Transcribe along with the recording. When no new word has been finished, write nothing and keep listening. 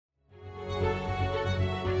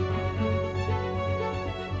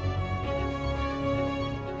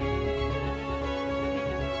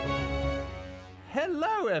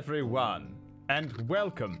Hello, everyone, and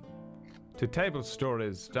welcome to Table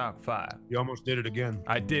Stories Darkfire. You almost did it again.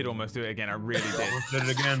 I did almost do it again. I really did. Almost did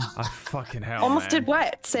it again. I fucking hell, Almost man. did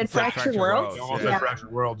what? Said Fractured Worlds? You almost Yeah. said Fractured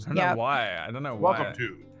Worlds. I don't know why. I don't know why. Welcome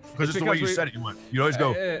to. Because it's the way you said it. You went. You always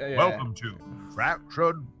go. Yeah. Welcome to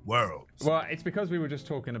Fractured Worlds. Well, it's because we were just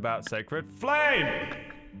talking about Sacred Flame,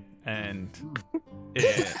 and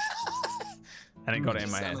it got it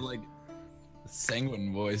in my head. Sounded like a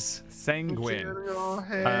sanguine voice. Sanguine.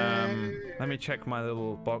 Let me check my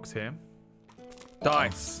little box here.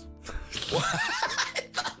 Dice. What? I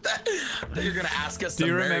thought you were gonna ask us. Do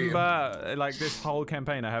you to marry remember, like, this whole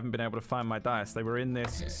campaign? I haven't been able to find my dice. They were in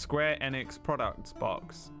this Square Enix products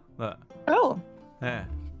box. Look. Oh. Yeah.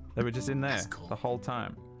 They were just in there That's cool. the whole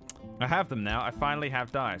time. I have them now. I finally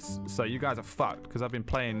have dice. So you guys are fucked because I've been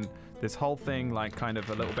playing this whole thing like kind of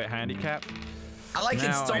a little bit handicapped. I like it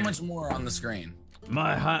Now so much more on the screen.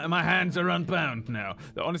 My hands are unbound now.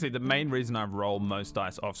 Honestly, the main reason I roll most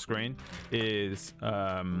dice off screen is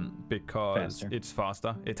because Faster. it's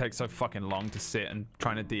faster. It takes so fucking long to sit and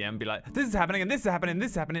trying to DM, be like, this is happening, and this is happening, and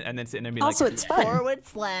this is happening, and then sitting and be Also, like, it's fun.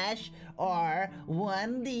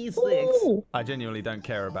 /R1d6. Ooh. I genuinely don't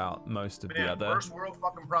care about most of the Man, other. first world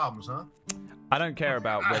fucking problems, huh? I don't care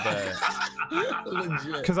about whether,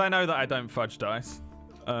 Legit. because I know that I don't fudge dice.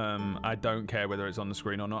 I don't care whether it's on the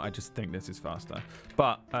screen or not. I just think this is faster.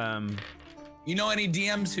 But You know any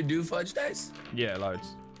DMs who do fudge dice? yeah,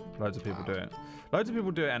 loads of people do it. Loads of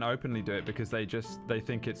people do it and openly do it because they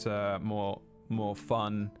think it's more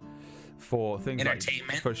fun for things like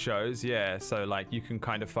Entertainment. for shows. Yeah, so like you can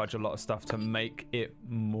kind of fudge a lot of stuff to make it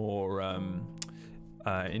more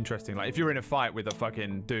interesting. Like if you're in a fight with a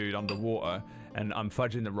fucking dude underwater and I'm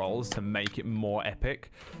fudging the rolls to make it more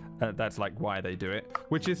epic, that's like why they do it,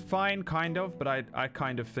 which is fine kind of, but I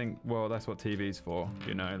kind of think, well, that's what TV's for,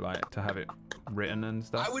 you know, like to have it written and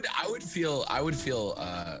stuff. I would feel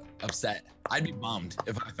upset. I'd be bummed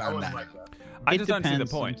if I I found wouldn't that. like that. I It just don't see the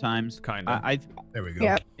depends point. sometimes. Kind of. There we go.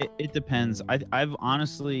 Yeah. It depends. I've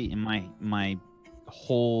honestly, in my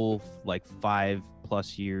whole like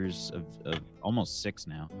 5+ years of almost 6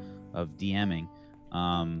 now of DMing,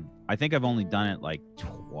 I think I've only done it like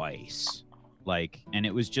twice. Like, and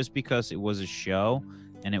it was just because it was a show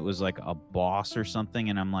and it was like a boss or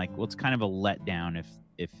something, and I'm like, well, it's kind of a letdown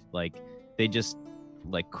if like they just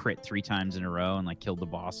like crit 3 times in a row and like killed the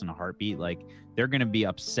boss in a heartbeat. Like they're gonna be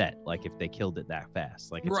upset like if they killed it that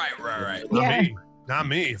fast. Like it's, Right. Not Yeah. me. Not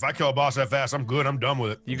me. If I kill a boss that fast, I'm good. I'm done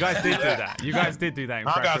with it. You guys did do that. You guys did do that in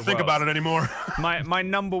I don't gotta Fractured think Worlds. about it anymore. My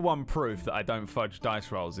number one proof that I don't fudge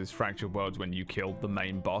dice rolls is Fractured Worlds when you killed the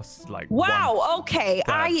main boss. Like Wow. Okay.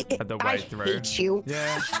 the way I through. hate you.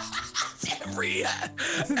 Yeah. Every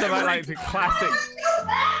This is about like the classic.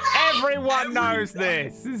 Everyone knows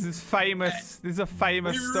this. This is famous. This is a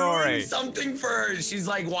famous we story. ruined something for her. She's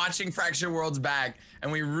like watching Fractured Worlds back,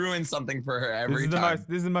 and we ruined something for her every time.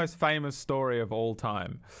 This is the most famous story of all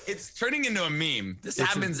time. It's turning into a meme. This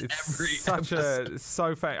happens It's every such episode. a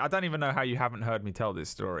so famous. I don't even know how you haven't heard me tell this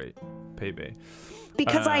story, PB.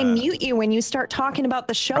 Because I mute you when you start talking about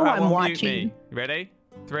the show All right, I'm well, mute watching. me. Ready?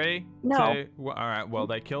 3, No. 2, 1. All right. Well,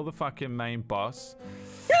 they kill the fucking main boss.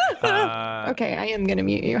 Okay, I am gonna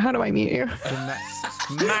mute you. How do I mute you?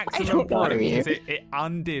 The maximum don't know what I proof mean. is it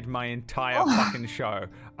undid my entire fucking show,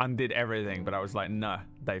 undid everything. But I was like, no,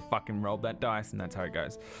 they fucking rolled that dice, and that's how it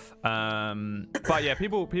goes. But yeah,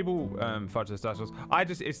 people fudge those dice rolls.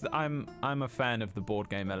 I'm a fan of the board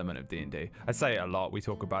game element of D&D. I say it a lot. We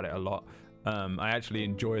talk about it a lot. I actually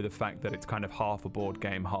enjoy the fact that it's kind of half a board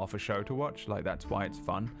game, half a show to watch. Like that's why it's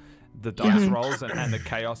fun. The dice rolls and the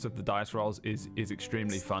chaos of the dice rolls is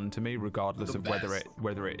extremely fun to me, regardless of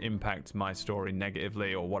whether it impacts my story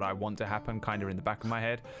negatively or what I want to happen kind of in the back of my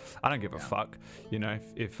head. I don't give a fuck. You know,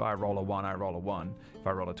 if I roll a 1, I roll a 1. If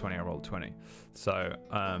I roll a 20, I roll a 20. So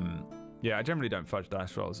yeah, I generally don't fudge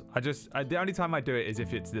dice rolls. The only time I do it is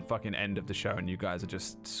if it's the fucking end of the show and you guys are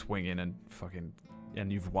just swinging and fucking and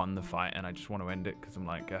you've won the fight and I just want to end it because I'm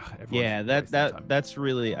like, ugh, yeah, everyone's wasting time. that's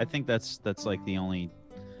really, I think that's like the only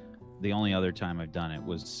other time I've done it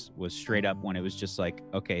was straight up when it was just like,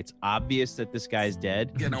 okay, it's obvious that this guy's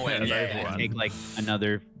dead. Getting away. Yeah, Take like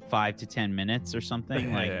another 5 to 10 minutes or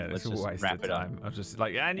something. Like, yeah, let's it's a just waste wrap of it up. time. I was just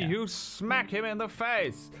like, and Yeah. you smack him in the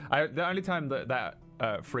face. The only time that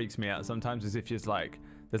freaks me out sometimes is if you're like,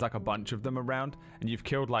 there's like a bunch of them around and you've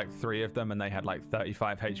killed like 3 of them and they had like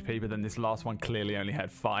 35 HP, but then this last one clearly only had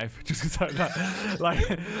 5. Just because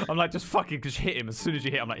I'm like, just fucking just hit him. As soon as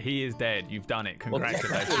you hit, I'm like, he is dead. You've done it.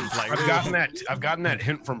 Congratulations. Like, I've gotten that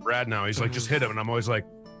hint from Brad now. He's like, just hit him, and I'm always like,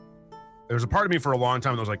 there was a part of me for a long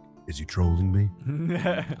time that was like, Is he trolling me? No.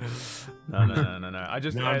 I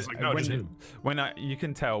just, No, I'm just like, no, just him. You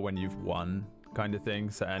can tell when you've won, kind of thing.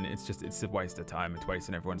 So, and it's a waste of time. It's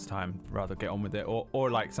wasting everyone's time. Rather get on with it. Or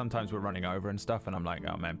like sometimes we're running over and stuff, and I'm like,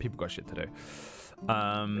 oh man, people got shit to do.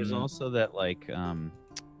 There's also that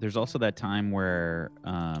there's also that time where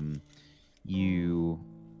I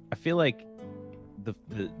feel like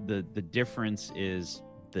the difference is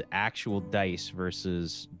the actual dice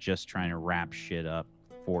versus just trying to wrap shit up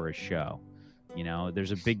for a show. You know,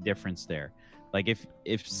 there's a big difference there. Like if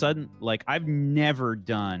I've never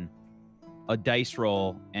done a dice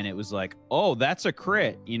roll and it was like, oh, that's a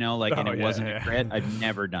crit, you know, like, and it wasn't a crit. I've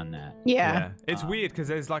never done that. Yeah. It's weird because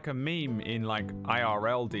there's like a meme in like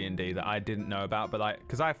IRL D&D that I didn't know about, but like,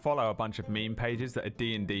 because I follow a bunch of meme pages that are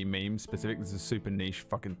D&D memes specific. This is a super niche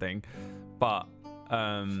fucking thing, but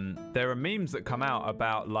there are memes that come out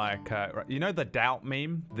about like, you know, the Doubt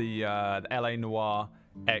meme, the LA Noire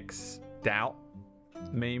X Doubt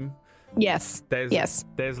meme. Yes.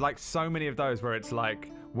 There's like so many of those where it's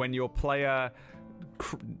like when your player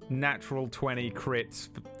natural 20 crits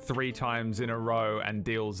 3 times in a row and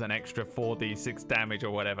deals an extra 4d6 damage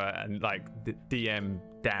or whatever, and like the DM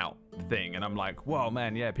doubt thing, and I'm like, whoa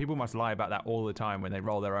man, yeah, people must lie about that all the time when they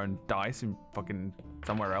roll their own dice in fucking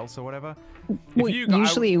somewhere else or whatever.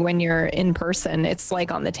 Usually when you're in person, it's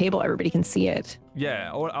like on the table, everybody can see it.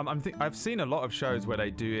 Yeah, or I've seen a lot of shows where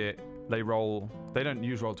they do it. They don't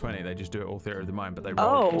use Roll20, they just do it all theory of the mind, but they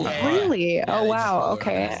roll. Oh, really? Yeah, oh, wow.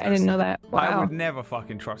 Okay, I didn't know that. Wow. I would never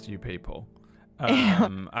fucking trust you people.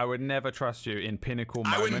 I would never trust you in pinnacle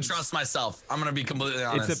moments. I wouldn't trust myself. I'm gonna be completely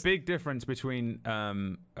honest. It's a big difference between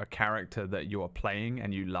a character that you are playing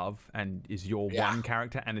and you love and is your one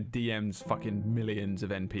character, and a DM's fucking millions of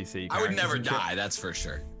NPC characters. I would never die, that's for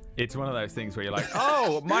sure. It's one of those things where you're like,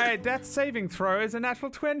 oh, my death saving throw is a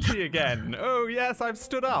natural 20 again. Oh, yes, I've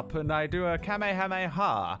stood up and I do a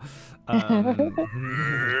Kamehameha.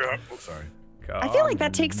 Sorry. I feel like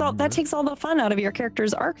that takes all the fun out of your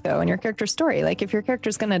character's arc, though, and your character's story. Like, if your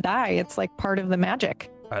character's gonna die, it's like part of the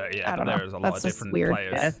magic. Yeah, I don't but know. there's a lot That's of just different weird.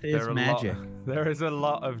 players. Death is magic. There is a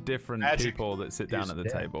lot of different Magic people that sit down at the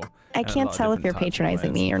table. I and a can't lot of tell if you're different types of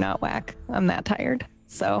patronizing players. me or not, Whack. I'm that tired.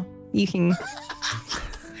 So you can.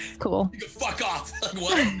 Cool. You can fuck off. Like,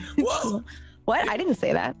 what? Whoa. What? I didn't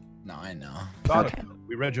say that. No, I know. Okay.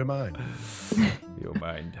 We read your mind. Your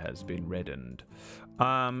mind has been reddened.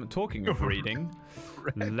 Talking of reading,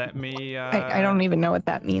 let me. I don't even know what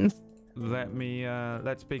that means.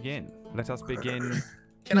 Let's begin. Let us begin.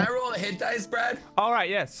 Can I roll a hit dice, Brad? All right,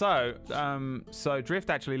 yeah. So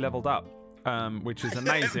Drift actually leveled up, which is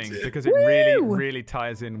amazing because it really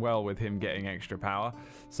ties in well with him getting extra power.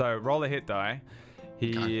 So roll a hit die.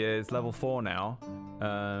 He is level 4 now.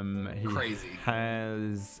 He Crazy.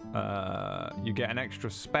 has you get an extra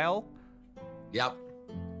spell. Yep.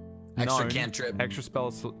 Extra known, cantrip. Extra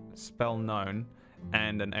spell known,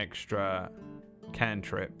 and an extra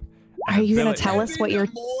cantrip. Are you gonna tell us what you're?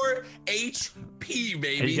 More HP,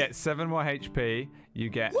 baby. You get 7 more HP. You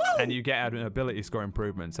get and you get an ability score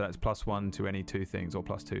improvement. So that's +1 to any 2 things, or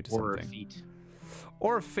 +2 to Or a something. feat.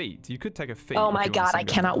 Or a feat. You could take a feat. Oh if my you want god! I something.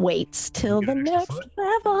 cannot wait till the Get an extra next foot?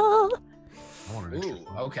 level. I want an extra. Ooh,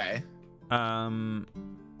 okay.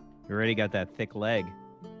 You already got that thick leg.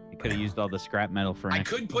 You could have used all the scrap metal for an I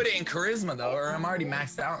extra could put it in charisma though, or I'm already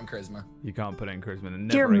maxed out in charisma. You can't put it in charisma.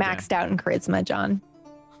 Never You're again. maxed out in charisma, John.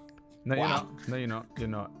 No, you're Wow. not. No, you're not. You're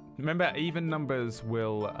not. Remember, even numbers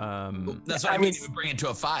will. That's what I I mean. was- It would bring it to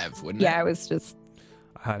a 5, wouldn't Yeah, I it? was just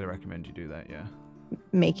I highly recommend you do that. Yeah.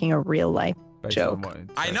 making a real life. Based Joke. on what it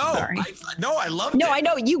I says. know. Sorry. I loved it. No, I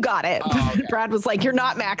know you got it. Oh, okay. Brad was like, "You're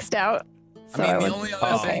not maxed out." So I mean, the went, only other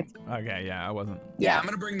Oh, thing. okay. Yeah, I wasn't. Yeah, yeah. I'm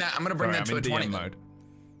gonna bring that. I'm gonna bring Sorry, that to I'm a in 20 DM mode. mode.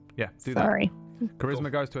 Yeah, do Sorry. that.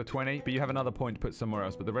 Charisma goes to a 20, but you have another point to put somewhere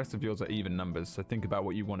else. But the rest of yours are even numbers. So think about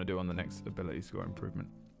what you want to do on the next ability score improvement.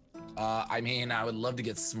 I mean, I would love to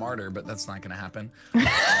get smarter, but that's not gonna happen.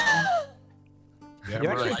 Yeah, You're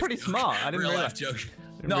we're actually like- pretty smart. I didn't Real realize. life joke.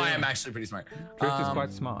 No, I am actually pretty smart. Drift is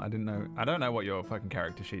quite smart. I didn't know. I don't know what your fucking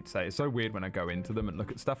character sheets say. It's so weird when I go into them and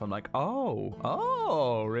look at stuff. I'm like,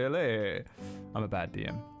 oh, really? I'm a bad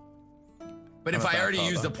DM. But I'm if a I bad already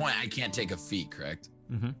use father. the point, I can't take a feat, correct?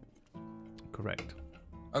 Mm-hmm. Correct.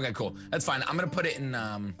 Okay, cool. That's fine. I'm gonna put it in.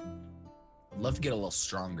 Love to get a little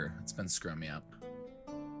stronger. It's been screwing me up.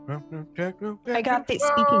 I got the.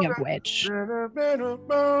 Speaking of which,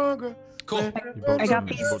 Cool. You bought I some-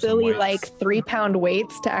 got you these bought some silly weights. like 3-pound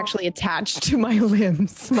weights to actually attach to my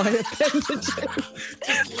limbs, my appendages.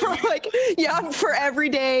 For like, yeah, for every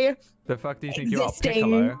day The fuck do you think you are, existing,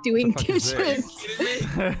 Piccolo? doing The fuck is this? dishes.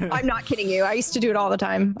 I'm not kidding you. I used to do it all the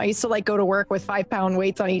time. I used to like go to work with 5-pound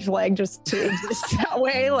weights on each leg just to exist that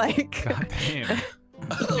way. Like, God damn.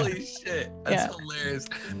 Holy shit. That's hilarious.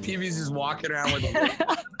 PB's just walking around with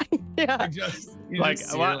a yeah. Like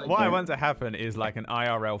what I want to happen is like an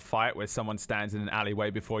IRL fight where someone stands in an alleyway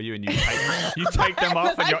before you and you take them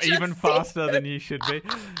off and I you're just even faster than you should be.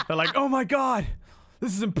 They're like, oh my god,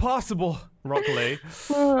 this is impossible. Rock Lee.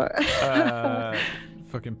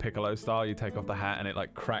 Fucking Piccolo style. You take off the hat and it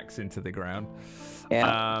like cracks into the ground. Yeah.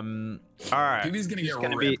 All right. PB's gonna get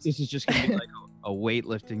Gonna ripped. this is just gonna be like a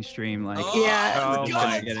weightlifting stream. Like, Oh, Yeah. Oh God.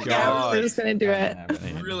 my Yeah, god. we're just gonna do it.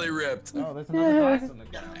 Really ripped. Oh, there's another dice on the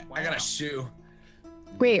ground. I got a shoe.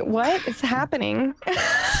 Wait, what is happening?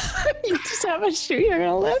 You just have a shoe you're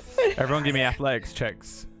gonna lift? Everyone give me athletics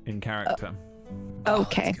checks in character.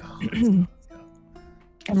 Okay. Let's go.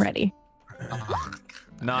 I'm ready.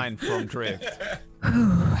 9 from Drift.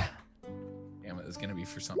 Damn it, it's gonna be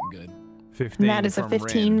for something good. 15 That is a from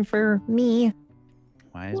 15 Rin. for me.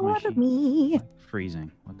 why is my What sheet me?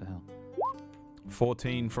 freezing? What the hell?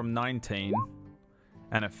 14 from 19.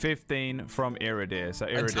 And a 15 from Iridir. So A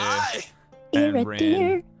Iridir tie. and Iridir.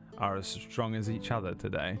 Rin are as strong as each other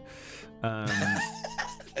today.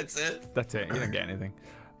 That's it. That's it. You don't get anything.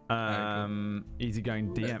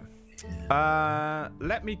 Easygoing DM.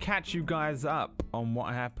 Let me catch you guys up on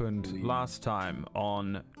what happened last time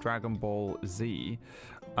on Dragon Ball Z.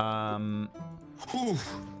 Whew.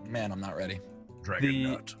 Man, I'm not ready. Dragon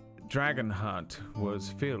Nut. Dragon Hut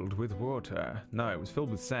was filled with water. No, it was filled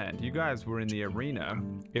with sand. You guys were in the arena,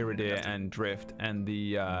 Iridir and Drift, and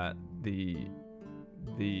the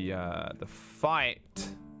fight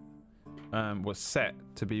was set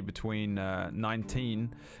to be between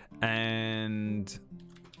 19 and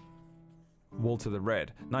Walter the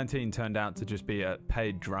Red. 19 turned out to just be a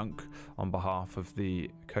paid drunk on behalf of the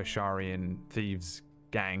Kosharian Thieves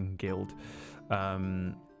Gang Guild.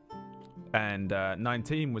 And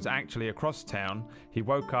 19 was actually across town. He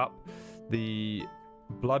woke up. The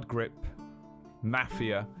Blood Grip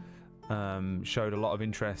Mafia showed a lot of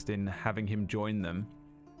interest in having him join them.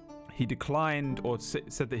 He declined, or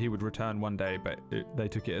said that he would return one day, but they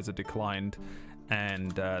took it as a declined,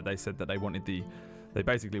 and they said that they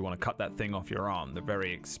basically want to cut that thing off your arm, the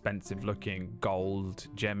very expensive looking gold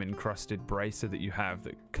gem encrusted bracer that you have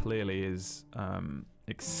that clearly is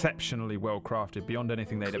exceptionally well crafted beyond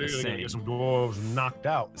anything they'd ever Clearly gonna seen. get some dwarves knocked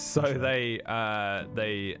out. So they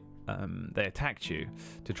attacked you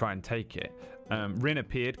to try and take it. Rin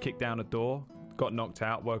appeared, kicked down a door, got knocked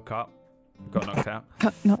out, woke up, got knocked out,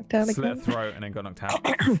 Got knocked out slit a again. throat, and then got knocked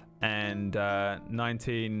out. And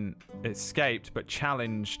 19 escaped, but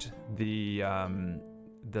challenged the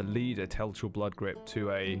leader, Telchul Bloodgrip, to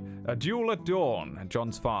a duel at dawn at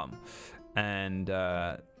John's farm. And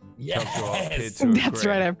Telchul appeared to That's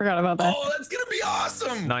agree. right. I forgot about that. Oh, that's gonna be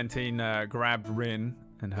awesome. 19 grabbed Rin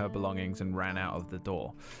and her belongings and ran out of the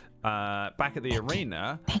door. Back at the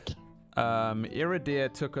arena,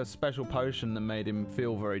 Iridir took a special potion that made him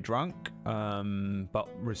feel very drunk, but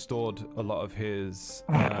restored a lot of his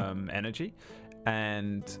energy.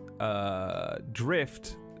 And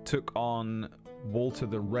Drift took on Walter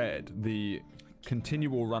the Red, the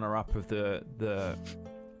continual runner-up of the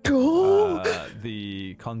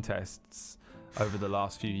contests over the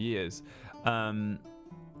last few years. In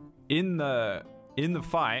the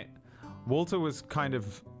fight, Walter was kind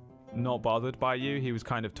of not bothered by you. He was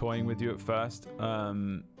kind of toying with you at first.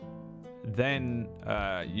 Then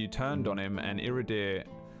you turned on him, and Iridir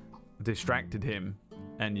distracted him,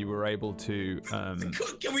 and you were able to.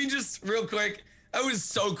 Can we just real quick? That was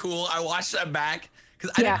so cool. I watched that back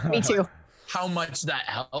because I Yeah, didn't me too. how much that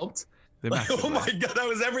helped. Like, Massively. oh my god, that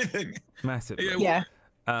was everything. Massively. Yeah.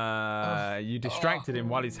 You distracted him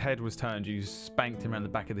while his head was turned. You spanked him around the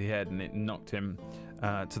back of the head, and it knocked him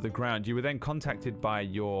to the ground. You were then contacted by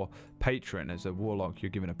your patron. As a warlock,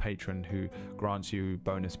 you're given a patron who grants you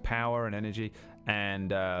bonus power and energy.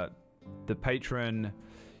 And the patron,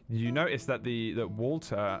 you noticed that that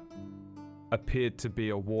Walter appeared to be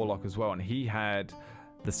a warlock as well, and he had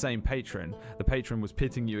the same patron. The patron was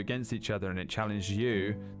pitting you against each other, and it challenged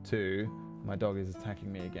you to. My dog is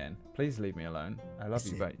attacking me again. Please leave me alone. I love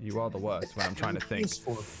you, but you are the worst when I'm trying to think.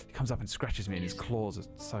 He comes up and scratches me, and his claws are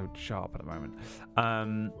so sharp at the moment.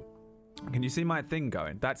 Can you see my thing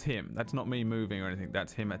going? That's him. That's not me moving or anything.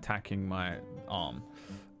 That's him attacking my arm.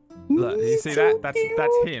 Look, you see that? That's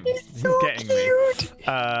him. He's so getting cute.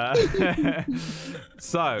 me.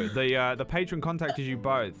 So the patron contacted you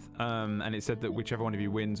both, and it said that whichever one of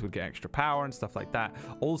you wins would get extra power and stuff like that.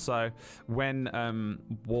 Also, when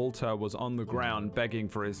Walter was on the ground begging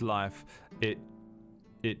for his life, it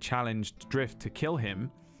challenged Drift to kill him,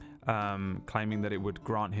 claiming that it would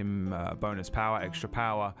grant him bonus power, extra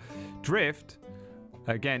power. Drift,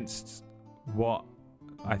 against what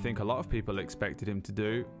I think a lot of people expected him to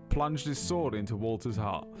do, plunged his sword into Walter's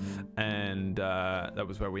heart, and that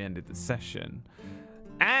was where we ended the session.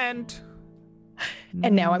 And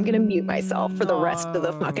now I'm gonna mute myself for the rest of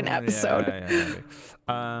the fucking episode.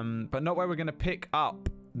 But not where we're gonna pick up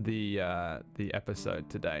the episode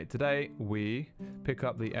today. Today we pick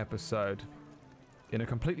up the episode in a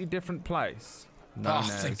completely different place. Known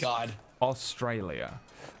as thank God. Australia.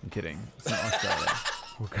 I'm kidding. It's not Australia.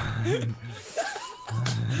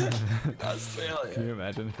 Australia. Can you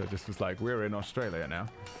imagine if it just was like, we're in Australia now?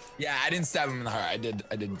 Yeah, I didn't stab him in the heart.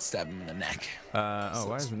 I did stab him in the neck.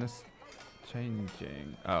 Why isn't this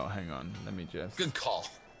changing? Oh, hang on. Let me just. Good call.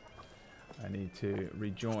 I need to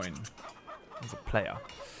rejoin as a player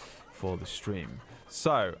for the stream.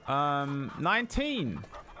 So, 19.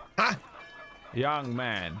 Huh? Young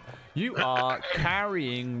man, you are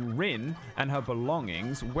carrying Rin and her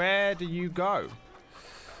belongings. Where do you go?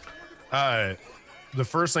 The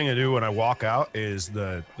first thing I do when I walk out is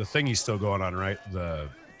the thingy's still going on, right? The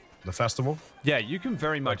festival. Yeah, you can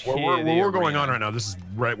very much hear we're going arena. on right now. This is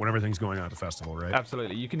right when everything's going on at the festival, right?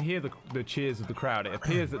 Absolutely, you can hear the cheers of the crowd. It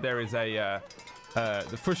appears that there is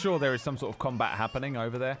for sure there is some sort of combat happening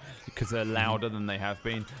over there because they're louder than they have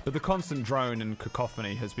been. But the constant drone and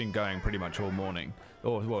cacophony has been going pretty much all morning,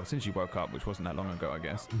 or well, since you woke up, which wasn't that long ago, I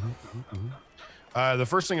guess. The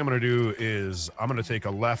first thing I'm going to do is I'm going to take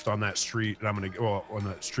a left on that street, and I'm going to go on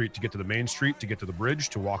that street to get to the main street, to get to the bridge,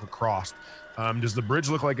 to walk across. Does the bridge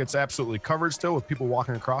look like it's absolutely covered still with people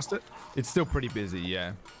walking across it? It's still pretty busy,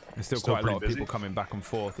 yeah. There's still quite a lot of busy? people coming back and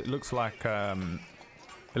forth. It looks like a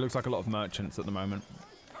lot of merchants at the moment.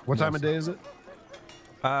 What time of day is it?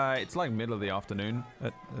 It's like middle of the afternoon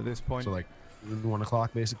at this point. So like 1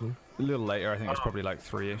 o'clock, basically. A little later, I think it's probably like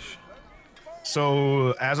 3-ish.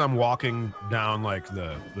 So as I'm walking down like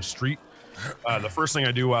the street, the first thing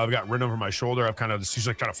I do while I've got Rin over my shoulder, she's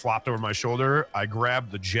like kind of flopped over my shoulder. I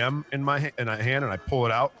grab the gem in my hand and I pull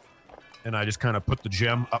it out, and I just kind of put the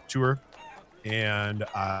gem up to her, and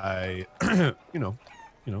I,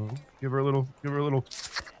 give her a little,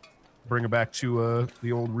 bring her back to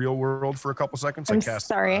the old real world for a couple seconds. I'm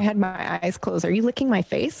sorry, I had my eyes closed. Are you licking my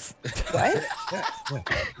face? What? Yeah,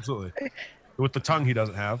 absolutely. With the tongue he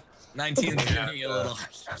doesn't have. 19 is giving you a little.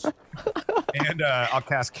 And I'll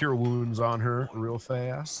cast Cure Wounds on her real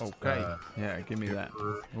fast. Okay. Yeah, give me that.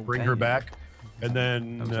 Bring her back. And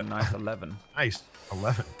then... That was a nice 11. Nice.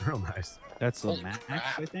 11. Real nice. That's the Holy max,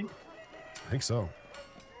 crap. I think. I think so.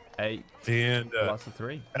 8 And plus a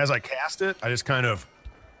 3. as I cast it, I just kind of...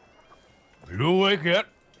 Are you awake yet?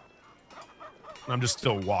 I'm just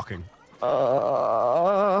still walking.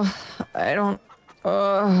 I don't.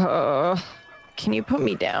 Can you put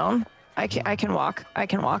me down? I can walk. I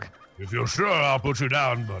can walk. If you're sure, I'll put you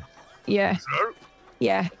down, but... Yeah. Sure?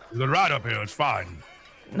 Yeah. You can ride up here. It's fine.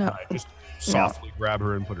 No. I just softly grab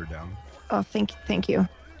her and put her down. Oh, thank you.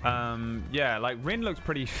 Yeah, like Rin looks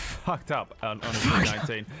pretty fucked up on a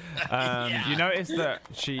 19. You notice that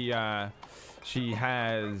she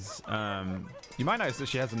has you might notice that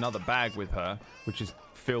she has another bag with her, which is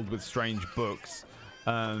filled with strange books.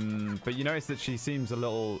 But you notice that she seems a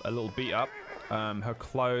little beat up. Her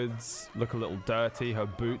clothes look a little dirty. Her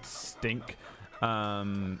boots stink.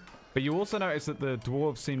 But you also notice that the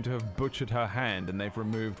dwarves seem to have butchered her hand, and they've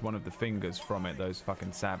removed one of the fingers from it. Those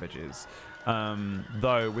fucking savages.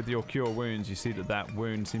 Though with your cure wounds, you see that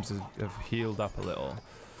wound seems to have healed up a little.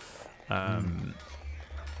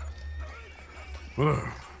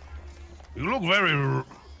 Well, you look very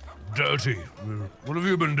dirty. What have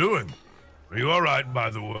you been doing? Are you all right, by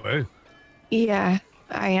the way? Yeah,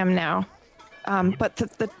 I am now. But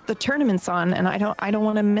the tournament's on, and I don't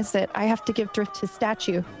want to miss it. I have to give Drift his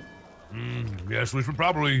statue. Yes, we should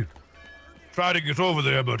probably try to get over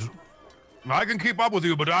there, but I can keep up with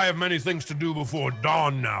you, but I have many things to do before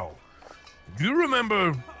dawn now. Do you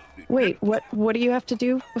remember? Wait, what do you have to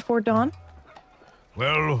do before dawn?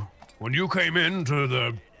 Well, when you came into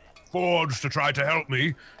the forge to try to help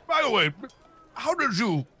me, by the way, how did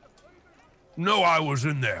you know I was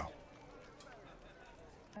in there?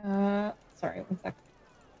 Sorry, 1 sec.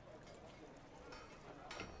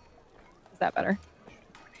 Is that better?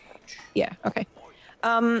 Yeah, okay.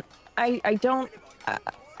 I don't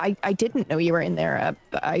I didn't know you were in there.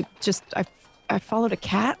 I followed a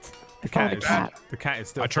cat. The followed cat a is cat. the cat is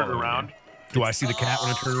still. I turn following around. you. Do I see the cat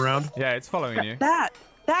when I turn around? Yeah, it's following you. That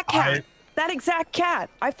cat. I- That exact cat.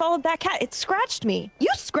 I followed that cat. It scratched me. You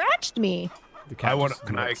scratched me. The cat just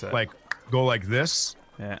Can I looks at- like go like this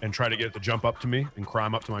Yeah. and try to get it to jump up to me and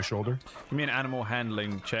climb up to my shoulder? Give me an animal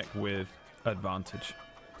handling check with advantage.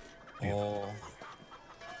 Oh,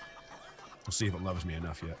 We'll see if it loves me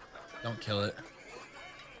enough yet. don't kill it.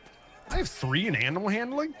 I have 3 in animal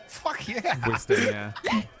handling. Fuck yeah! Wisdom, yeah.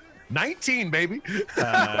 19, baby. You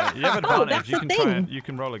have Oh, advantage. that's You the can try. thing. And, you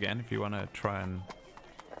can roll again if you want to try and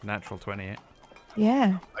natural 20 it.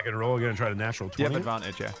 Yeah. I can roll again and try the natural You 20. have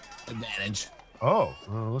advantage, yeah. Advantage. Oh,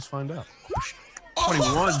 let's find out.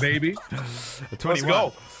 21, baby. The 21.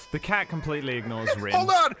 go. The cat completely ignores Rin. Hold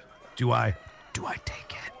on. Do I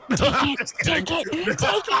take it? Take it.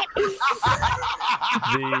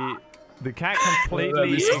 The cat That'd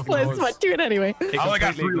completely be so Useless, ignores. but do it anyway. It I only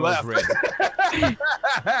got completely 3 ignores left.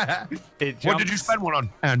 Rin. It jumps. What did you spend one on?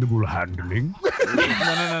 Animal handling.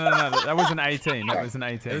 No. That was an 18. That was an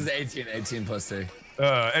 18. It was 18 plus 3.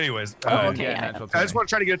 Anyways, okay, yeah, yeah. natural I just 20. want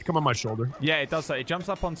to try to get it to come on my shoulder. Yeah, it does. So it jumps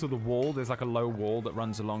up onto the wall. There's like a low wall that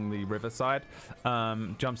runs along the riverside.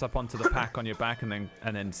 Jumps up onto the pack on your back and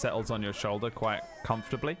then settles on your shoulder quite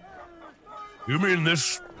comfortably. You mean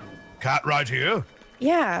this cat right here?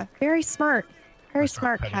 Yeah, very smart. Very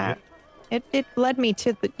start smart petting cat. It led me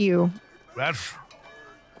to you. That's...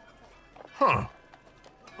 Huh.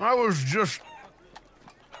 I was just...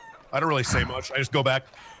 I don't really say much. I just go back.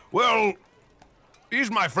 Well, he's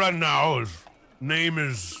my friend now. His name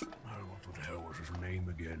is... What the hell was his name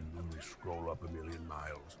again? Let me scroll up a million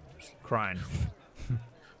miles. Crying.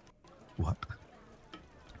 What?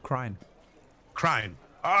 Crying. Crine.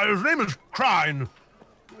 His name is Crine.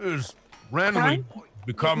 Is randomly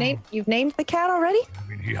become... You've named the cat already? I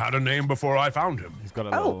mean, he had a name before I found him. He's got a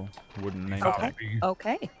Oh. little wooden name Found tag. me.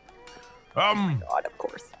 Okay. Um, God, of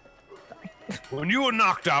course. when you were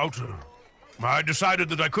knocked out, I decided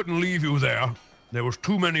that I couldn't leave you there. There was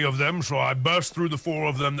too many of them, so I burst through the 4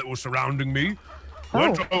 of them that were surrounding me,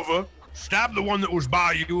 went over, stabbed the one that was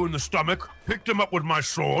by you in the stomach, picked him up with my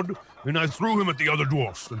sword, and I threw him at the other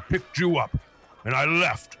dwarfs and picked you up. And I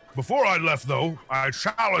left. Before I left, though, I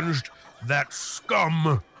challenged that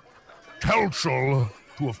scum, Telchel,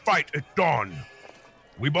 to a fight at dawn.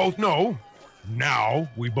 We both know, now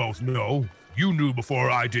we both know, you knew before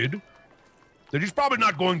I did, that he's probably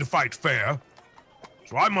not going to fight fair.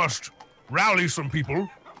 So I must rally some people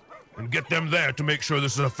and get them there to make sure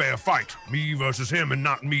this is a fair fight. Me versus him and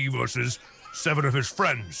not me versus 7 of his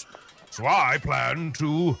friends. So I plan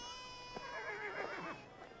to...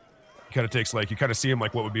 Kind of takes like, you kind of see him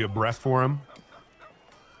like what would be a breath for him.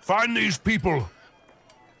 Find these people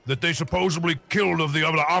that they supposedly killed of the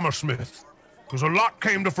other armorsmith. Because a lot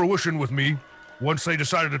came to fruition with me once they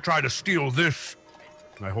decided to try to steal this.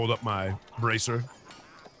 I hold up my bracer.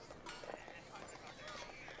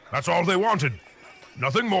 That's all they wanted.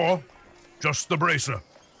 Nothing more. Just the bracer.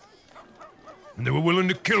 And they were willing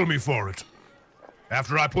to kill me for it.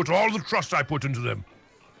 After I put all the trust I put into them.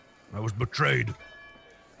 I was betrayed.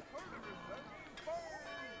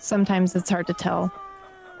 Sometimes it's hard to tell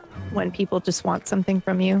when people just want something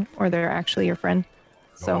from you or they're actually your friend.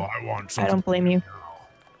 So I want I something. don't blame you. now.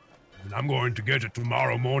 And I'm going to get it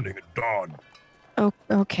tomorrow morning at dawn. Oh,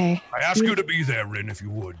 okay. I ask you to be there, Rin, if you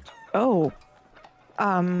would. Oh.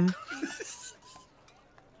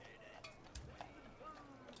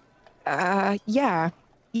 Yeah.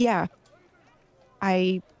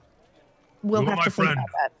 I will You are have my to think friend. about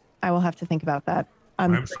that. I will have to think about that.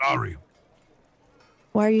 I'm sorry,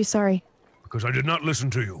 Why are you sorry? because I did not listen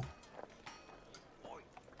to you.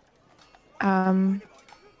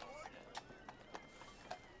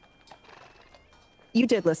 You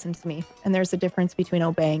did listen to me, and there's a difference between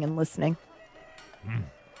obeying and listening.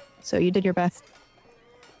 So you did your best.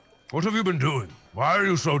 What have you been doing? Why are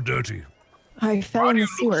you so dirty? I fell Why in do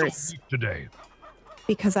the you look sewers so weak today?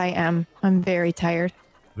 because I'm very tired.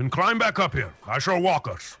 Then climb back up here. I shall walk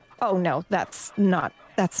us. Oh no, that's not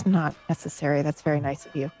necessary. That's very nice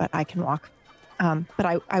of you, but I can walk.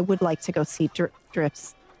 But I would like to go see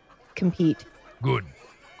Drips compete. Good,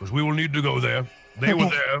 because we will need to go there. They were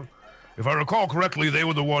Okay. there. If I recall correctly, they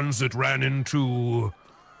were the ones that ran into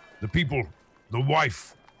the people, the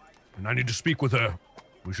wife. And I need to speak with her.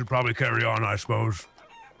 We should probably carry on, I suppose.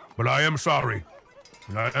 But I am sorry.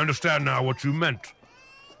 And I understand now what you meant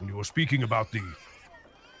when you were speaking about the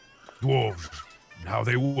dwarves and how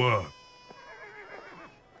they were.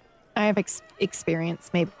 I have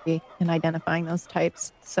experience maybe in identifying those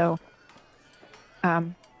types. So,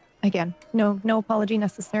 Again, no apology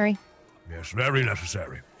necessary. Yes, very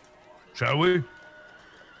necessary. Shall we?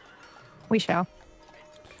 We shall.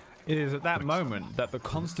 It is at that moment that the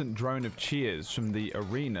constant drone of cheers from the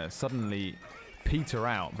arena suddenly peter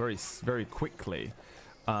out very, very quickly.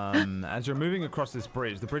 As you're moving across this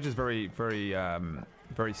bridge, the bridge is very, very,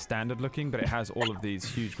 very standard looking, but it has all of these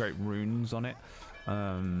huge, great runes on it.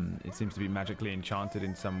 It seems to be magically enchanted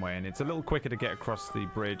in some way, and it's a little quicker to get across the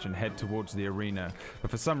bridge and head towards the arena.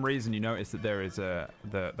 But for some reason, you notice that there is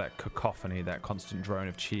that cacophony, that constant drone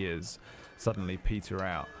of cheers, suddenly peter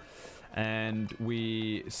out. And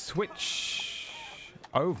we switch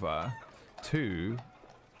over to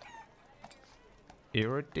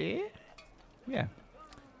Iridir? Yeah,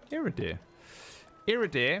 Iridir.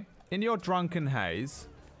 Iridir, in your drunken haze,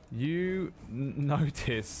 you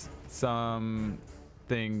notice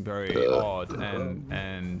something very odd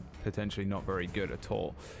and potentially not very good at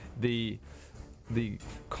all. The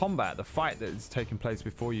combat, the fight that is taking place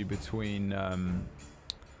before you between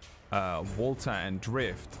Walter and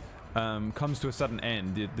Drift comes to a sudden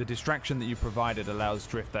end. The distraction that you provided allows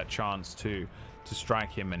Drift that chance to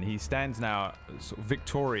strike him, and he stands now sort of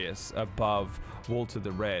victorious above Walter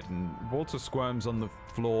the Red, and Walter squirms on the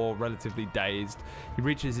floor, relatively dazed. He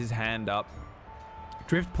reaches his hand up.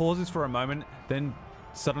 Drift pauses for a moment, then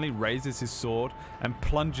suddenly raises his sword and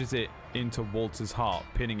plunges it into Walter's heart,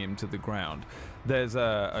 pinning him to the ground. There's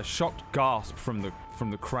a shocked gasp from the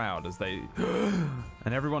crowd as they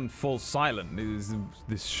and everyone falls silent. There's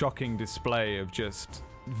this shocking display of just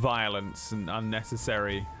violence and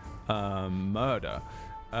unnecessary murder.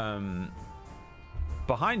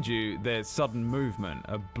 Behind you, there's sudden movement,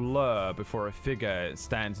 a blur before a figure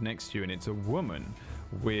stands next to you, and it's a woman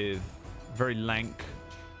with very lank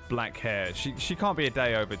black hair. She can't be a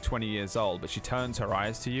day over 20 years old, but she turns her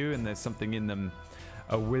eyes to you, and there's something in them,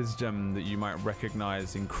 a wisdom that you might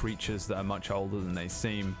recognize in creatures that are much older than they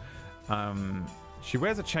seem. She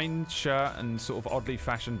wears a chain shirt and sort of oddly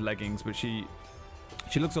fashioned leggings, but she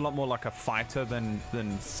looks a lot more like a fighter than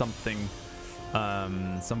something,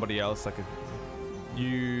 somebody else.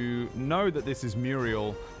 You know that this is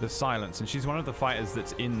Muriel the Silence, and she's one of the fighters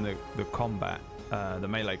that's in the combat, the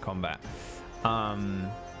melee combat.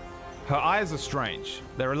 Her eyes are strange.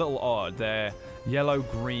 They're a little odd. They're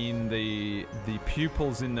yellow-green. The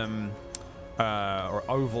pupils in them are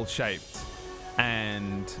oval-shaped,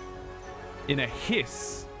 and in a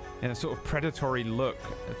hiss, in a sort of predatory look,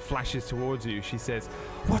 it flashes towards you. She says,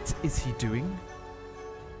 "What is he doing?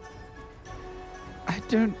 I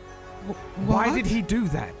don't. Why did he do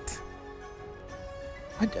that?"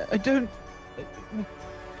 I don't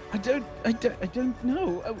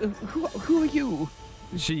know. Who are you?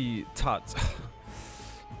 She tuts.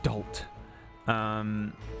 Dolt.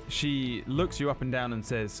 She looks you up and down and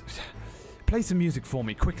says, "Play some music for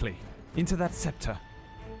me, quickly. Into that scepter.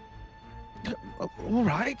 All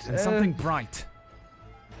right. And something bright."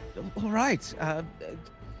 All right.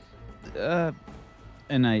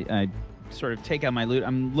 And I sort of take out my lute.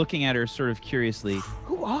 I'm looking at her sort of curiously.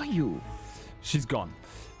 Who are you? She's gone.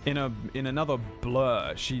 In another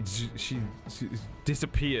blur, she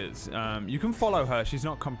disappears. You can follow her. She's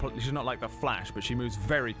not like the Flash, but she moves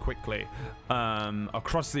very quickly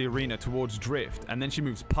across the arena towards Drift, and then she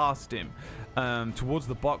moves past him towards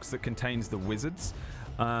the box that contains the wizards.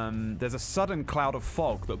 There's a sudden cloud of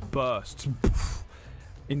fog that bursts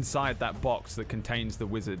inside that box that contains the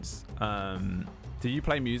wizards. Do you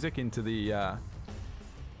play music into the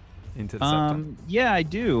scepter? Yeah, I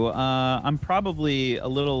do. I'm probably a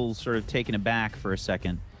little sort of taken aback for a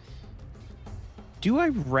second. Do I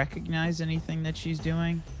recognize anything that she's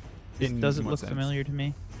doing? Does it look familiar to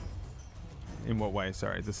me? In what way?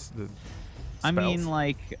 Sorry, the spells? I mean,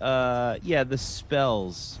 like, yeah, the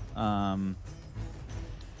spells. Does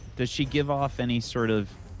she give off any sort of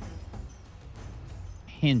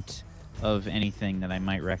hint of anything that I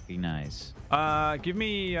might recognize? Give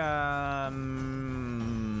me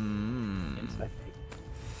Insight.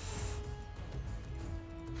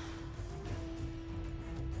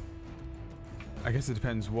 I guess it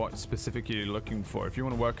depends what specifically you're looking for. If you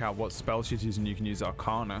want to work out what spell she's using, you can use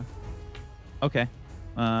Arcana. Okay.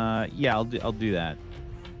 Yeah, I'll do that.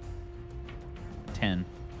 10.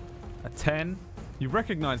 A 10. You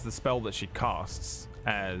recognize the spell that she casts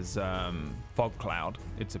as Fog Cloud.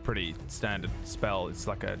 It's a pretty standard spell. It's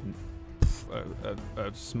like a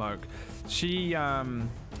smoke. She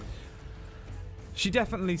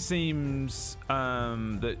definitely seems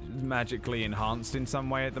that magically enhanced in some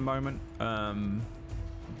way at the moment,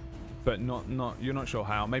 but not you're not sure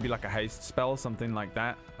how. Maybe like a haste spell, something like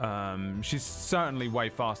that. She's certainly way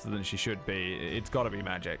faster than she should be. It's got to be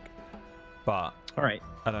magic, but All right.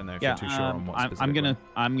 I don't know if Yeah, you're too sure on what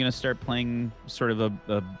I'm gonna start playing sort of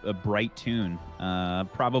a bright tune,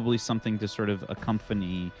 probably something to sort of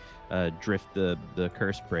accompany Drift the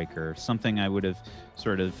Curse Breaker, something I would have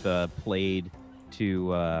sort of played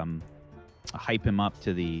to hype him up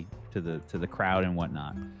to the crowd and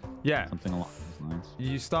whatnot. Yeah. Something along those lines.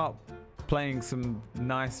 You start playing some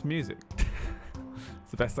nice music.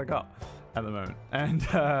 It's the best I got at the moment, and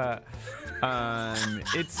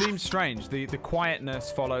it seems strange. The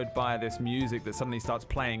quietness followed by this music that suddenly starts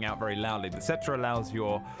playing out very loudly. The scepter allows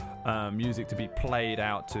your music to be played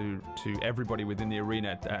out to everybody within the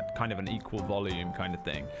arena at kind of an equal volume kind of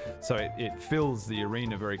thing. So it fills the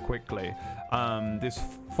arena very quickly. This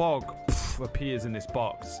fog appears in this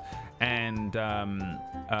box, and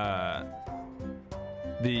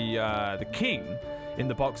the king in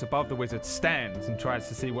the box above the wizard stands and tries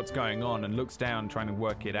to see what's going on and looks down trying to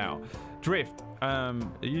work it out. Drift, are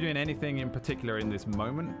you doing anything in particular in this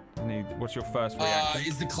moment? What's your first reaction?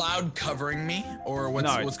 Is the cloud covering me, or what's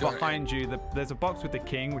it's going behind you. There's a box with the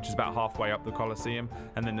king, which is about halfway up the Colosseum,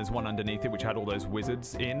 and then there's one underneath it which had all those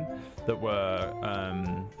wizards in that were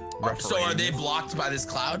So are they refereeing blocked by this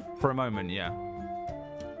cloud? for a moment. Yeah.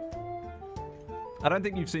 I don't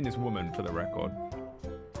think you've seen this woman, for the record.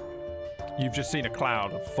 You've just seen a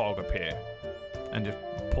cloud of fog appear and just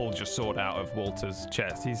pulled your sword out of Walter's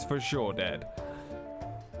chest. He's for sure dead.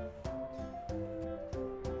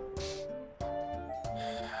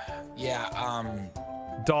 Yeah,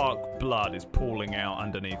 Dark blood is pooling out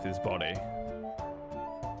underneath his body.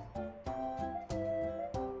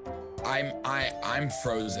 I'm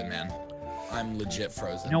frozen, man. I'm legit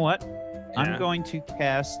frozen. You know what? Yeah. I'm going to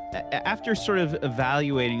cast, after sort of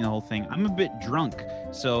evaluating the whole thing, I'm a bit drunk,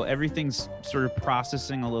 so everything's sort of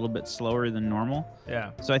processing a little bit slower than normal.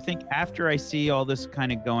 Yeah. So I think after I see all this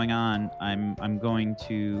kind of going on, I'm going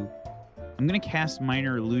to cast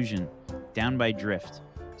Minor Illusion down by Drift,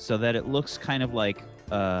 so that it looks kind of like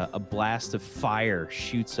a blast of fire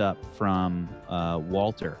shoots up from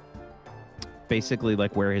Walter, basically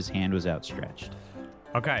like where his hand was outstretched.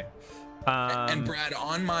 Okay. And Brad,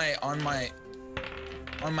 on my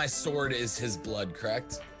sword is his blood,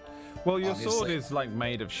 correct? Well, your sword Obviously. is like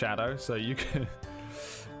made of shadow, so you can,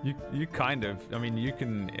 you kind of, I mean, you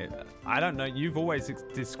can. I don't know. You've always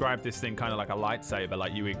described this thing kind of like a lightsaber,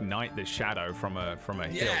 like you ignite the shadow from a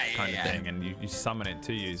hilt kind of thing, and you summon it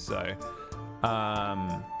to you. So,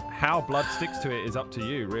 how blood sticks to it is up to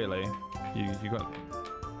you, really. You got.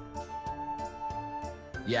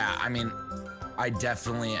 Yeah, I mean, I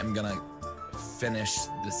definitely am gonna finish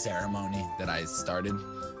the ceremony that I started,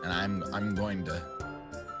 and I'm going to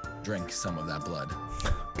drink some of that blood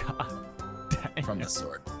God dang from it. the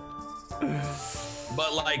sword.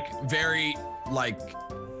 But like very like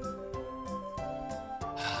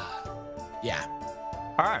yeah.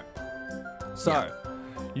 All right. So,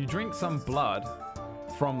 you drink some blood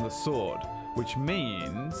from the sword, which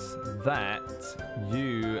means that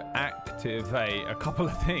you activate a couple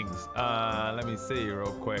of things. Let me see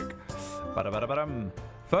real quick. Ba-da-ba-da-ba-dum.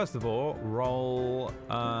 First of all, roll.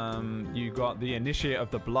 You got the Initiate of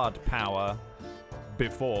the Blood power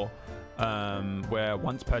before, where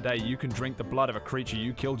once per day you can drink the blood of a creature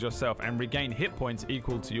you killed yourself and regain hit points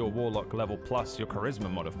equal to your Warlock level plus your Charisma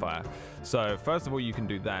modifier. So first of all, you can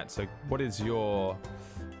do that. So what is your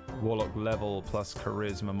Warlock level plus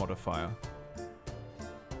Charisma modifier?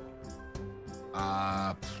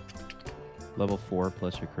 Level 4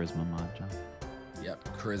 plus your Charisma mod, John.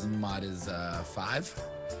 Yep, charisma mod is 5.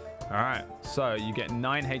 All right, so you get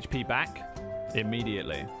 9 HP back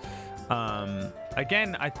immediately.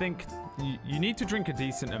 Again, I think you need to drink a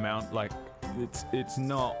decent amount. Like, it's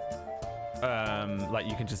not like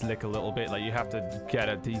you can just lick a little bit. Like, you have to get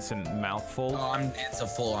a decent mouthful. Oh, it's a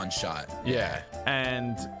full-on shot. Yeah,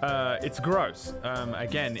 and it's gross.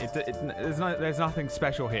 Again, there's nothing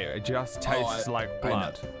special here. It just tastes like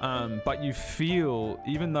blood. But you feel,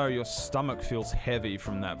 even though your stomach feels heavy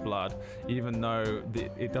from that blood, even though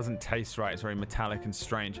it doesn't taste right, it's very metallic and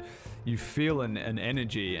strange. You feel an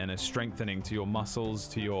energy and a strengthening to your muscles,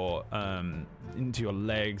 to your into your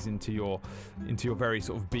legs, into your very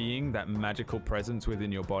sort of being. That magical presence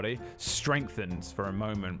within your body strengthens for a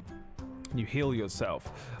moment. You heal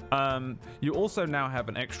yourself. You also now have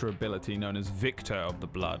an extra ability known as Victor of the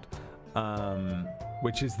Blood,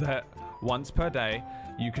 which is that once per day,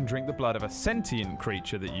 you can drink the blood of a sentient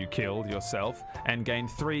creature that you killed yourself and gain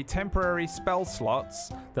 3 temporary spell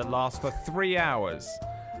slots that last for 3 hours.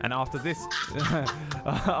 And after this,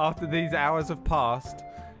 after these hours have passed,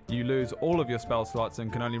 you lose all of your spell slots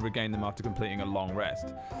and can only regain them after completing a long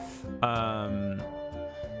rest.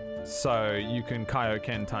 So you can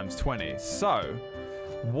Kaioken times 20. So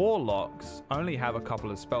warlocks only have a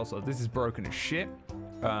couple of spell slots. This is broken as shit.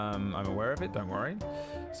 I'm aware of it, don't worry.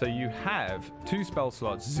 So you have 2 spell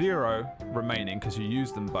slots, 0 remaining because you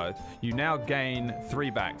used them both. You now gain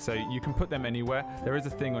 3 back, so you can put them anywhere. There is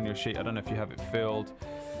a thing on your sheet, I don't know if you have it filled.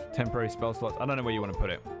 Temporary spell slots, I don't know where you want to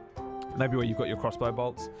put it. Maybe where you've got your crossbow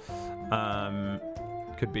bolts.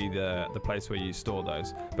 Could be the place where you store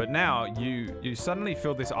those. But now you suddenly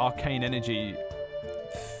feel this arcane energy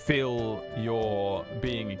fill your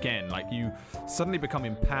being again. Like you suddenly become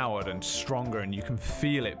empowered and stronger, and you can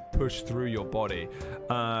feel it push through your body.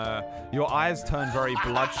 Your eyes turn very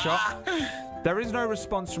bloodshot. There is no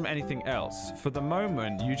response from anything else. For the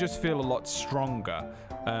moment, you just feel a lot stronger.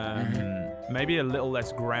 Maybe a little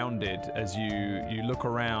less grounded as you look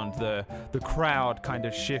around. The crowd kind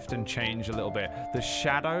of shift and change a little bit. The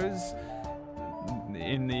shadows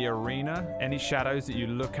in the arena, any shadows that you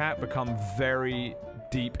look at become very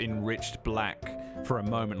deep enriched black for a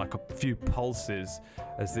moment, like a few pulses,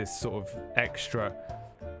 as this sort of extra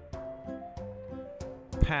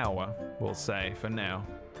power, we'll say for now,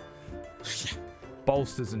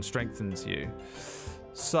 bolsters and strengthens you.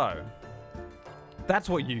 So that's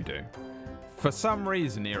what you do. For some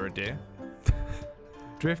reason, Iridir,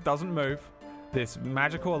 Drift doesn't move. This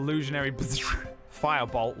magical illusionary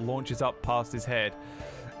firebolt launches up past his head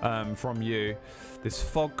from you. This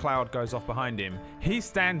fog cloud goes off behind him. He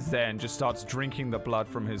stands there and just starts drinking the blood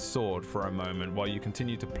from his sword for a moment while you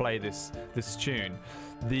continue to play this tune.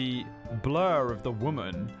 The blur of the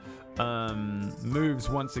woman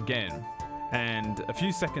moves once again, and a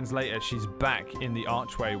few seconds later she's back in the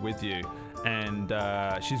archway with you, and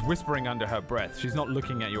she's whispering under her breath. She's not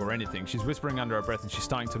looking at you or anything. She's whispering under her breath, and she's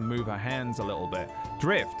starting to move her hands a little bit.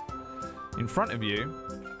 Drift, in front of you,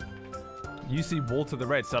 you see Walter the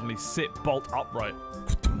Red suddenly sit bolt upright.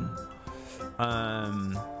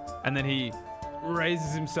 And then he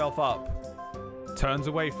raises himself up, turns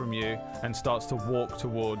away from you, and starts to walk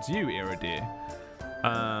towards you, Iridir.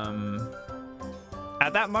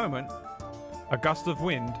 At that moment, a gust of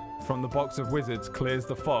wind from the box of wizards clears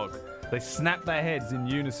the fog. They snap their heads in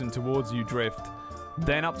unison towards you, Drift,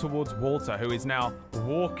 then up towards Walter, who is now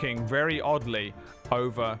walking very oddly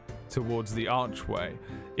over towards the archway.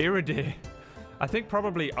 Iridir, I think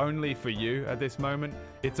probably only for you at this moment,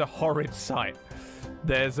 it's a horrid sight.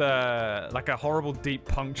 There's like a horrible deep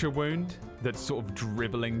puncture wound that's sort of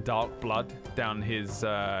dribbling dark blood down his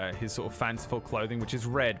sort of fanciful clothing, which is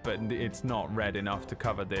red, but it's not red enough to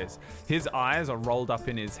cover this. His eyes are rolled up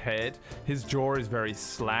in his head. His jaw is very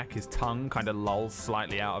slack. His tongue kind of lolls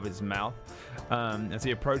slightly out of his mouth. As he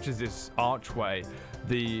approaches this archway,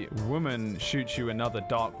 the woman shoots you another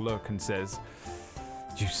dark look and says,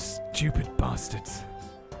 "You stupid bastards."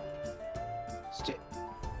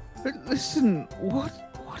 But listen, what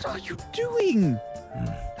are you doing?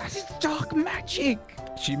 That is dark magic.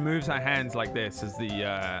 She moves her hands like this as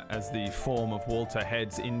the form of Walter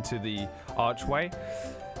heads into the archway.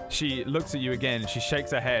 She looks at you again. She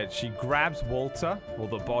shakes her head. She grabs Walter, or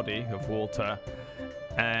the body of Walter,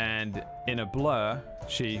 and in a blur,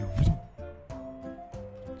 she's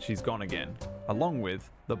gone again, along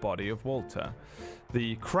with the body of Walter.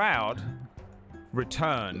 The crowd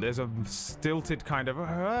return. There's a stilted kind of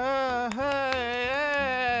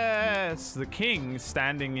yes. The king,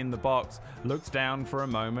 standing in the box, looks down for a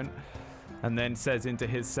moment and then says into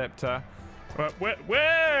his scepter,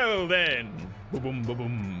 well then, boom, boom,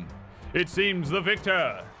 boom. It seems the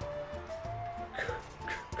victor,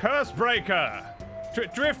 Cursebreaker,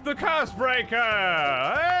 Drift the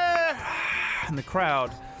Cursebreaker. And the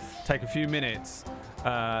crowd take a few minutes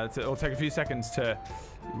or take a few seconds to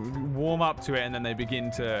warm up to it, and then they begin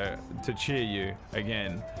to cheer you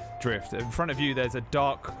again, Drift. In front of you, there's a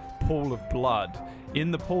dark pool of blood.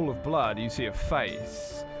 In the pool of blood, you see a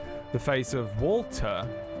face. The face of Walter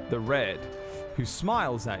the Red, who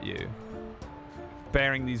smiles at you,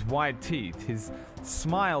 bearing these wide teeth. His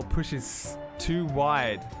smile pushes too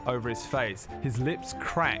wide over his face. His lips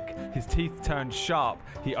crack. His teeth turn sharp.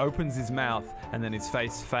 He opens his mouth, and then his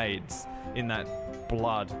face fades in that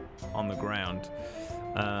blood on the ground.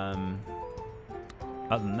 Other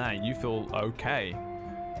than that, you feel okay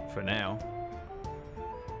for now.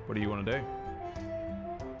 What do you want to do?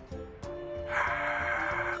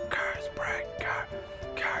 Cursebreaker.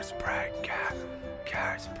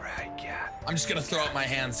 I'm just gonna throw up my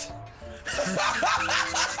hands.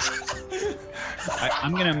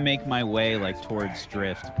 I'm gonna make my way like towards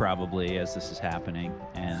Drift probably as this is happening,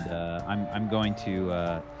 and I'm gonna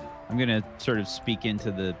sort of speak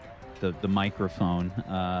into the microphone,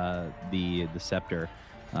 the scepter,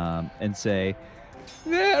 and say,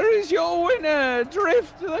 There is your winner,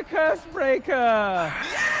 Drift the Curse-breaker.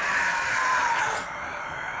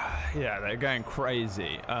 Yeah, they're going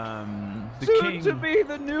crazy. The Soon king, to be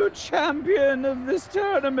the new champion of this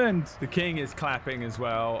tournament. the king is clapping as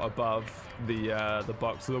well above the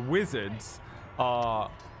box. So the wizards are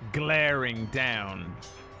glaring down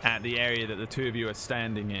at the area that the two of you are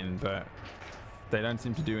standing in, but they don't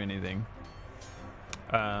seem to do anything.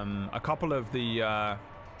 A couple of the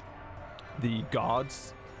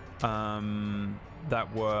guards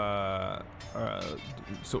that were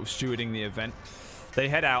sort of stewarding the event, they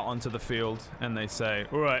head out onto the field and they say,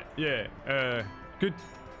 "All right, yeah, good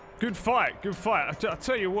fight. I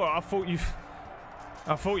tell you what, I thought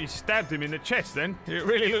you stabbed him in the chest. Then it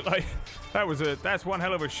really looked like that's one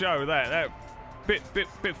hell of a show. That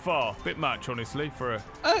bit far, bit much, honestly, for a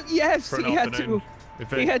Yes, for an he had afternoon to.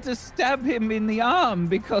 event." He had to stab him in the arm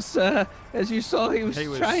because, as you saw, he was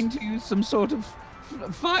trying to use some sort of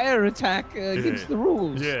fire attack against the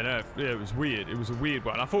rules. Yeah, no, yeah, it was weird. It was a weird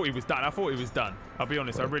one. I thought he was done. I'll be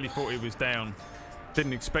honest, I really thought he was down.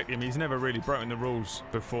 Didn't expect him. He's never really broken the rules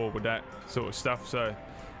before with that sort of stuff. So,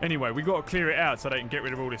 anyway, we got to clear it out so they can get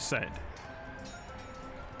rid of all this sand.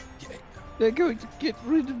 They're going to get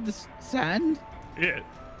rid of the sand? Yeah.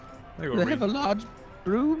 They got They rid- have a large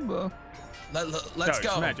broom? Or... Let's no, go.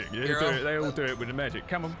 It's magic. Yeah, hero. they all do it with the magic.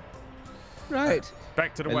 Come on, Right.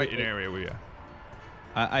 back to the And waiting it- area with you.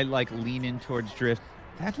 I like lean in towards Drift.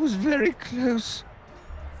 That was very close.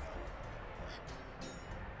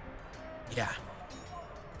 Yeah.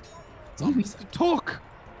 It's We need almost to talk.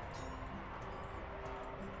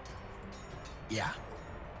 yeah.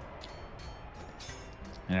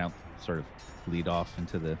 And I'll sort of lead off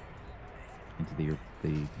into the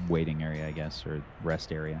waiting area, I guess, or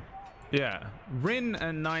rest area. Yeah, Rin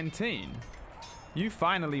and 19, you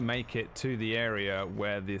finally make it to the area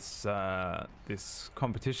where this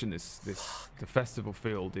competition, the festival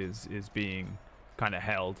field is being kind of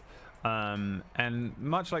held. And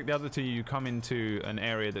much like the other two, you come into an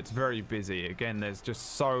area that's very busy. Again, there's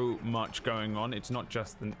just so much going on. It's not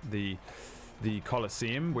just the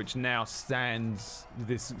Colosseum, which now stands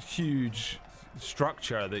this huge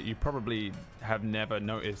structure that you probably have never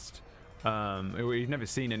noticed. You've never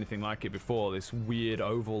seen anything like it before. This weird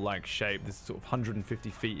oval-like shape, this sort of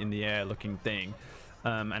 150 feet in the air looking thing.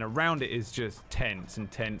 And around it is just tents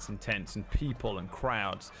and tents and tents and people and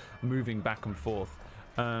crowds moving back and forth.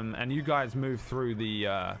 And you guys move through the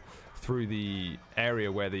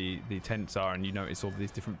area where the tents are, and you notice all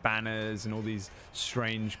these different banners and all these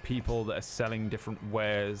strange people that are selling different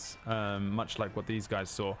wares, much like what these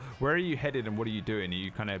guys saw. Where are you headed and what are you doing? Are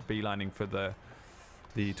you kind of beelining for the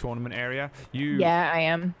tournament area? Yeah, I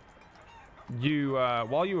am.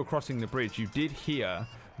 While you were crossing the bridge, you did hear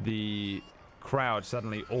the crowd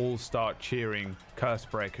suddenly all start cheering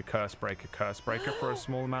Curse-breaker, Curse-breaker, Curse-breaker for a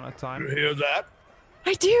small amount of time. You hear that?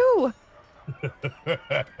 I do.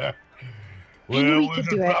 Well, we we could should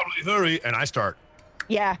do it. probably hurry. And I start.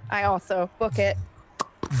 Yeah, I also book it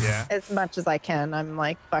Yeah. as much as I can. I'm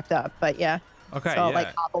like fucked up, but yeah. Okay, So I'll yeah.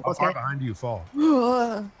 like hobble How book far it. behind do you fall?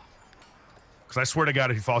 Ugh. Because I swear to God,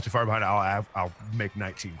 if you fall too far behind, I'll make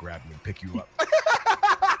 19 grab you and pick you up.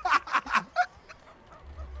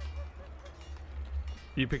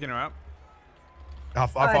 You picking her up? How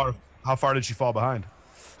far did she fall behind?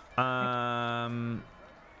 I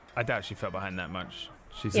doubt she fell behind that much.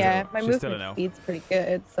 She's Yeah, still, my she's still an movement elf. speed's pretty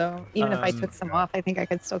good, so even if I took some off, I think I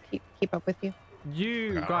could still keep up with you.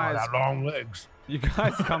 You Oh, guys, that long legs. you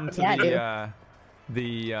guys come to Yeah, I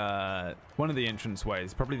the one of the entrance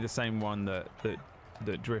ways, probably the same one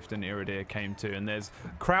that Drift and Iridir came to, and there's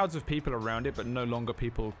crowds of people around it, but no longer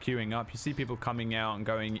people queuing up. You see people coming out and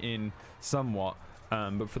going in somewhat,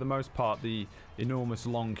 but for the most part, the enormous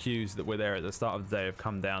long queues that were there at the start of the day have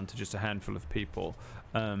come down to just a handful of people.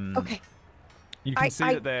 Okay, You can see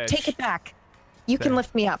that they're take it back. You can There.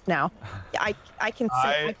 lift me up now. I can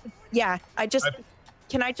sit. Yeah,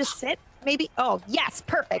 can I just sit? Maybe. Oh, yes,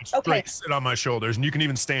 perfect. Okay. Straight sit on my shoulders, and you can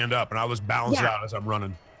even stand up, and I'll just balance Yeah. out as I'm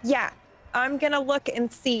running. Yeah, I'm gonna look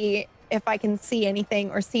and see if I can see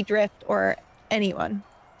anything or see Drift or anyone.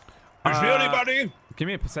 Is there anybody? Give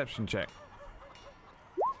me a perception check.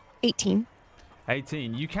 18.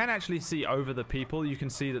 18. You can actually see over the people. You can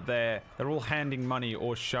see that they're all handing money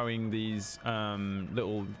or showing these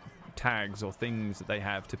little tags or things that they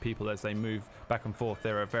have to people as they move back and forth.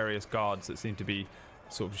 There are various guards that seem to be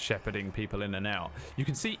sort of shepherding people in and out. You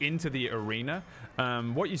can see into the arena.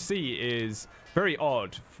 What you see is very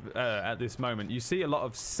odd at this moment. You see a lot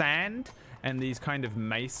of sand and these kind of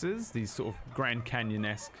mesas, these sort of Grand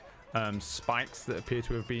Canyon-esque spikes that appear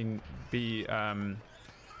to have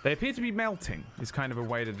They appear to be melting, is kind of a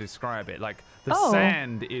way to describe it. Like the Oh.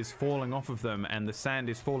 sand is falling off of them, and the sand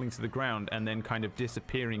is falling to the ground, and then kind of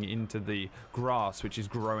disappearing into the grass, which is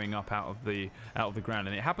growing up out of the ground.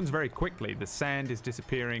 And it happens very quickly. The sand is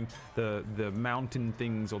disappearing, the mountain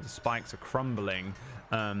things or the spikes are crumbling,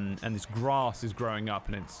 and this grass is growing up,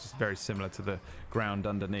 and it's just very similar to the ground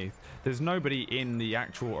underneath. There's nobody in the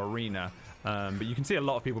actual arena, but you can see a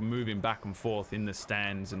lot of people moving back and forth in the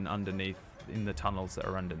stands and underneath, in the tunnels that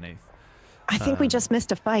are underneath. I think we just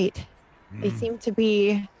missed a fight. They seem to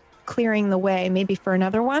be clearing the way, maybe for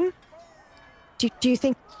another one. Do you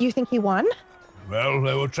think he won? Well,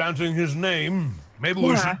 they were chanting his name. Maybe we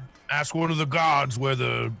Yeah. should ask one of the guards where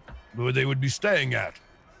they would be staying at.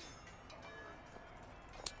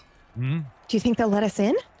 Do you think they'll let us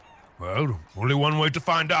in? Well, only one way to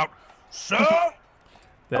find out. Sir?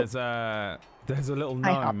 There's a little gnome.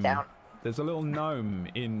 I hop down. There's a little gnome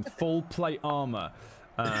in full plate armor,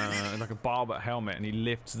 like a barber helmet, and he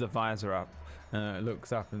lifts the visor up,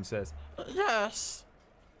 looks up and says, Yes.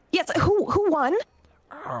 Yes. Who won?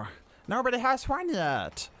 Oh, nobody has won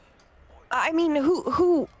yet. I mean,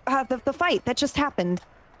 who the fight that just happened?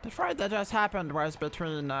 The fight that just happened was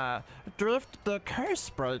between Drift the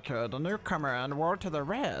Cursebreaker, the newcomer, and Walter the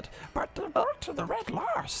Red. But Walter the Red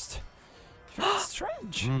lost. Very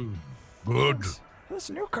strange. Good. This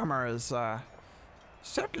newcomer is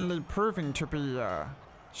certainly proving to be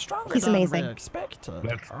stronger He's than amazing. we expected.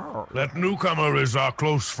 That newcomer is our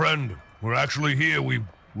close friend. We're actually here. We're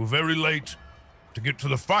very late to get to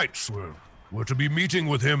the fights. We're to be meeting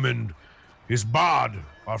with him and his bard,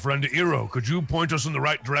 our friend Iro. Could you point us in the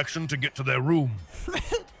right direction to get to their room?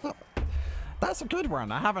 That's a good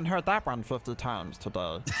one. I haven't heard that one 50 times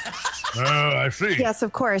today. I see. Yes,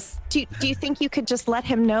 of course. Do you think you could just let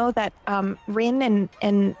him know that Rin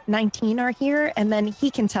and 19 are here, and then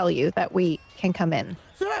he can tell you that we can come in?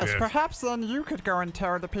 Yes, Yes. perhaps then you could go and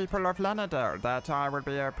tell the people of Lenadale that I will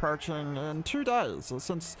be approaching in 2 days.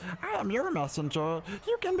 Since I am your messenger,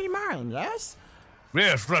 you can be mine, yes?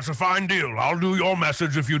 Yes, that's a fine deal. I'll do your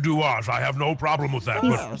message if you do ours. I have no problem with that.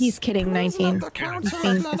 Yes. He's kidding, Please 19. let the Council of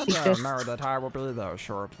being Lenadale facetious. know that I will be there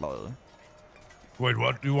shortly. Wait,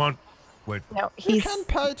 what do you want? Wait. No, You he's can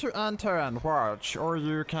pay to enter and watch, or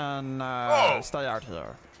you can Oh. stay out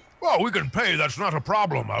here. Well, we can pay. That's not a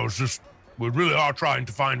problem. We really are trying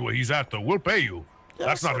to find where he's at, though. We'll pay you.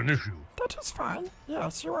 That's Yes. not an issue. That is fine.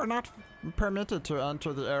 Yes, you are not permitted to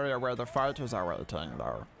enter the area where the fighters are waiting,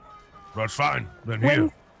 though. That's fine. Then here.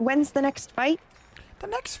 when's the next fight? The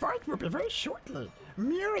next fight will be very shortly.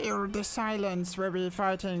 Muriel the Silence will be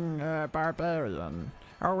fighting Barbarian,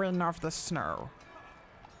 Owen of the Snow.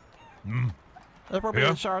 It will be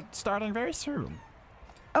Yeah. starting very soon.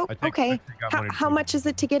 Oh, I think- okay. I think I'm ready to How go. much is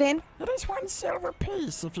it to get in? It is 1 silver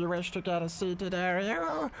piece if you wish to get a seated area,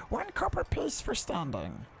 or 1 copper piece for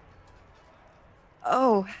standing.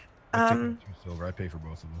 Oh, I take 2 silver. I pay for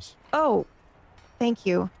both of us. oh, thank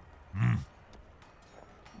you.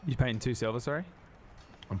 "You paying 2 silver, sorry?"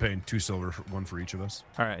 I'm paying 2 silver, one for each of us.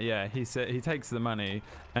 All right, yeah. He takes the money,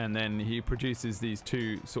 and then he produces these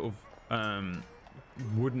 2 sort of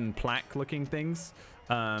wooden plaque-looking things.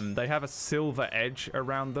 They have a silver edge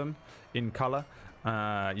around them in color.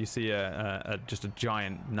 You see just a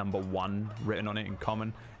giant number 1 written on it in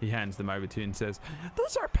common. He hands them over to you and says,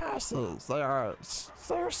 These are passes. They are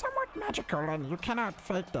somewhat magical, and you cannot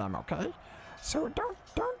fake them. Okay, so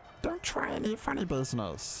don't try any funny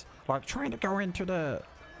business like trying to go into the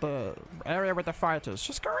area with the fighters.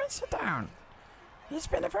 Just go and sit down. It's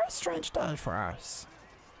been a very strange day for us.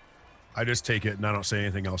 I just take it and I don't say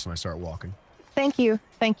anything else and I start walking. Thank you.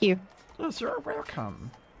 Thank you. Yes, you're welcome.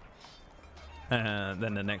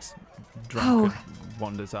 then the next drunkard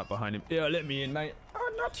wanders up behind him. "Yeah, let me in, mate."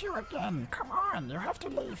 Oh, not you again. Come on, you have to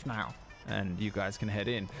leave now. And you guys can head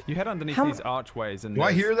in. You head underneath How- these archways, and Do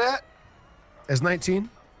I there's- hear that? As 19?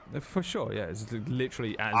 For sure, yeah. It's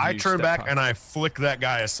literally as I you turn step back past. and I flick that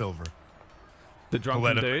guy a silver. The let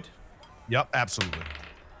drunken it- dude. Yep, absolutely.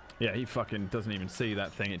 Yeah, he fucking doesn't even see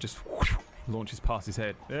that thing. It just launches past his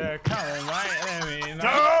head. Yeah, come on, mate. Let me in.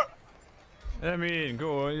 Ah! Let me in.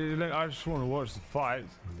 Go on. Look, I just want to watch the fight.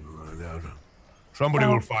 Somebody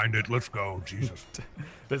will find it. Let's go. Jesus.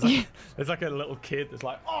 There's like a little kid that's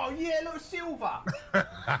like, "Oh yeah, little silver."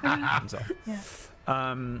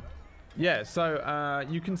 Yeah. So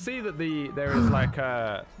you can see that there is like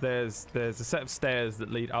there's a set of stairs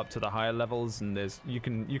that lead up to the higher levels, and you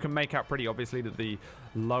can make out pretty obviously that the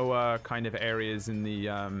lower kind of areas in the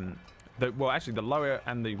lower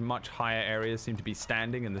and the much higher areas seem to be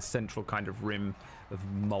standing, and the central kind of rim of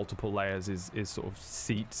multiple layers is sort of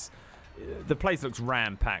seats. the place looks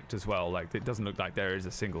ram-packed as well. Like, it doesn't look like there is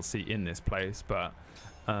a single seat in this place, but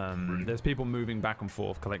there's people moving back and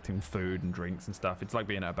forth, collecting food and drinks and stuff. It's like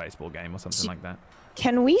being at a baseball game or something like that.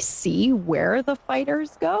 Can we see where the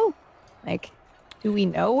fighters go? Like, do we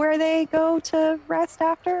know where they go to rest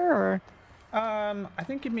after, or? I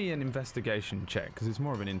think give me an investigation check, because it's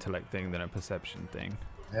more of an intellect thing than a perception thing.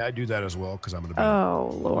 Yeah, I do that as well because I'm gonna be.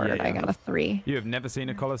 Oh Lord, Yeah. I got a 3. You have never seen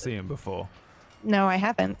a Colosseum before. No, I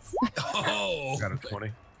haven't. Oh, Got a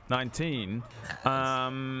 20. 19.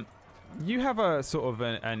 You have a sort of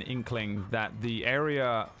an inkling that the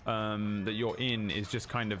area that you're in is just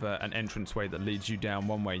kind of an entranceway that leads you down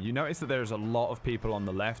one way. You notice that there's a lot of people on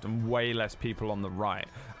the left and way less people on the right.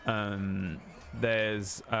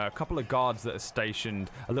 There's a couple of guards that are stationed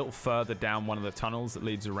a little further down one of the tunnels that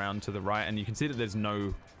leads around to the right, and you can see that there's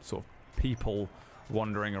no sort of people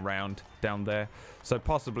wandering around down there. So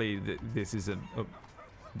possibly this is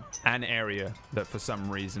an area that for some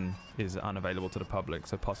reason is unavailable to the public,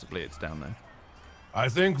 so possibly it's down there. I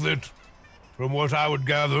think that, from what I would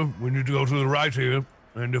gather, we need to go to the right here,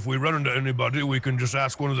 and if we run into anybody, we can just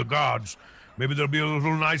ask one of the guards. Maybe they'll be a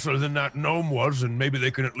little nicer than that gnome was, and maybe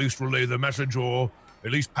they can at least relay the message or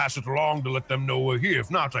at least pass it along to let them know we're here.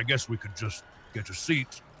 If not, I guess we could just get a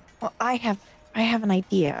seat. Well, I have an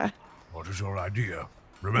idea. What is your idea?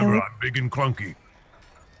 Remember, I'm big and clunky.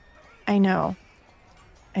 I know.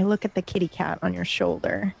 I look at the kitty cat on your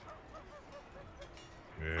shoulder,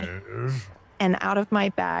 Yes. and out of my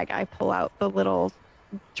bag, I pull out the little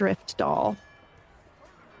drift doll.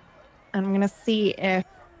 And I'm gonna see if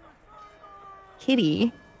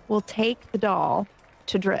Kitty will take the doll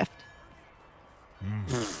to Drift.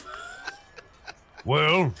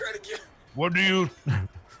 Well, try to get. what do you...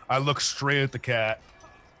 I look straight at the cat.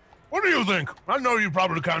 What do you think? I know you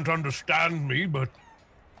probably can't understand me, but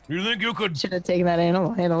you think you could... Should have taken that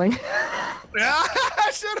animal handling. Yeah,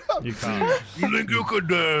 shut up. You can't. You think you could,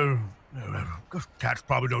 cats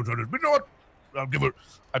probably don't understand. But you know what? I'll give it...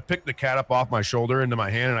 I pick the cat up off my shoulder into my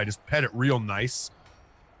hand, and I just pet it real nice.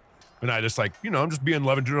 And I just like, I'm just being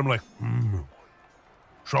loving to it. I'm like,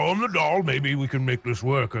 show him the doll. Maybe we can make this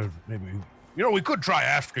work. Maybe, we could try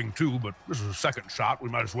asking too, but this is a second shot. We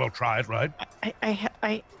might as well try it, right?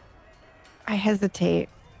 I hesitate.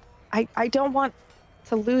 I don't want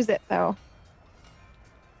to lose it though.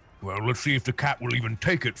 Well, let's see if the cat will even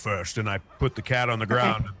take it first. And I put the cat on the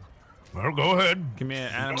ground. Well, go ahead. Give me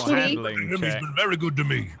an animal Kitty. handling He's check. been very good to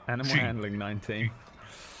me. Animal She- handling 19.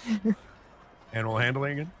 Animal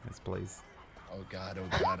handling again? Yes, please. Oh God!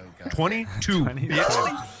 Oh God! Oh God! 22. 22.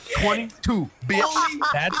 Bitch. 22. Bitch.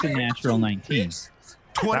 That's a natural 19.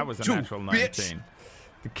 That was a natural 19. Bitch.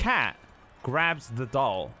 The cat grabs the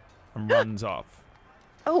doll and runs off.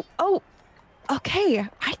 Oh, okay.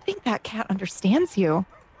 I think that cat understands you.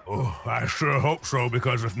 Oh, I sure hope so,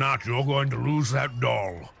 because if not, you're going to lose that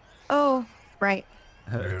doll. Oh, right.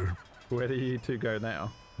 Where do you two go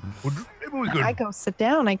now? Maybe we could. I go sit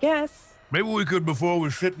down, I guess. Maybe we could, before we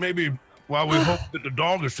sit, maybe while we hope that the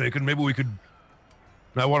dog is taken, maybe we could.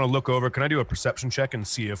 I want to look over. Can I do a perception check and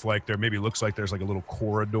see if, there maybe looks like there's, a little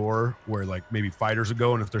corridor where, maybe fighters would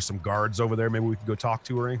go, and if there's some guards over there, maybe we could go talk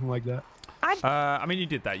to or anything like that? I mean, you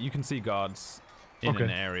did that. You can see guards in Okay. an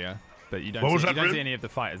area, but you don't, What was see, you that, don't see Rin? any of the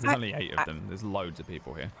fighters. There's only 8 of them. There's loads of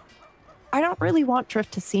people here. I don't really want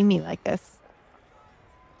Drift to see me like this.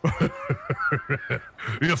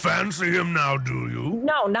 You fancy him now, do you?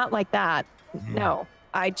 No, not like that. No,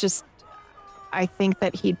 I think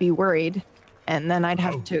that he'd be worried, and then I'd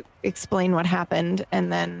have to explain what happened,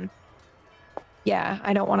 and then, yeah,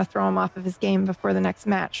 I don't want to throw him off of his game before the next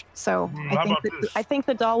match. So How about this? I think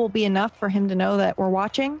the doll will be enough for him to know that we're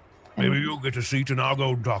watching. and- Maybe you'll get a seat and I'll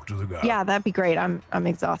go talk to the guy. Yeah, that'd be great. I'm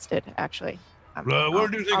exhausted, actually. Where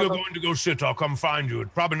do you think I'll you're go- going to go sit? I'll come find you.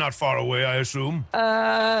 It's probably not far away, I assume.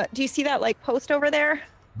 Do you see that post over there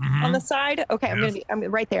on the side? Okay, I'm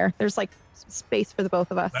right there. There's space for the both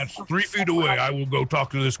of us. That's I'll 3 just feet step away. out. I will go talk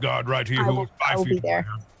to this guard right here I who will- is 5 I will feet be there.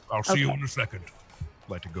 away. I'll see you Okay. in a second. I'd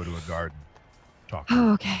like to go to a guard and talk to him.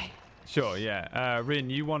 Okay. Sure, yeah. Rin,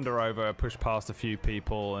 you wander over, push past a few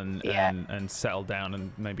people, and Yeah. and settle down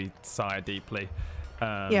and maybe sigh deeply,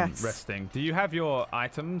 Yes. resting. Do you have your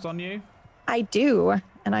items on you? I do,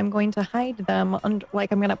 and I'm going to hide them under. I'm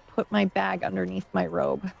going to put my bag underneath my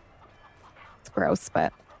robe. It's gross,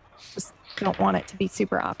 but just don't want it to be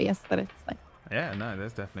super obvious that it's Yeah, no,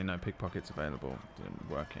 there's definitely no pickpockets available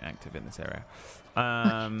working active in this area.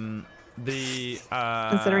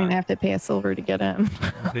 considering I have to pay a silver to get in.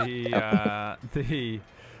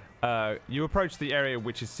 You approach the area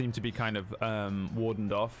which seemed to be kind of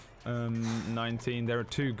wardened off 19. There are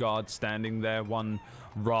 2 guards standing there. One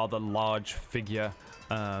rather large figure,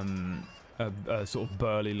 a sort of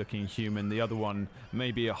burly-looking human. The other one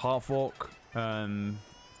maybe a half-orc.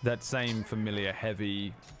 That same familiar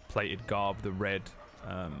heavy plated garb, the red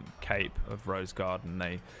cape of Rose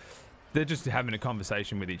Garden. They're just having a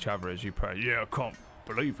conversation with each other as you pray. Yeah, I can't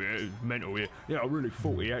believe it. It's mental. Yeah, I really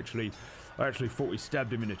thought I actually thought he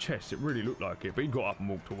stabbed him in the chest. It really looked like it, but he got up and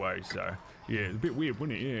walked away. So yeah, it's a bit weird,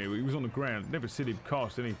 wasn't it? Yeah, he was on the ground. Never seen him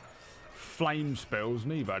cast any flame spells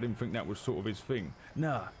neither. I didn't think that was sort of his thing.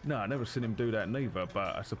 No, I never seen him do that neither.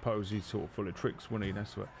 But I suppose he's sort of full of tricks, wasn't he?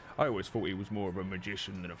 That's what I always thought. He was more of a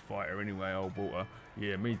magician than a fighter. Anyway, old Walter.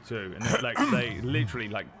 Yeah, me too. And they literally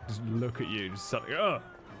just look at you, just like, oh,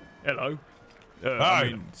 hello.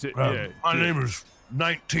 Hi. My name is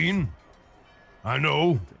 19. I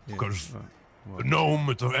know, because the gnome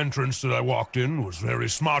at the entrance that I walked in was very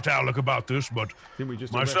smart aleck about this, but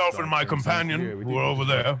myself and my companion, who are over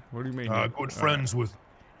there, what do you mean? Good friends with...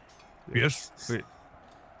 Yes? Wait.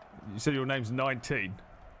 You said your name's 19?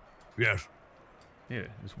 Yes. Yeah,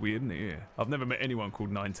 it's weird, isn't it? Yeah. I've never met anyone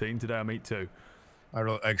called 19. Today I meet 2. I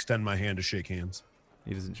extend my hand to shake hands.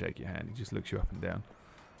 He doesn't shake your hand. He just looks you up and down.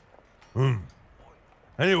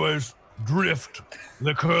 Anyways, Drift,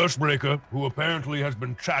 the curse breaker, who apparently has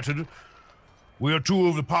been chatted. We are 2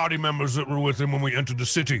 of the party members that were with him when we entered the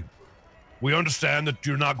city. We understand that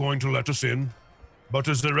you're not going to let us in, but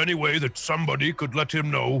is there any way that somebody could let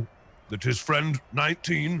him know that his friend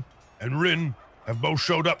 19 and Rin have both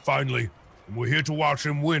showed up finally, and we're here to watch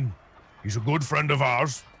him win? He's a good friend of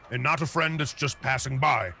ours, and not a friend that's just passing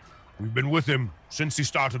by. We've been with him since he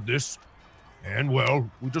started this, and, well,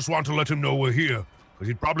 we just want to let him know we're here. Because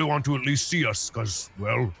he'd probably want to at least see us, because,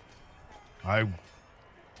 well, I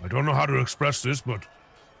don't know how to express this, but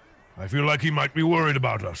I feel like he might be worried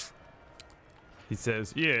about us. He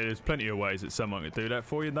says, yeah, there's plenty of ways that someone could do that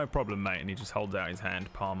for you. No problem, mate. And he just holds out his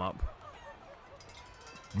hand, palm up.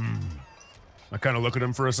 I kind of look at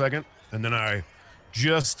him for a second, and then I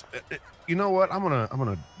just, you know what? I'm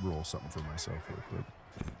gonna roll something for myself real quick.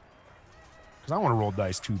 Because I want to roll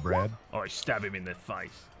dice too, Brad. Oh, I stab him in the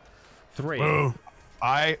face. 3. Well,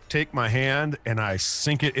 I take my hand and I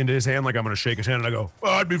sink it into his hand like I'm going to shake his hand, and I go,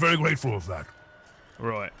 well, I'd be very grateful of that.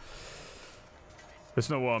 Right. That's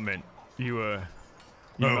not what I meant. You're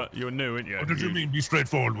new, aren't you? What did you mean? Be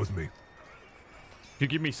straightforward with me. If you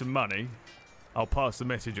give me some money, I'll pass the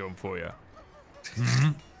message on for you.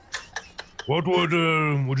 What would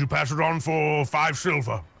you pass it on for 5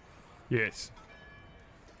 silver? Yes.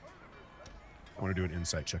 I want to do an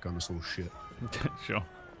insight check on this little shit. Sure.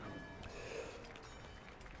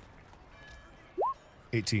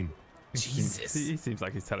 18. Jesus. He seems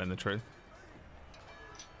like he's telling the truth.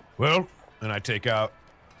 Well, and I take out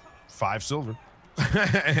 5 silver.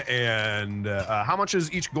 And how much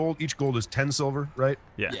is each gold? Each gold is 10 silver, right?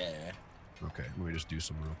 Yeah. Okay, let me just do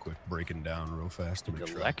some real quick breaking down real fast to The make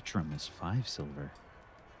sure. Electrum is 5 silver.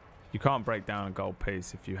 You can't break down a gold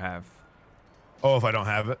piece if you have. Oh, if I don't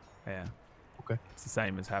have it? Yeah. Okay. It's the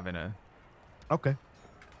same as having a. Okay.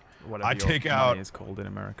 Whatever I your take money out- is called in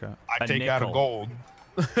America. I take out a nickel. gold.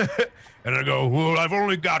 And I go, well, I've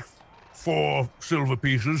only got 4 silver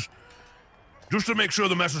pieces. Just to make sure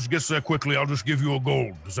the message gets there quickly, I'll just give you a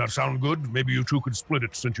gold. Does that sound good? Maybe you 2 could split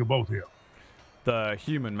it since you're both here. The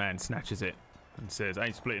human man snatches it and says, I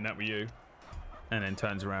ain't splitting that with you. And then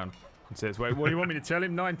turns around and says, wait, what do you want me to tell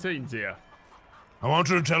him? 19's here. I want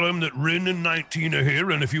you to tell him that Rin and 19 are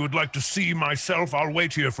here, and if you would like to see myself, I'll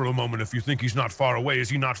wait here for a moment if you think he's not far away. Is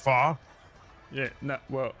he not far? Yeah, no,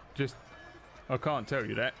 well, just. I can't tell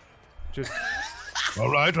you that. Just. All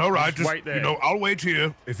right. Just wait there. I'll wait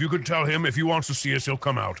here. If you could tell him, if he wants to see us, he'll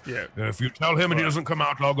come out. Yeah. If you tell him and he Right. doesn't come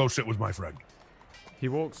out, I'll go sit with my friend. He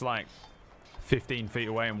walks like 15 feet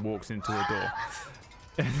away and walks into a door.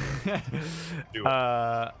 Do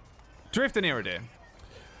it. Drift and Iridir.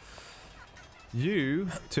 You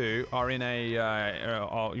 2 are in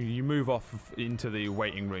a. You move off into the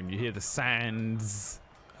waiting room. You hear the sands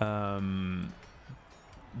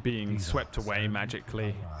being swept away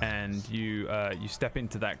magically, and you step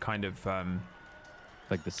into that kind of.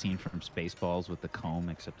 Like the scene from Spaceballs with the comb,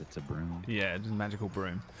 except it's a broom. Yeah, just a magical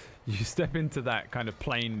broom. You step into that kind of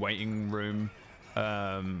plain waiting room.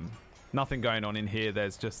 Nothing going on in here.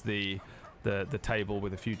 There's just the table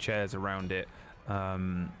with a few chairs around it,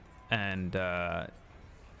 and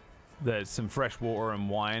there's some fresh water and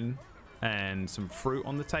wine and some fruit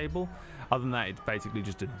on the table. Other than that, it's basically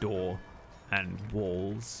just a door and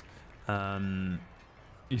walls.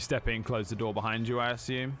 You step in, close the door behind you, I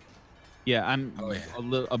assume. Yeah, I'm Oh,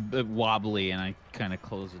 yeah. a bit wobbly, and I kind of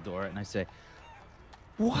close the door and I say,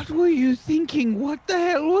 What were you thinking? What the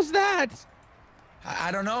hell was that?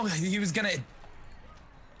 I don't know. He was gonna.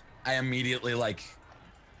 I immediately like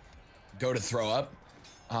go to throw up,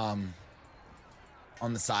 on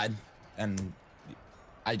the side, and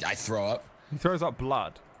I throw up. He throws up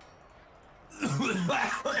blood.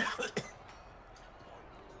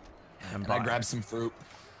 And I grab some fruit.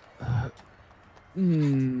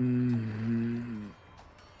 I'm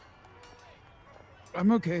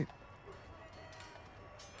okay.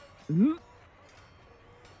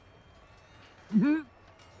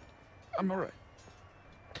 I'm all right.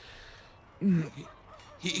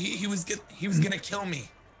 He was gonna kill me.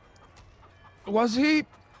 Was he?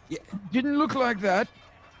 Yeah. Didn't look like that.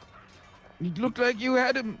 It looked like you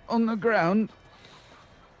had him on the ground.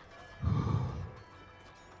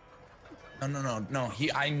 No.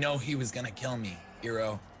 I know he was gonna kill me,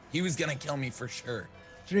 Hero. He was gonna kill me for sure.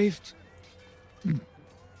 Drift.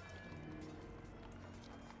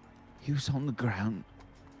 He was on the ground.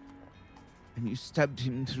 And you stabbed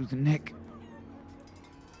him through the neck.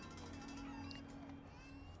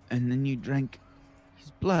 And then you drank his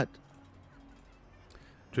blood.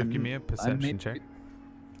 Drift, give me a perception check. it-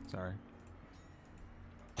 Sorry.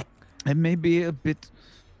 I may be a bit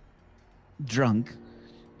drunk,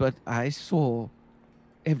 but I saw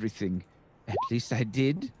everything. At least I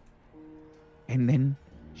did. And then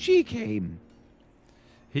she came.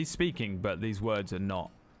 He's speaking, but these words are not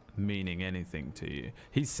meaning anything to you.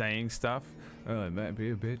 He's saying stuff. Oh, I might be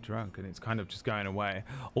a bit drunk, and it's kind of just going away.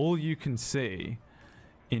 All you can see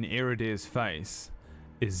in Iridir's face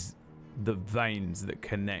is the veins that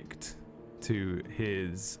connect to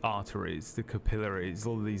his arteries, the capillaries,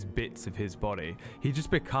 all these bits of his body. He just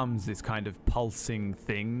becomes this kind of pulsing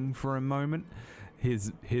thing for a moment.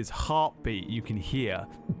 His heartbeat you can hear.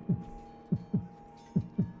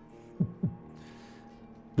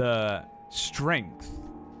 The strength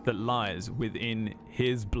that lies within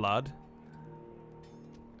his blood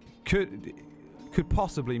could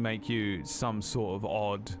possibly make you some sort of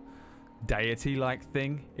odd deity-like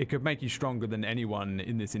thing. It could make you stronger than anyone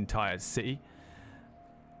in this entire city.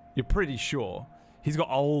 You're pretty sure. He's got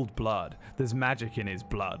old blood. There's magic in his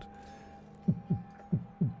blood.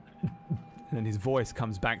 And then his voice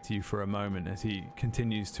comes back to you for a moment as he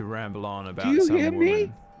continues to ramble on about Do you some hear woman.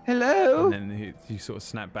 me? Hello? And then you sort of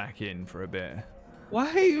snap back in for a bit. Why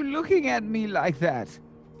are you looking at me like that?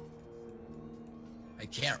 I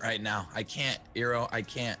can't right now. I can't, Hero. I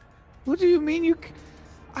can't. What do you mean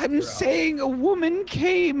I'm saying a woman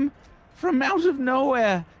came from out of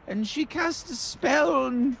nowhere and she cast a spell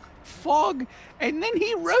and fog and then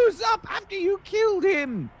he rose up after you killed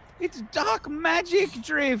him. It's dark magic,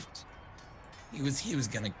 Drift. He was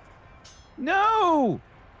gonna. No!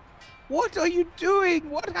 What are you doing?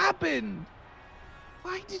 What happened?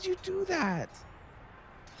 Why did you do that?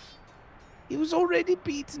 He was already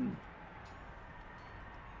beaten.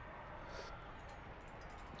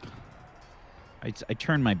 I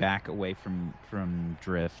turn my back away from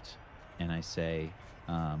Drift, and I say,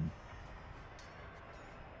 I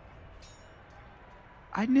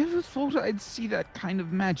never thought I'd see that kind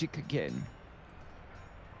of magic again.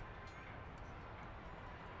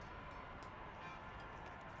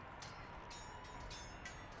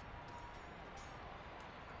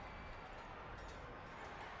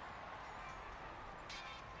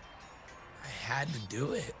 I had to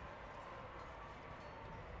do it.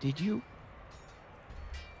 Did you?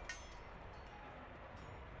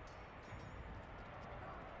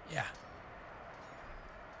 Yeah.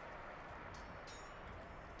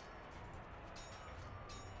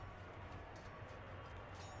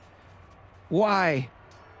 Why?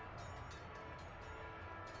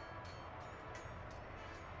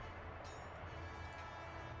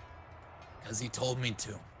 Because he told me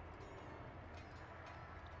to.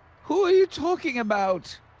 Who are you talking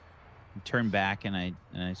about? I turn back and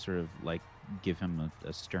I sort of like give him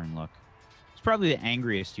a stern look. It's probably the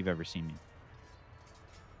angriest you've ever seen me.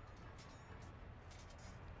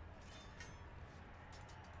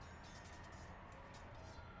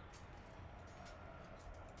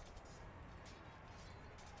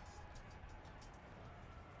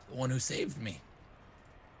 The one who saved me.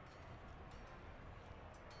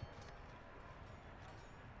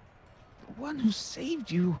 The one who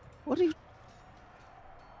saved you? What do you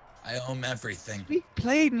I owe him everything. speak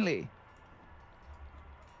plainly?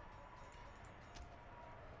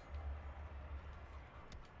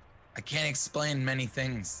 I can't explain many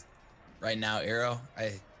things right now, Arrow.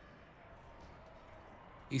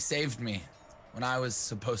 He saved me when I was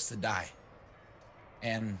supposed to die.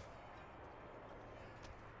 And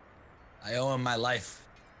I owe him my life.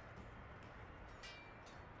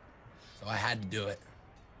 So I had to do it.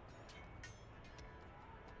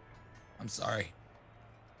 I'm sorry.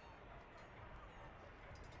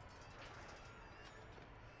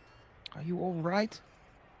 Are you all right?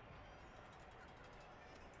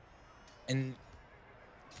 And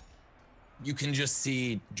you can just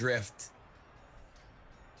see Drift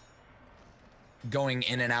going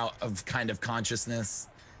in and out of kind of consciousness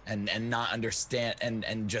and not understand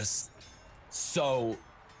and just so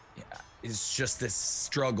it's just this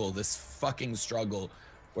struggle, this fucking struggle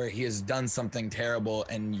where he has done something terrible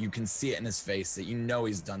and you can see it in his face that you know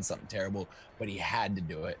he's done something terrible, but he had to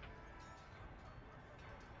do it.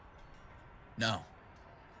 No.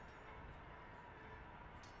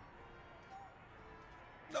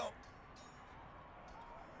 No.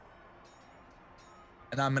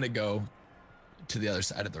 And I'm gonna go to the other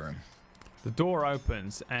side of the room. The door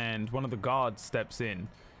opens and one of the guards steps in.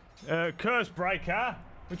 Curse breaker?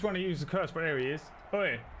 Which one of you is the curse breaker? There he is.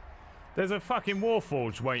 Oi. There's a fucking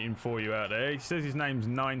Warforged waiting for you out there. He says his name's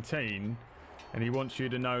 19 and he wants you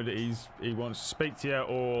to know that he wants to speak to you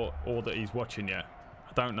or that he's watching you.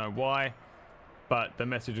 I don't know why, but the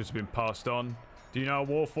message has been passed on. Do you know a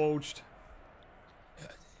Warforged?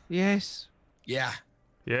 Yes. Yeah.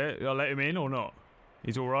 Yeah, I'll let him in or not?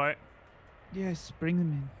 He's all right? Yes, bring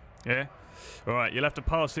them in. Yeah? All right, you'll have to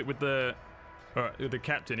pass it with the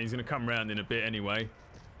captain. He's going to come round in a bit anyway.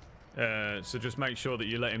 So just make sure that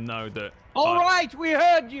you let him know that... All right, we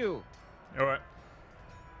heard you. All right.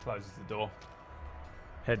 Closes the door.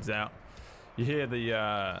 Heads out. You hear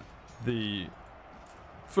the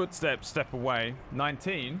footsteps step away.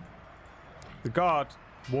 19. The guard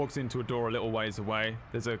walks into a door a little ways away.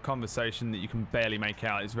 There's a conversation that you can barely make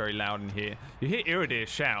out. It's very loud in here. You hear Iridir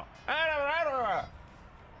shout.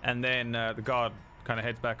 And then the guard kind of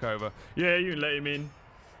heads back over. Yeah, you can let him in.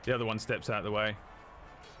 The other one steps out of the way.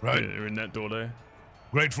 Right. They're in that door there.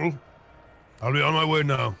 Grateful. I'll be on my way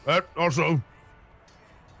now. Also,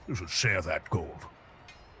 you should share that gold.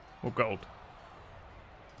 What gold?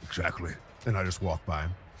 Exactly. And I just walk by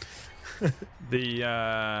him.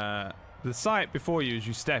 The sight before you as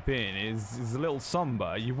you step in is a little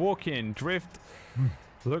somber. You walk in, Drift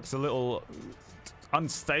looks a little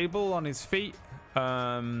unstable on his feet.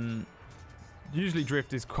 Usually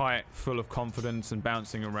Drift is quite full of confidence and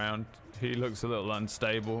bouncing around. He looks a little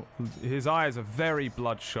unstable. His eyes are very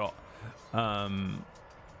bloodshot.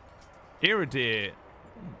 Iridir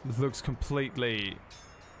looks completely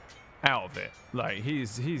out of it. Like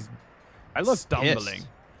he's I look stumbling. pissed.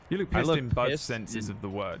 You look I pissed look in both pissed senses and- of the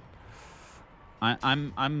word.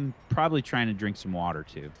 I'm probably trying to drink some water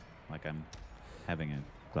too. Like I'm having a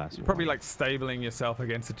glass of Probably water. like stabling yourself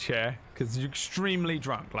against a chair because you're extremely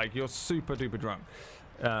drunk. Like you're super duper drunk,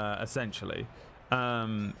 essentially.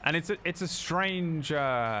 And it's a strange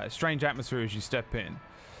atmosphere as you step in,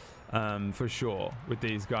 for sure, with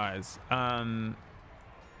these guys.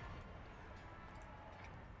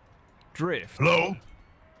 Drift. Hello?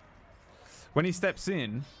 When he steps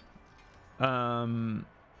in,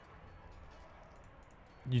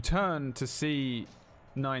 you turn to see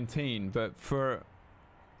 19, but for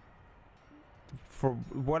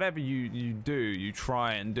whatever you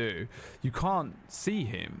try and do, you can't see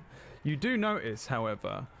him. You do notice,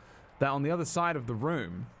 however, that on the other side of the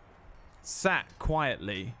room, sat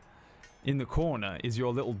quietly in the corner, is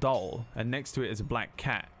your little doll, and next to it is a black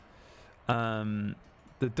cat. The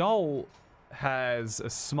doll has a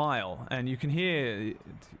smile, and you can hear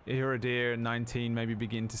Iridir and 19 maybe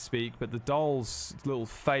begin to speak, but the doll's little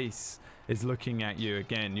face is looking at you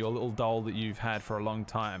again, your little doll that you've had for a long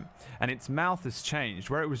time, and its mouth has changed.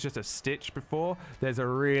 Where it was just a stitch before, there's a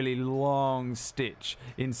really long stitch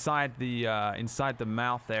inside the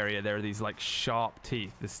mouth area. There are these like sharp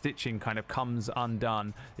teeth. The stitching kind of comes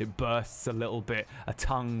undone, it bursts a little bit, a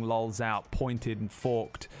tongue lolls out, pointed and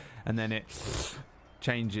forked, and then it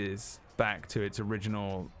changes back to its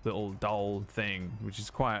original little doll thing, which is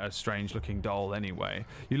quite a strange looking doll anyway.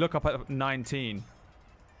 You look up at 19,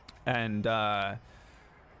 and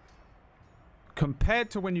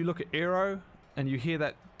compared to when you look at Eero and you hear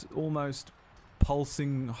that almost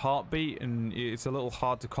pulsing heartbeat and it's a little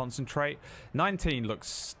hard to concentrate, 19 looks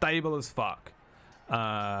stable as fuck.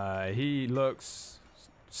 He looks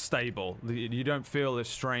stable. You don't feel this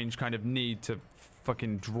strange kind of need to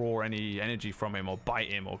fucking draw any energy from him or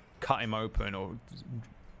bite him or cut him open or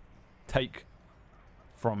take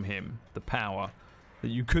from him the power that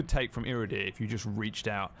you could take from Iridir if you just reached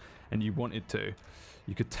out and you wanted to.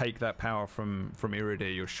 You could take that power from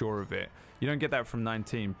Iridir, you're sure of it. You don't get that from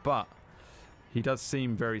 19, but he does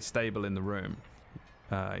seem very stable in the room.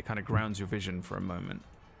 It kind of grounds your vision for a moment.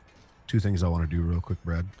 Two things I want to do real quick,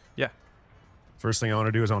 Brad. Yeah. First thing I want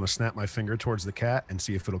to do is I want to snap my finger towards the cat and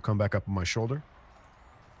see if it'll come back up on my shoulder.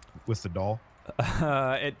 with the doll?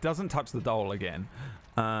 It doesn't touch the doll again.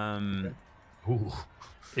 Ooh.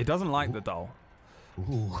 It doesn't like the doll.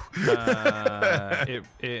 Ooh.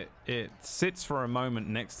 It sits for a moment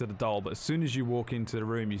next to the doll, but as soon as you walk into the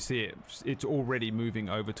room, you see it's already moving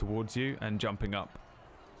over towards you and jumping up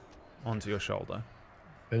onto your shoulder.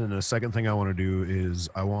 And then the second thing I want to do is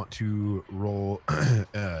I want to roll.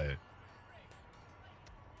 I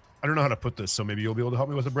don't know how to put this, so maybe you'll be able to help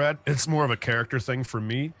me with it, Brad. It's more of a character thing for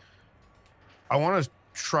me. I want to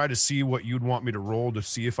try to see what you'd want me to roll to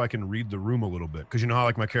see if I can read the room a little bit. Because you know how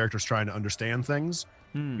like my character's trying to understand things?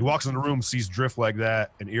 He walks in the room, sees Drift like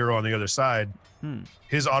that, and Eero on the other side.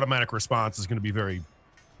 His automatic response is going to be very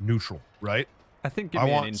neutral, right? I think give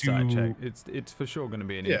me an insight check. It's for sure going to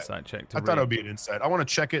be an insight check. I thought it would be an insight. I want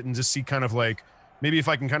to check it and just see kind of like maybe if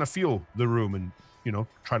I can kind of feel the room and, you know,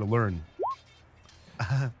 try to learn.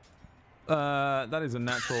 That is a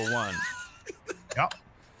natural 1. Yep.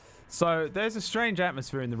 So there's a strange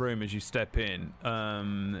atmosphere in the room as you step in.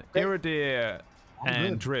 Iridir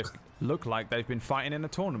and Drift look like they've been fighting in a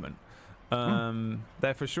tournament.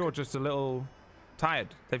 They're for sure just a little tired.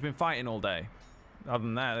 They've been fighting all day. Other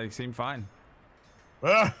than that, they seem fine.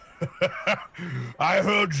 I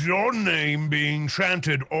heard your name being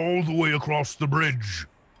chanted all the way across the bridge.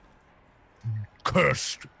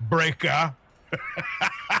 Cursed breaker.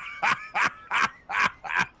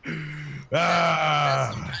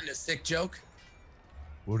 That's some kind of sick joke.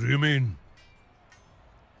 What do you mean?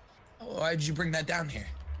 Oh, why did you bring that down here?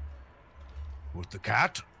 With the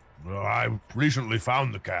cat? Well, I recently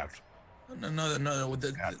found the cat. No. With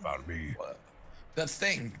the Cat found me. that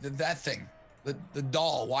thing, the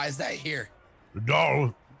doll. Why is that here? The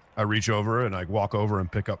doll. I reach over and I walk over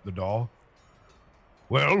and pick up the doll.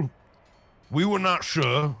 Well, we were not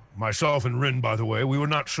sure, myself and Rin, by the way, we were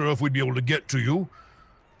not sure if we'd be able to get to you.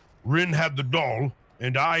 Rin had the doll,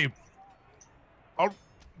 and I'll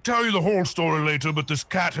tell you the whole story later, but this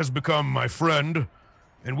cat has become my friend,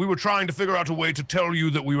 and we were trying to figure out a way to tell you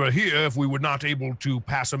that we were here if we were not able to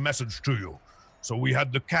pass a message to you. So we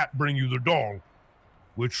had the cat bring you the doll,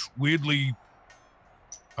 which weirdly,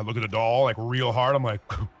 I look at the doll like real hard. I'm like,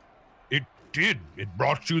 it did. It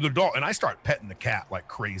brought you the doll. And I start petting the cat like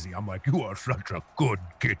crazy. I'm like, you are such a good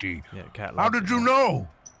kitty. Yeah, cat. How did you know?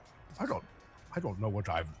 I don't know what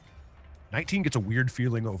 19 gets a weird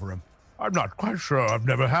feeling over him. I'm not quite sure. I've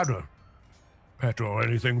never had a pet or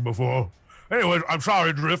anything before. Anyway, I'm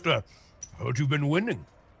sorry, Drift. I heard you've been winning.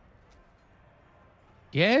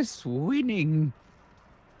 Yes, winning.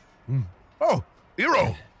 Oh,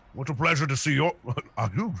 Eero, what a pleasure to see you.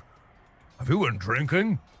 Have you been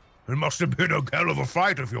drinking? It must have been a hell of a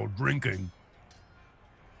fight if you're drinking.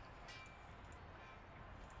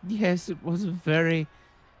 Yes, it was a very,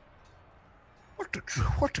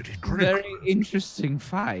 What did he drink? very interesting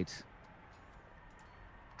fight.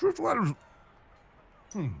 Well,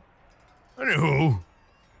 Anywho,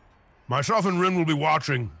 myself and Rin will be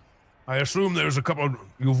watching. I assume there's a couple.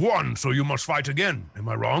 You've won, so you must fight again. Am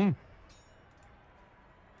I wrong?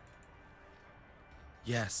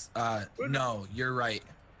 Yes. No, you're right.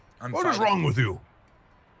 What is wrong with you?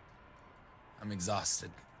 I'm exhausted.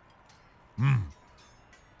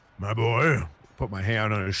 My boy. Put my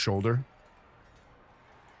hand on his shoulder.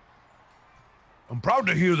 I'm proud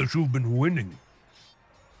to hear that you've been winning.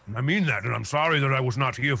 And I mean that, and I'm sorry that I was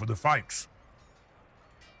not here for the fights.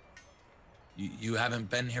 You haven't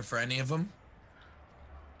been here for any of them?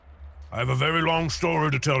 I have a very long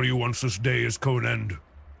story to tell you once this day is end.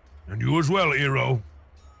 And you as well, Eero.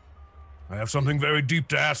 I have something very deep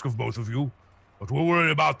to ask of both of you, but we'll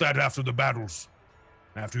worry about that after the battles,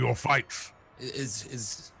 after your fights.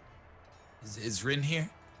 Is Rin here?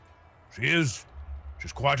 She is.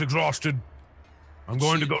 She's quite exhausted. I'm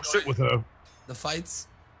going to go sit with her. The fights?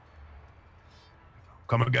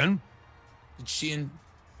 Come again? Did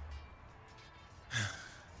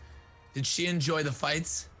she enjoy the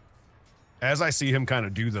fights? As I see him kind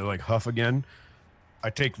of do the like huff again, I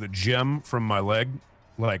take the gem from my leg,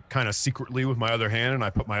 like kind of secretly with my other hand, and I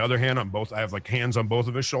put my other hand on both. I have like hands on both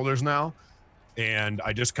of his shoulders now, and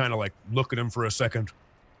I just kind of like look at him for a second.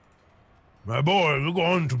 My boy, you're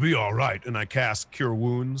going to be all right. And I cast Cure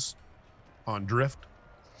Wounds on Drift.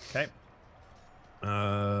 Okay.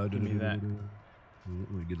 Give me that.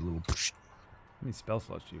 Let me get a little. How many spell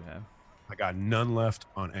slots do you have? I got none left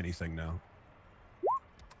on anything now.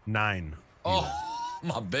 9. Oh,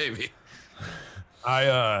 my baby.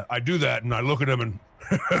 I do that and I look at him and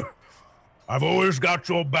I've always got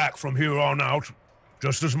your back from here on out,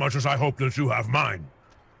 just as much as I hope that you have mine.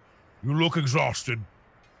 You look exhausted.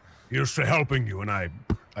 Here's to helping you. And I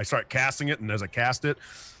start casting it, and as I cast it,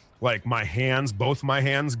 like my hands, both my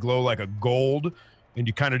hands glow like a gold, and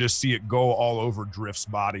you kind of just see it go all over Drift's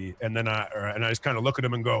body. And then I just kind of look at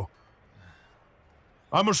him and go,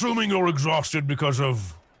 I'm assuming you're exhausted because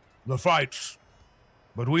of the fights,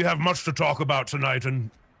 but we have much to talk about tonight,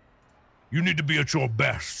 and you need to be at your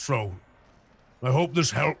best, so I hope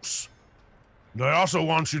this helps. And I also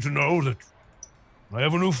want you to know that I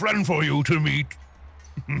have a new friend for you to meet.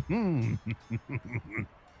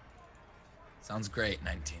 Sounds great,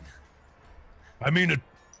 19. I mean it.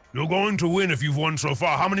 You're going to win if you've won so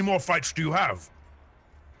far. How many more fights do you have?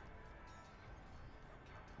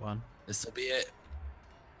 1. This will be it.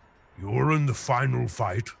 You're in the final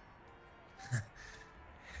fight.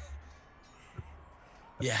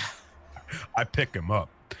 Yeah. I pick him up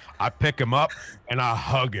and I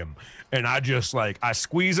hug him. And I just I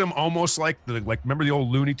squeeze him almost like remember the old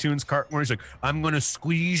Looney Tunes cartoon where he's like, I'm going to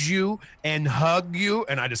squeeze you and hug you.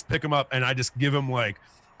 And I just pick him up and I just give him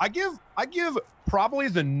I give probably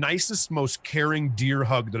the nicest, most caring deer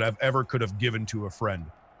hug that I've ever could have given to a friend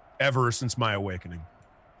ever since my awakening.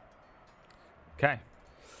 Okay.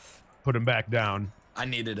 Put him back down. I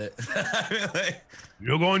needed it.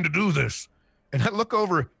 You're going to do this. And I look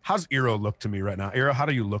over. How's Eero look to me right now? Eero, how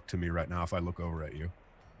do you look to me right now if I look over at you?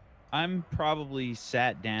 I'm probably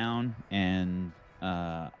sat down and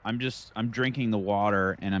I'm drinking the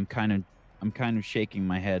water and I'm kind of shaking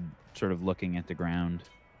my head, sort of looking at the ground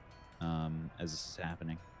as this is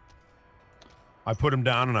happening. I put him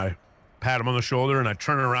down and I pat him on the shoulder and I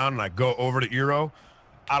turn around and I go over to Eero.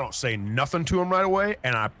 I don't say nothing to him right away,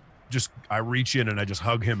 and I reach in and I just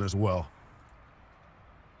hug him as well.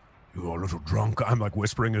 You're a little drunk. I'm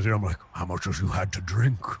whispering his ear. I'm like, how much have you had to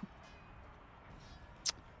drink?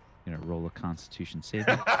 Gonna roll a Constitution save.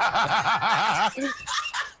 I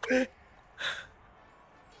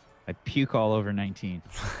I puke all over 19.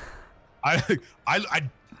 I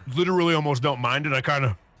literally almost don't mind it. I kind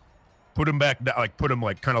of put him back down,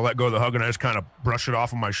 kind of let go of the hug, and I just kind of brush it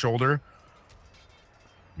off on my shoulder.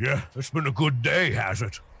 Yeah, it's been a good day, has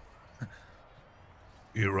it?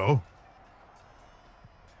 Eero?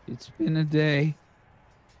 It's been a day.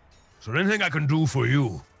 Is there anything I can do for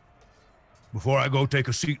you before I go take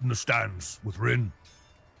a seat in the stands with Rin?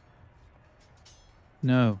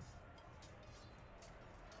 No.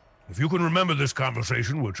 If you can remember this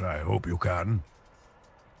conversation, which I hope you can,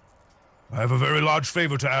 I have a very large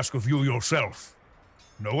favor to ask of you yourself.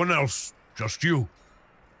 No one else, just you,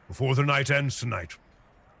 before the night ends tonight.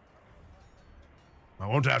 I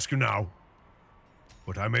won't ask you now,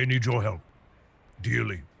 but I may need your help,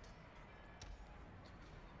 dearly.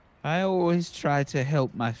 I always try to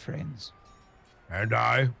help my friends. And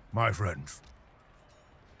I, my friends.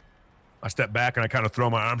 I step back and I kind of throw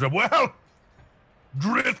my arms up. Well,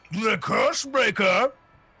 Drift the Cursebreaker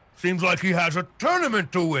seems like he has a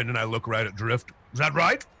tournament to win. And I look right at Drift. Is that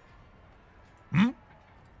right? Hmm?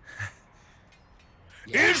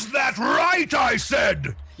 Yeah. Is that right, I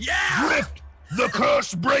said? Yeah! Drift the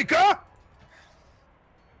Cursebreaker?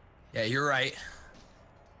 Yeah, you're right.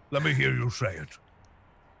 Let me hear you say it.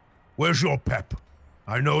 Where's your pep?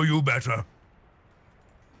 I know you better.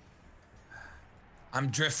 I'm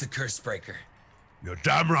Drift the Cursebreaker. You're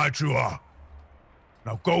damn right you are.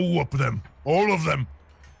 Now go whoop them. All of them.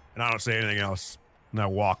 And I don't say anything else. And I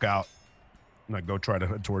walk out. And I go try to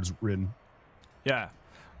head towards Rin. Yeah.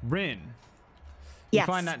 Rin. Yes.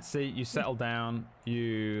 You find that seat, you settle down,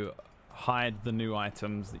 you hide the new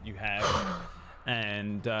items that you have,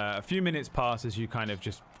 and a few minutes pass as you kind of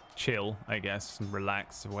just chill, I guess, and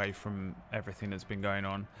relax away from everything that's been going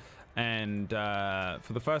on. And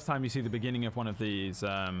for the first time, you see the beginning of one of these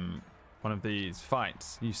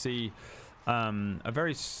fights. You see a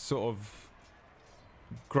very sort of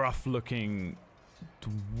gruff-looking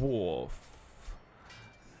dwarf.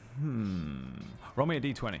 Roll me a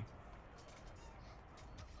d20.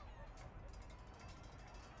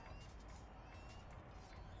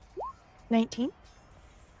 19.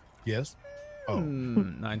 Yes? Oh.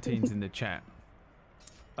 19's in the chat.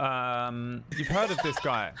 You've heard of this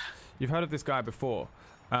guy. You've heard of this guy before.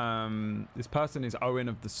 This person is Owen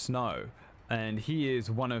of the Snow, and he is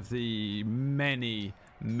one of the many,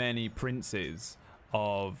 many princes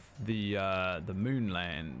of the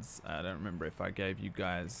Moonlands. I don't remember if I gave you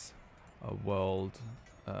guys a world.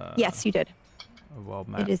 Yes, you did. A world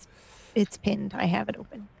map. It's pinned. I have it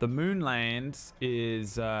open. The Moonlands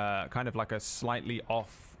is kind of like a slightly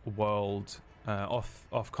off-world,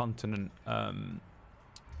 off-continent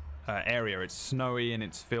area. It's snowy and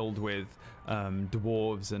it's filled with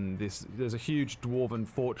dwarves, and there's a huge dwarven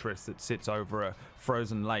fortress that sits over a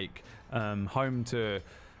frozen lake, home to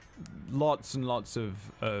lots and lots of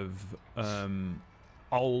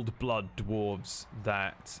old blood dwarves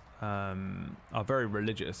that are very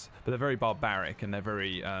religious, but they're very barbaric, and they're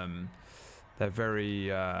very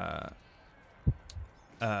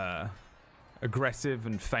aggressive,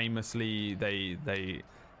 and famously they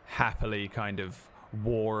happily kind of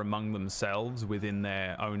war among themselves within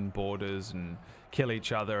their own borders and kill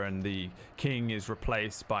each other, and the king is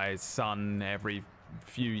replaced by his son every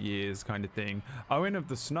few years, kind of thing. Owen of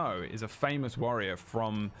the Snow is a famous warrior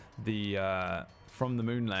from the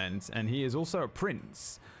Moonlands, and he is also a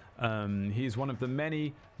prince. He is one of the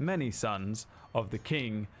many sons of the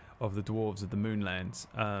king of the dwarves of the Moonlands,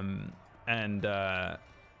 and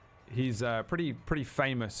he's pretty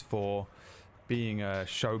famous for being a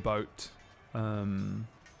showboat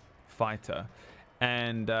fighter.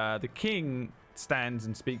 And the king stands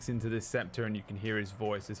and speaks into this scepter, and you can hear his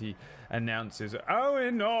voice as he announces,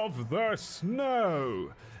 Owen of the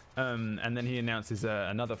Snow. And then he announces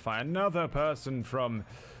another person from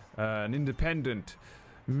an independent,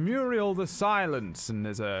 Muriel the Silence. And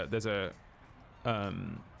there's a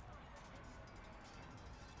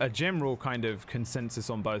general kind of consensus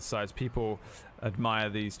on both sides. People admire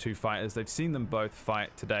these two fighters. They've seen them both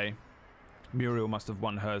fight today. Muriel must have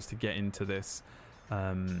won hers to get into this,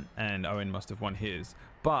 and Owen must have won his.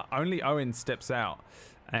 But only Owen steps out,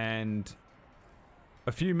 and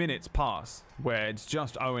a few minutes pass where it's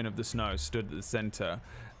just Owen of the Snow stood at the center,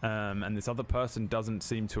 and this other person doesn't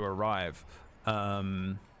seem to arrive.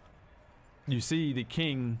 You see the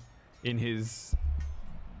king in his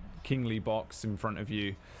kingly box in front of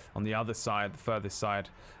you on the other side, the furthest side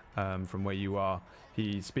from where you are.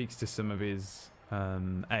 He speaks to some of his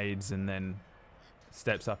aides and then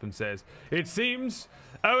steps up and says, it seems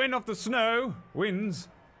Owen of the Snow wins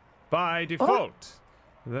by default.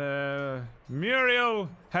 The Muriel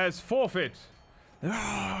has forfeit.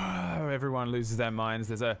 Everyone loses their minds.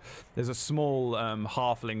 There's a small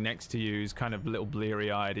halfling next to you who's kind of a little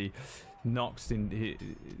bleary-eyed. He he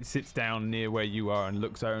sits down near where you are and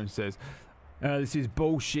looks over and says, this is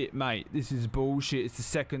bullshit, mate. This is bullshit. It's the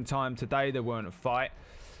second time today there weren't a fight.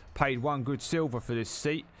 Paid 1 good silver for this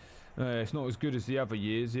seat. It's not as good as the other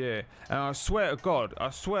years, yeah. And I swear to God,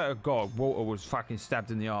 Walter was fucking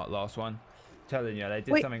stabbed in the heart last one. I'm telling you, they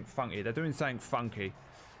did something funky. They're doing something funky.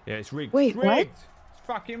 Yeah, it's rigged. Wait, it's rigged. what? It's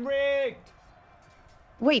fucking rigged.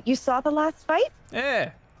 Wait, you saw the last fight?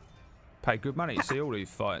 Yeah. Pay good money to see all these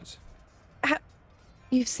fights.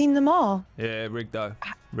 You've seen them all. Yeah, rigged though.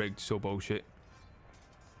 Rigged, it's all bullshit.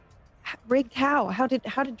 Rigged how? How did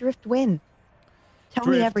Drift win? Tell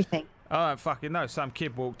me everything. I don't fucking know. Some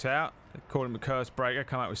kid walked out, they called him a curse breaker,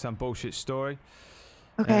 come out with some bullshit story.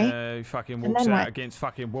 Okay. He fucking walks out against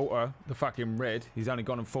fucking Walter, the fucking Red. He's only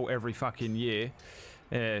gone and fought every fucking year.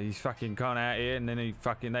 Yeah, he's fucking gone out here, and then he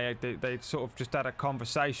fucking they sort of just had a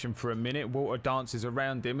conversation for a minute. Walter dances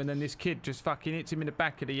around him, and then this kid just fucking hits him in the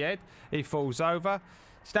back of the head. He falls over,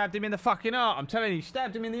 stabbed him in the fucking heart. I'm telling you,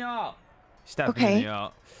 stabbed him in the heart. Stabbed him in the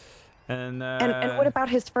heart. And what about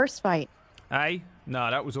his first fight? Hey,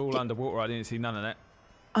 no, that was all underwater. I didn't see none of that.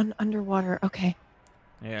 Underwater. Okay.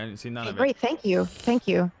 Yeah, I didn't see none of it. Great, thank you.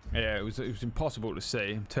 Yeah, it was impossible to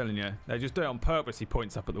see. I'm telling you, they just do it on purpose. He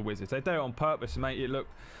points up at the wizards. They do it on purpose to make it look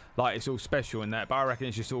like it's all special and that. But I reckon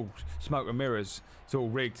it's just all smoke and mirrors. It's all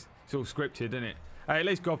rigged. It's all scripted, isn't it? Hey, at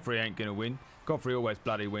least Godfrey ain't gonna win. Godfrey always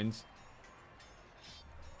bloody wins.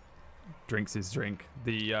 Drinks his drink.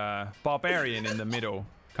 The barbarian in the middle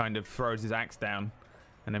kind of throws his axe down,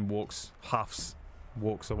 and then walks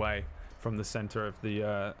away from the center of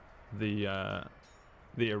the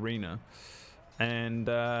arena. And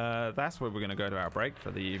that's where we're going to go to our break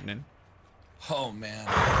for the evening. Oh, man.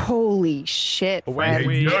 Holy shit, When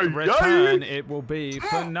we return, it will be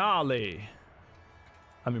finale.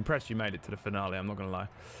 I'm impressed you made it to the finale, I'm not going to lie.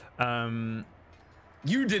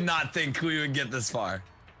 You did not think we would get this far.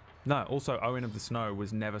 No, also, Owen of the Snow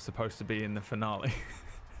was never supposed to be in the finale.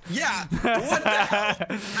 Yeah, what the hell?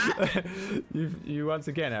 You once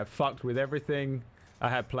again have fucked with everything I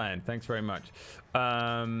had planned. Thanks very much.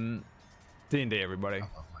 D&D, everybody.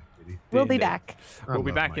 We'll be back. We'll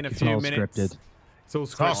be back in a few minutes. Scripted. It's all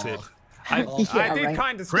scripted. I did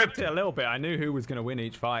kind of script it a little bit. I knew who was going to win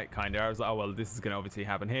each fight, kind of. I was like, oh, well, this is going to obviously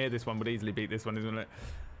happen here. This one would easily beat this one, isn't it?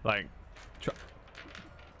 Like,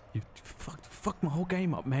 you fucked my whole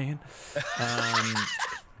game up, man.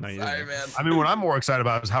 No, Sorry, man. I mean, what I'm more excited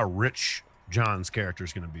about is how rich John's character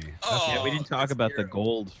is going to be. Yeah, we didn't talk about the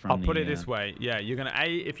gold from I'll put it this way. Yeah, you're going to,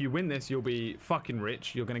 if you win this, you'll be fucking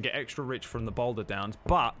rich. You're going to get extra rich from the Boulder Downs.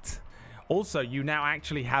 But also, you now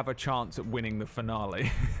actually have a chance at winning the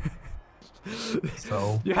finale.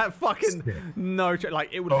 So you have fucking no chance.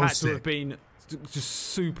 Like, it would have had to have been just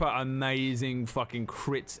super amazing fucking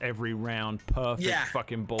crits every round, perfect Yeah.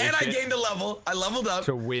 fucking bullshit And I gained a level. I leveled up.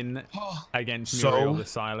 to win Oh, against So- Muriel the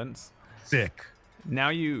Silence. Sick. Now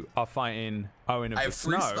you are fighting Owen of I the have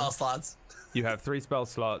 3 Snow. spell slots. You have 3 spell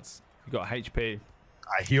slots. You got HP.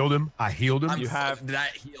 I healed him. You have- Did I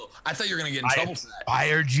heal? I thought you were gonna get in I trouble for that.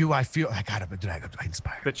 inspired you. I feel I got him. Did I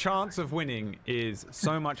inspire? The chance of winning is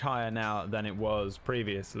so much higher now than it was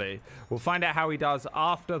previously. We'll find out how he does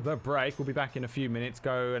after the break. We'll be back in a few minutes.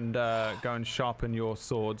 Go and sharpen your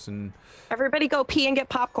swords and Everybody go pee and get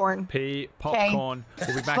popcorn. pee popcorn.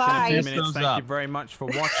 We'll be back Bye. in a few Piss minutes. those Thank you up. very much for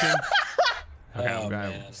watching. Okay, I'm Oh, going.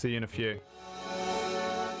 man. See you in a few.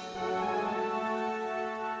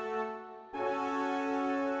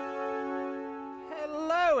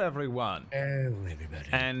 Hello, everyone. Oh, everybody.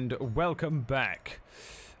 And welcome back.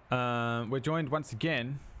 We're joined once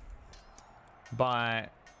again by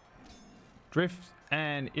Drift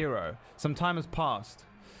and Eero. Some time has passed.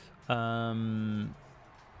 An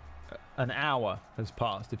hour has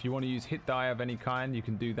passed. If you want to use hit die of any kind, you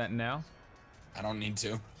can do that now. I don't need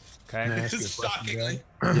to. Okay. Can I ask you a question, Shockingly.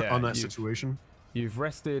 Yeah, on that you've- situation? You've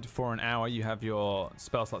rested for an hour. You have your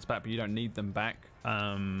spell slots back, but you don't need them back.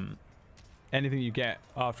 Anything you get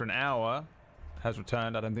after an hour has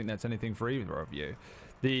returned. I don't think that's anything for either of you.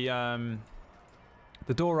 The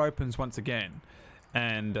door opens once again,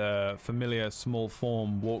 and a familiar small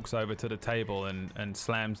form walks over to the table and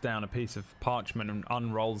slams down a piece of parchment and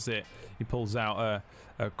unrolls it. He pulls out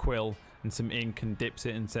a quill and some ink and dips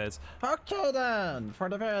it and says, Okay then, for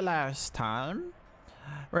the very last time,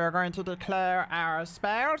 we are going to declare our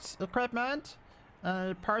spells, equipment,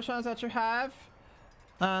 potions that you have,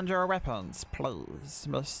 and your weapons, please,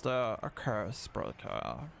 Mr. Curse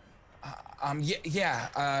Breaker.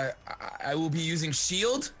 I will be using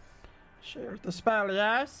shield. Shield the spell,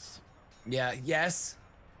 yes? Yeah, yes.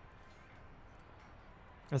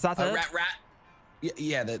 Is that it? Rat.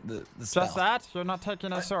 Yeah, the spell. Just that? You're not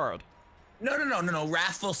taking a sword? No.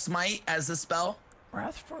 Wrathful Smite as a spell.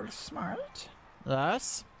 Wrathful Smite?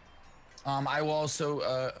 Yes? I will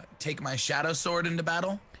also take my Shadow Sword into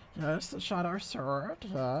battle. Yes, the Shadow Sword,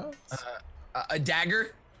 yes. A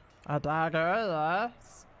dagger. A dagger,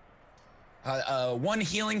 yes. 1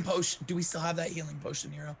 healing potion. Do we still have that healing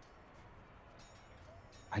potion, Hero?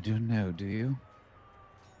 I don't know. Do you?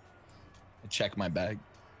 I check my bag.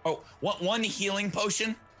 Oh, one healing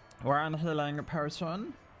potion. 1 healing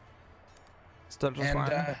potion. Still just And,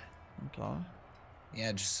 1. Okay.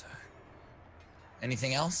 Yeah, just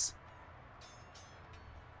anything else?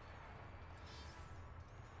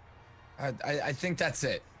 I think that's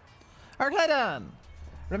it. Okay then.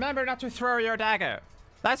 Remember not to throw your dagger.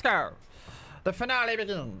 Let's go. The finale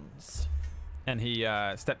begins. and he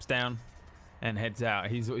steps down and heads out.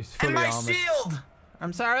 He's And fully my armored. shield!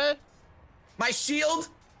 I'm sorry? My shield?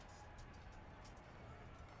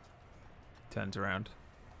 Turns around,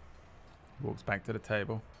 walks back to the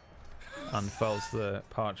table, unfurls the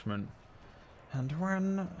parchment. And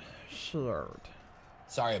 1 shield.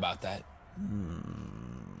 Sorry about that.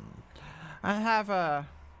 I have a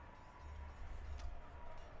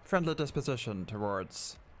friendly disposition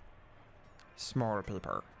towards small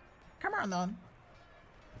people. Come on then.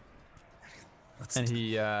 And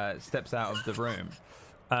he steps out of the room,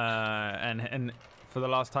 and for the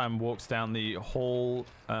last time walks down the hall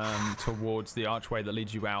towards the archway that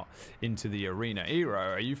leads you out into the arena.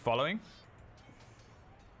 Eero, are you following?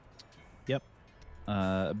 Yep.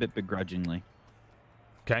 A bit begrudgingly.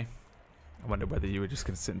 Okay. I wonder whether you were just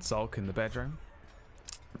going to sit and sulk in the bedroom,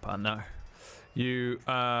 but no. You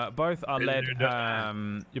both are led.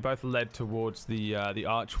 You're both led towards the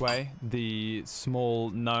archway. The small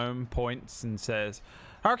gnome points and says,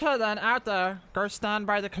 Okay then, out there. Go stand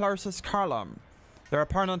by the closest column. Their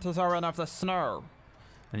opponent is Owen of the Snow.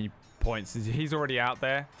 and he points. He's already out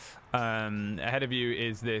there. Ahead of you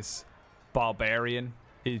is this barbarian.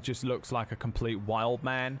 He just looks like a complete wild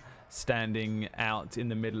man standing out in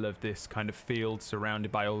the middle of this kind of field surrounded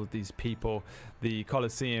by all of these people. The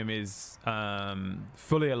Colosseum is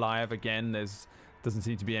fully alive again. Doesn't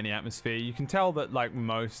seem to be any atmosphere. You can tell that like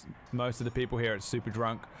most of the people here are super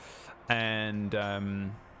drunk, and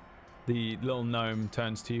the little gnome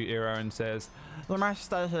turns to you, Eero, and says, You must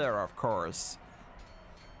stay here, of course.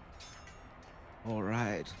 All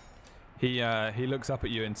right. he looks up at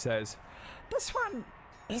you and says, This one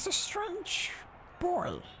is a strange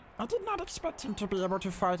boy. I did not expect him to be able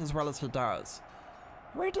to fight as well as he does.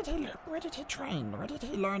 Where did he train? Where did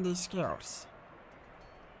he learn these skills?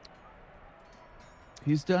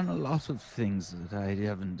 He's done a lot of things that I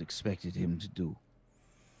haven't expected him to do.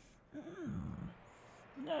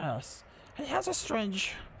 Yes, he has a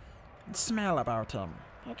strange smell about him.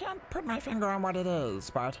 I can't put my finger on what it is,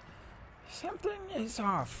 but something is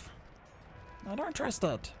off. I don't trust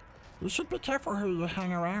it. You should be careful who you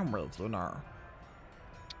hang around with, you know.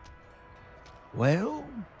 Well,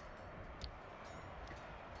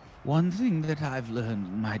 one thing that I've learned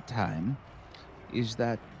in my time is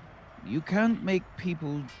that you can't make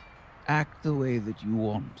people act the way that you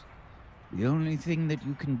want. The only thing that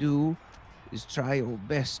you can do is try your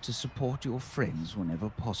best to support your friends whenever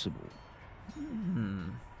possible.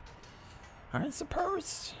 I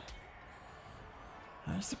suppose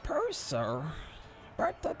so.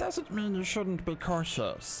 But that doesn't mean you shouldn't be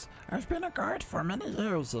cautious. I've been a guard for many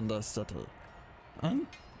years in this city. And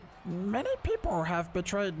many people have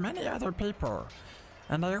betrayed many other people.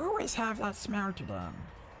 And they always have that smell to them.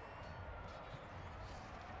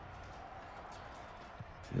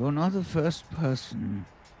 You're not the first person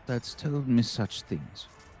that's told me such things.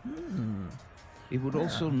 It would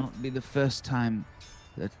also not be the first time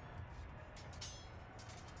that,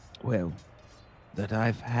 well, that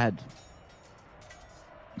I've had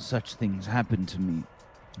such things happen to me.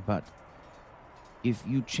 But if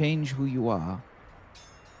you change who you are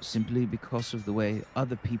simply because of the way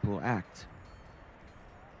other people act,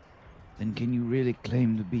 then can you really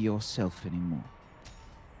claim to be yourself anymore?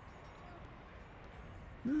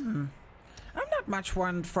 I'm not much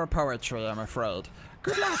one for poetry, I'm afraid.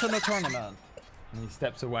 Good luck in the tournament. And he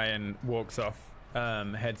steps away and walks off,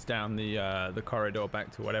 heads down the corridor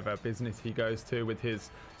back to whatever business he goes to with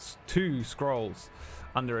his 2 scrolls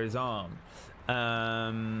under his arm.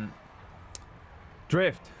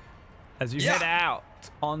 Drift, as you head out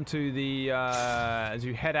onto the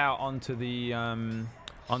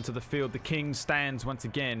onto the field, the king stands once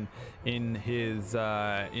again in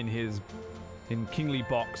kingly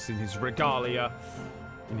box, in his regalia,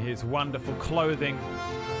 in his wonderful clothing.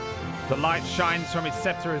 The light shines from his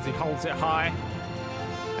scepter as he holds it high,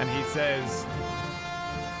 and he says,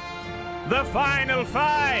 "The final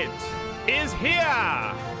fight is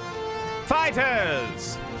here!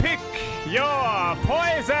 Fighters, pick your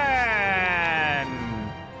poison!"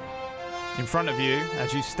 In front of you,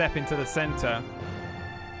 as you step into the center,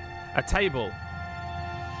 a table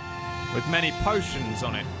with many potions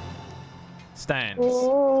on it stands.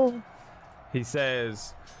 Oh. He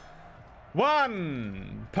says,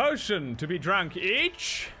 "1 potion to be drunk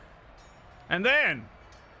each, and then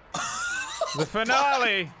the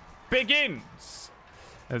finale begins."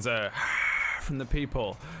 There's a from the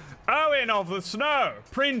people. "Owen of the Snow,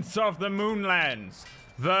 Prince of the Moonlands,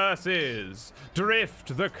 versus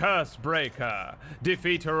Drift the Cursebreaker,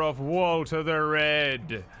 defeater of Walter the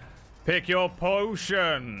Red. Pick your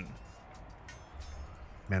potion."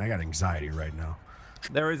 Man, I got anxiety right now.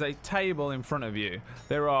 There is a table in front of you.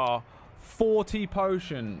 There are 40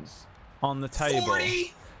 potions on the table.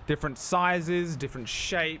 40? Different sizes, different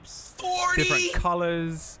shapes, 40? different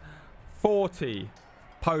colors. 40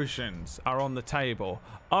 potions are on the table.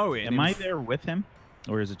 Owen, Am I there with him,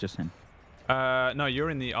 or is it just him? no, you're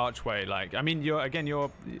in the archway. Like, I mean,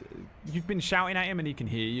 you've been shouting at him and he can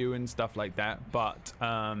hear you and stuff like that. But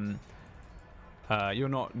you're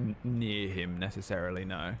not near him necessarily.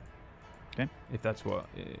 No. Okay. If that's what,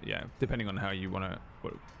 yeah, depending on how you want to,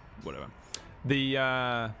 whatever.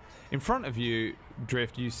 The in front of you,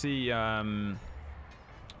 Drift, you see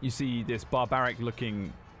this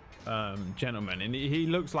barbaric-looking gentleman, and he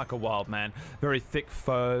looks like a wild man. Very thick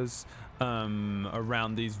furs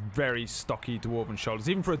around these very stocky dwarven shoulders.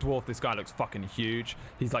 Even for a dwarf, this guy looks fucking huge.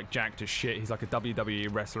 He's like jacked as shit. He's like a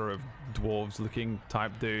WWE wrestler of dwarves-looking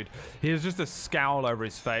type dude. He has just a scowl over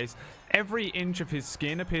his face. Every inch of his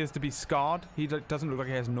skin appears to be scarred. He doesn't look like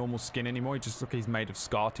he has normal skin anymore. He just looks like he's made of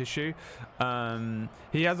scar tissue.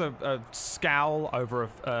 He has a scowl over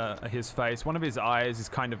his face. One of his eyes is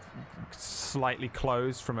kind of slightly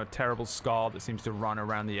closed from a terrible scar that seems to run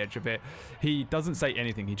around the edge of it. He doesn't say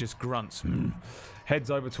anything. He just grunts,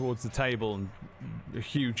 heads over towards the table, and a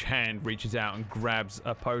huge hand reaches out and grabs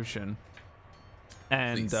a potion.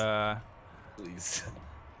 And Please.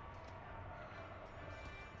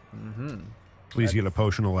 Please get a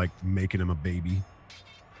potion of, like, making him a baby.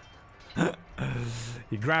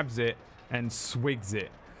 he grabs it and swigs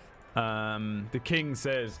it. The king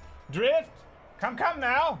says, "Drift, come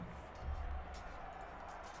now."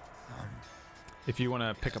 If you want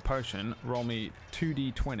to pick a potion, roll me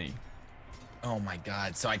 2d20. Oh my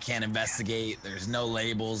god, so I can't investigate. There's no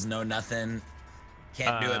labels, no nothing.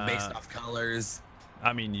 Can't do it based off colors.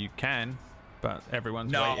 I mean, you can, but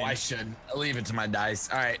everyone's No, waiting. I should. I'll leave it to my dice.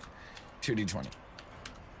 All right, 2d20.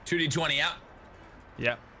 2d20, yeah.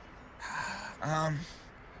 Yep.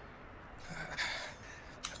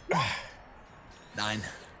 9.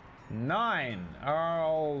 9.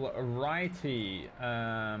 All righty.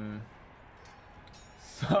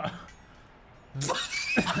 So.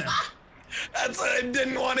 That's what I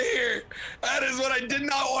didn't want to hear. That is what I did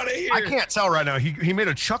not want to hear. I can't tell right now. He made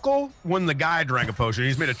a chuckle when the guy drank a potion.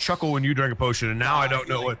 He's made a chuckle when you drank a potion, and now I don't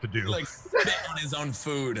know what to do. Like spit on his own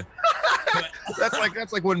food. That's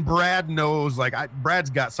like when Brad knows, like Brad's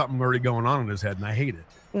got something already going on in his head, and I hate it.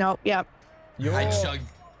 Nope. Yep. I chug.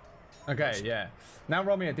 Okay, yeah. Now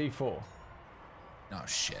roll me a d4. Oh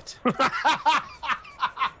shit.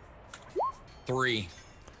 3.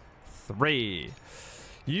 3.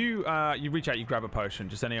 You reach out, you grab a potion,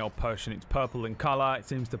 just any old potion. It's purple in color. It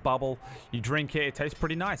seems to bubble. You drink it. It tastes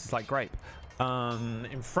pretty nice. It's like grape.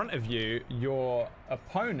 In front of you, your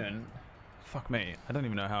opponent. Fuck me. I don't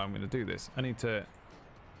even know how I'm going to do this. I need to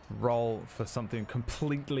roll for something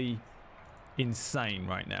completely insane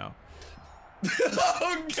right now.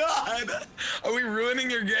 Oh God! Are we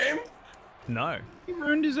ruining your game? No. He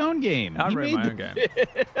ruined his own game. I He ruined made my own game.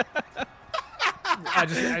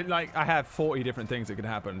 I have 40 different things that could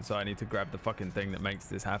happen, so I need to grab the fucking thing that makes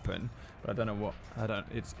this happen. But I don't know what.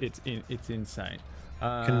 It's insane.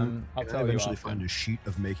 I'll Can I tell you eventually after. find a sheet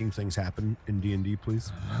of making things happen in D&D,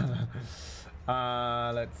 please?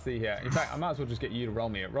 Let's see here. In fact, I might as well just get you to roll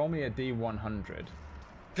me it. Roll me a D100.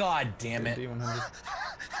 God damn it. D100.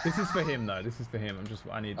 This is for him though. This is for him.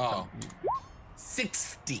 I need. Oh.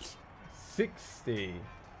 60. 60.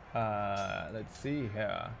 Let's see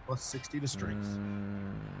here. Plus 60 to strength.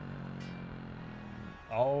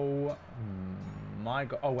 Oh my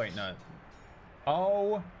god. Oh wait, no.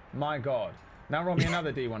 Oh my god. Now roll me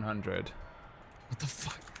another D100. What the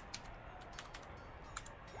fuck?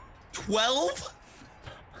 12?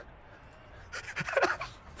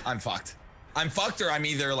 I'm fucked. I'm fucked, or I'm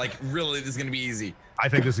either like, really, this is gonna be easy. I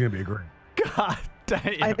think this is gonna be a great. God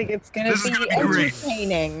damn. I think it's gonna This is be gonna be great.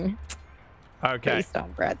 entertaining Okay. based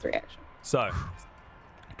on Brad's reaction. So,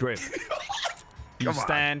 Drift. You Come on.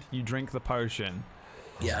 stand, you drink the potion,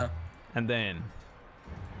 Yeah. and then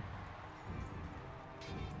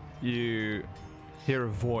you hear a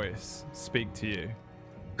voice speak to you.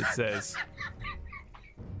 It says,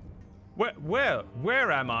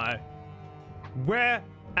 Where am I? Where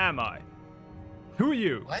am I? Who are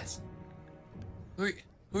you? What? Who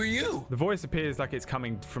are you? The voice appears like it's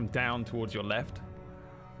coming from down towards your left.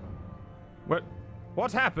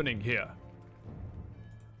 What's happening here?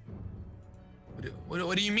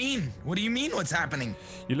 What do you mean? What do you mean what's happening?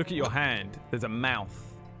 You look at your hand. There's a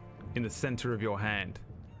mouth in the center of your hand.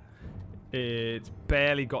 It's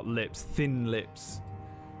barely got lips, thin lips,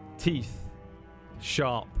 teeth,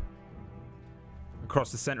 sharp.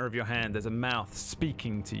 Across the center of your hand, there's a mouth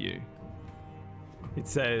speaking to you. It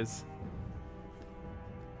says,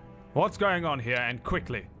 "What's going on here, and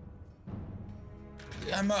quickly?"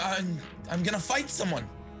 I'm gonna fight someone.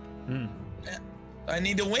 I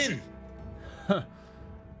need to win.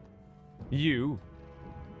 You?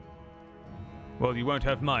 Well, you won't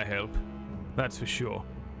have my help. That's for sure.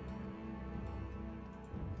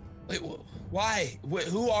 Wait, why?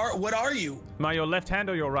 What are you? Am I your left hand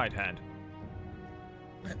or your right hand?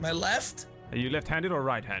 My left? Are you left-handed or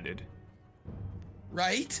right-handed?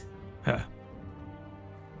 Right? Huh.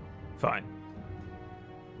 Fine.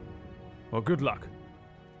 Well, good luck.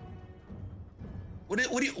 What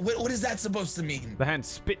is that supposed to mean? The hand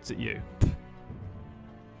spits at you.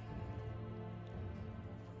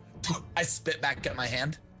 I spit back at my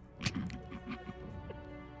hand.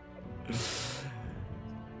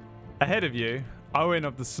 Ahead of you, Owen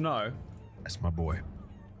of the Snow That's my boy.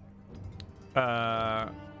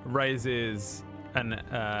 raises an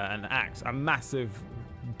axe, a massive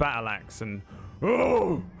battle axe, and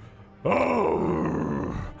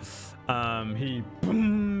he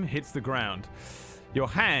hits the ground. Your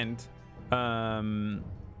hand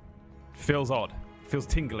feels odd, feels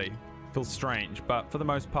tingly, feels strange, but for the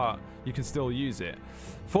most part, you can still use it.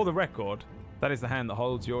 For the record, that is the hand that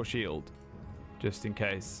holds your shield, just in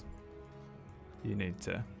case you need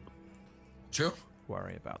to True.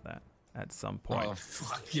 worry about that at some point. Oh,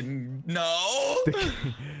 fucking no.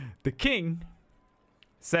 The king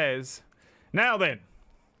says, "Now then,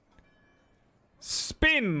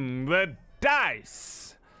 spin the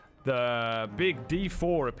dice." The big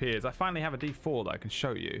D4 appears. I finally have a D4 that I can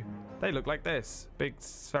show you. They look like this. Big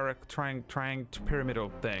spheric triangle pyramidal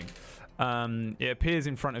thing. It appears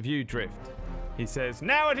in front of you, Drift. He says,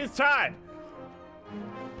 "Now it is time.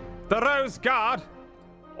 The Rose Guard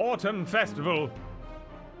Autumn Festival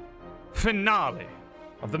finale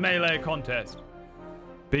of the melee contest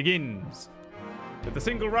begins with a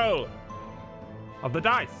single roll of the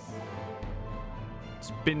dice."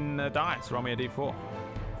 Spin the dice. Roll me a D4.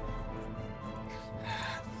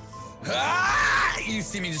 Ah! You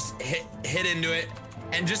see me just hit into it.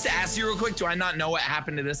 And just to ask you real quick, do I not know what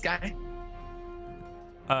happened to this guy?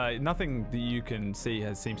 Nothing that you can see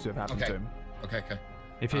seems to have happened to him. Okay.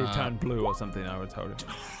 If he had turned blue or something, I would have told him.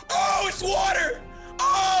 Oh, it's water!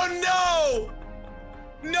 Oh no!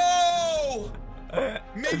 No!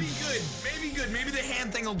 Maybe good. Maybe the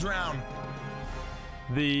hand thing will drown.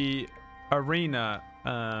 The arena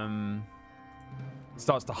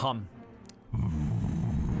starts to hum.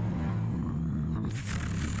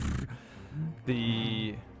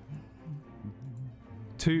 The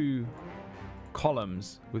 2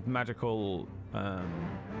 columns with magical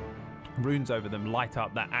runes over them light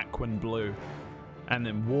up that aquan blue, and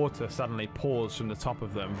then water suddenly pours from the top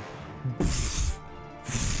of them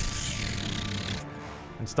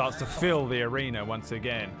and starts to fill the arena once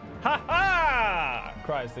again. Ha ha!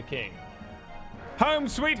 Cries the king. Home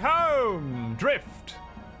sweet home, Drift.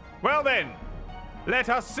 Well then, let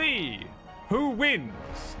us see who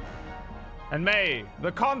wins. And may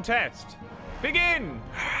the contest begin.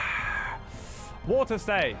 Water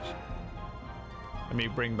stage. Let me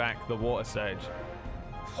bring back the water stage.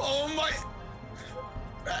 Oh my!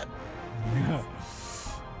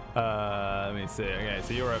 Let me see. Okay,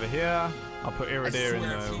 so you're over here. I'll put Iridir in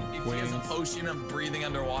if the he wings. has a potion of breathing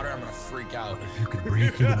underwater, I'm gonna freak out. You could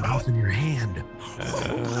breathe through the mouth in your hand.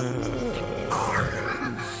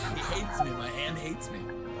 He hates me. My hand hates me.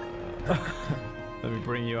 Let me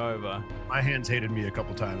bring you over. My hand's hated me a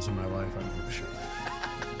couple times in my life. I don't give a shit.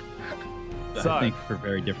 I So, think for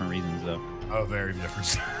very different reasons, though. Oh, very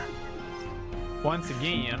different. once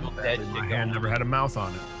again, My hand never had a mouth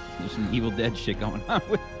on it. There's some Evil Dead shit going on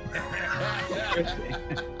with.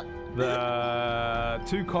 the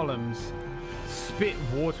 2 columns spit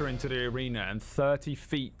water into the arena, and 30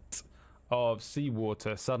 feet of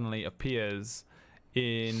seawater suddenly appears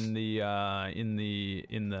in the arena.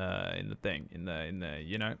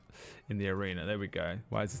 There we go.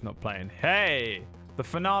 Why is this not playing? Hey, the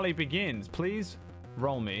finale begins. Please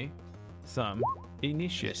roll me some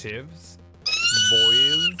initiatives,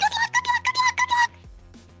 boys.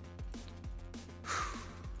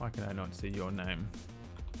 Why can I not see your name?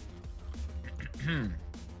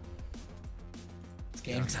 It's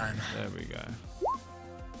game time. There we go.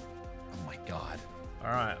 Oh my god.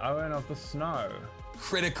 All right, Owen of the Snow.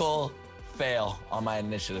 Critical fail on my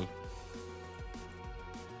initiative.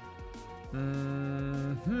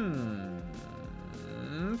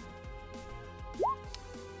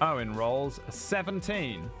 Owen rolls a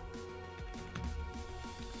 17.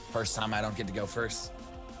 First time I don't get to go first.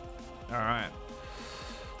 All right.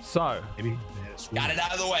 So, Maybe. Got it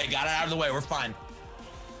out of the way. We're fine.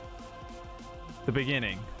 the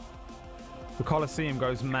beginning. The Colosseum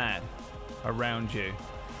goes mad around you.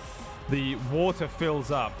 The water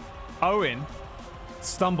fills up. Owen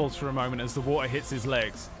stumbles for a moment as the water hits his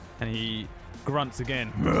legs, and he grunts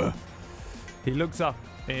again. He looks up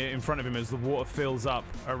in front of him as the water fills up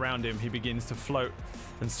around him. He begins to float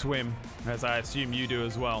and swim, as I assume you do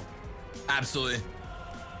as well. Absolutely.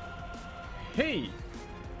 He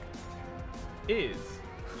is...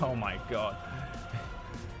 Oh my god.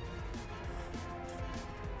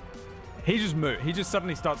 He just moved. He just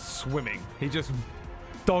suddenly starts swimming. He just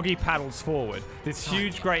doggy paddles forward. This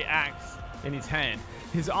huge great axe in his hand.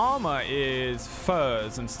 His armor is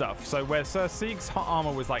furs and stuff. So where Sir Sieg's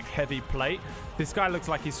armor was like heavy plate, this guy looks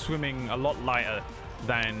like he's swimming a lot lighter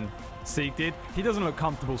than Sieg did. He doesn't look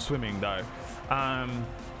comfortable swimming though.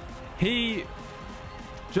 He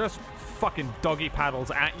just fucking doggy paddles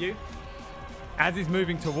at you. As he's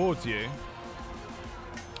moving towards you,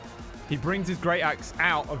 he brings his great axe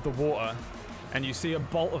out of the water, and you see a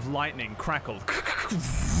bolt of lightning crackle.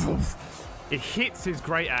 It hits his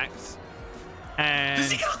great axe, and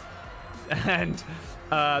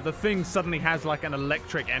the thing suddenly has like an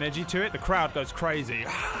electric energy to it. The crowd goes crazy,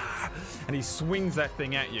 and he swings that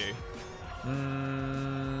thing at you.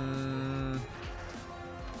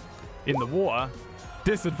 In the water,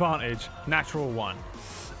 disadvantage, natural 1.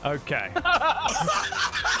 Okay.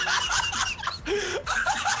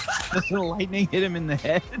 Does the lightning hit him in the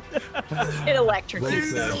head? It electrocutes.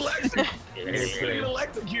 He's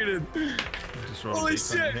electrocuted. Just roll Holy this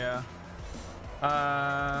one shit. here.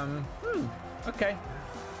 Okay.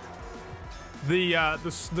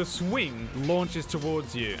 The swing launches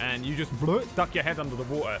towards you, and you just duck your head under the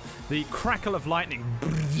water. The crackle of lightning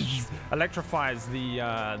electrifies the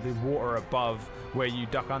water above where you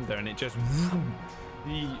duck under, and it just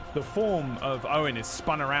the form of Owen is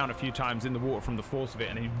spun around a few times in the water from the force of it,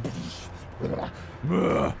 and he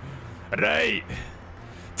right.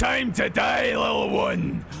 Time to die, little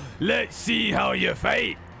one. Let's see how you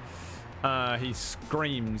fight. He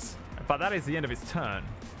screams But that is the end of his turn.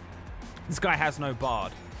 This guy has no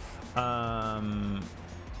bard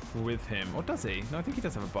with him. Or does he? No, I think he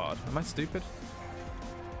does have a bard. Am I stupid?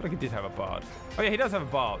 I feel like he did have a bard. Oh, yeah, he does have a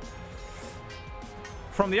bard.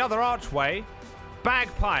 From the other archway,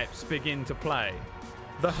 bagpipes begin to play.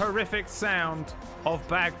 The horrific sound of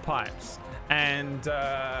bagpipes. And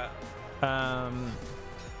that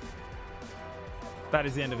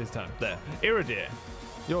is the end of his turn. There. Iridir,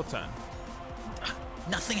 your turn.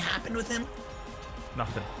 Nothing happened with him?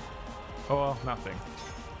 Nothing. Oh, well, nothing.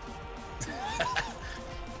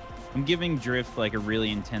 I'm giving Drift like a really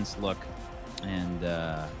intense look, and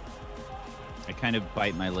I kind of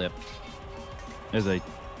bite my lip as I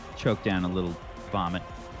choke down a little vomit,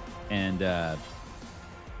 and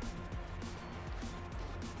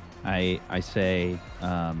I say,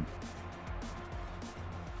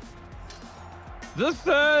 the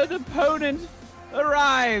third opponent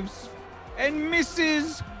arrives and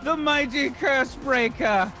misses the mighty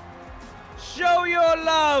Cursebreaker. Show your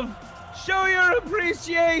love, show your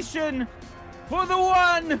appreciation for the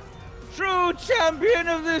one true champion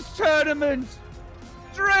of this tournament,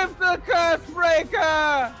 Drift the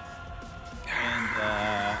Cursebreaker! And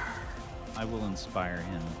I will inspire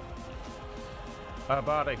him. A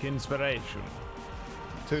bardic inspiration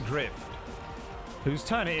to Drift, whose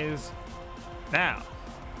turn it is now.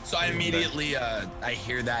 So I immediately, I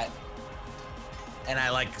hear that, and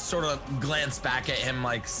I like sort of glance back at him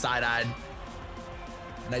like side-eyed,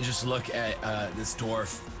 and I just look at this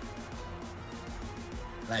dwarf,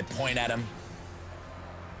 and I point at him,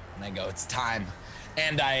 and I go, "It's time,"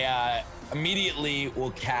 and I immediately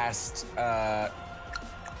will cast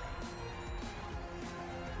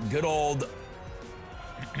good old.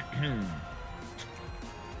 Do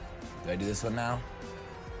I do this one now?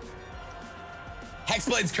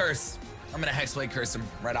 Hexblade's Curse. I'm gonna Hexblade Curse him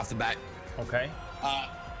right off the bat. Okay.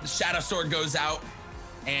 The Shadow Sword goes out,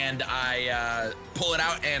 and I pull it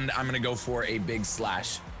out, and I'm gonna go for a big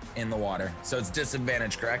slash in the water. So it's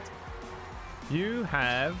disadvantage, correct? You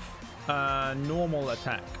have normal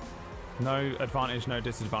attack. No advantage, no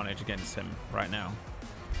disadvantage against him right now.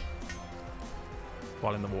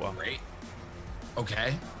 While in the water. Great.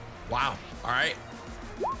 Okay. Wow. All right.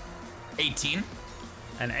 18.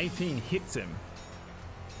 And 18 hits him.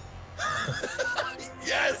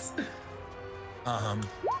 Yes.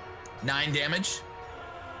 9 damage.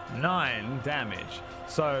 9 damage.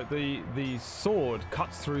 So the sword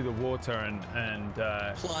cuts through the water and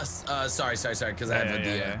Plus, sorry, because I have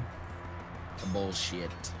the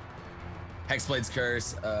bullshit. Hexblade's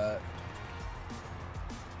Curse.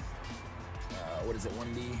 What is it?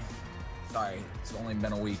 1d. Sorry, it's only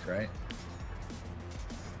been a week, right?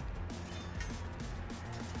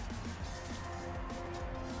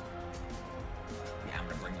 Yeah, I'm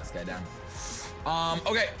gonna bring this guy down.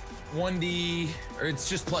 Okay, 1d, or it's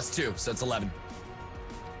just +2, so it's 11.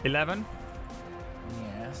 11.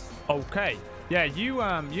 Yes. Okay. Yeah, you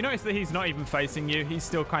notice that he's not even facing you. He's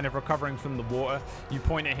still kind of recovering from the water. You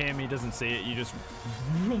point at him, he doesn't see it. You just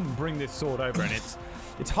bring this sword over, and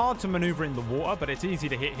it's hard to maneuver in the water, but it's easy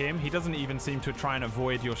to hit him. He doesn't even seem to try and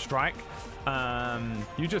avoid your strike.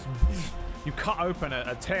 You cut open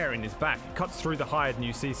a tear in his back. It cuts through the hide, and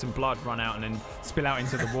you see some blood run out and then spill out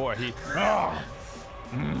into the water. He.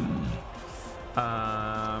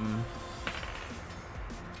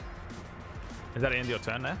 Is that the end of your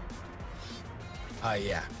turn there?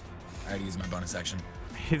 Yeah. I already used my bonus action.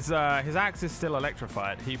 His axe is still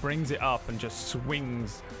electrified. He brings it up and just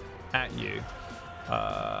swings at you.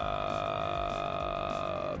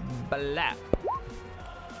 Blap.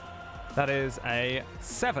 That is a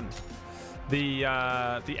 7. The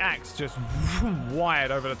axe just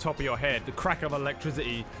wired over the top of your head. The crack of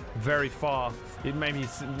electricity very far. It made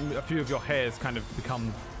a few of your hairs kind of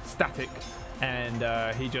become static, and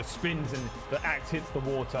he just spins and the axe hits the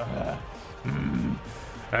water.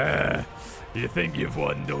 You think you've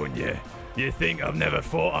won, don't you? You think I've never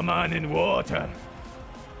fought a man in water?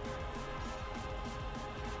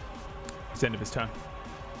 It's the end of his turn.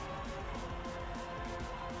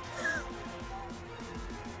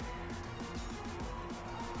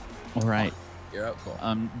 All right. You're up, cool.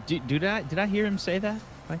 Did I hear him say that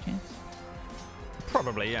by chance?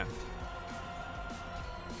 Probably, yeah.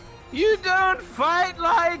 You don't fight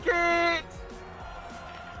like it.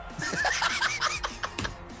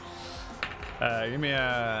 Give me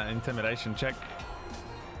a intimidation check.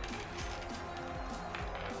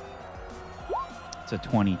 It's a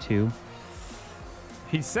 22.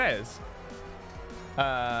 He says,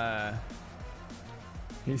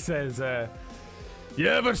 you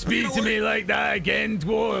ever speak to me like that again,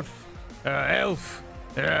 dwarf? Elf?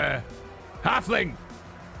 Halfling?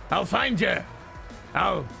 I'll find you.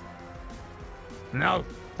 No,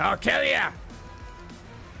 I'll kill you.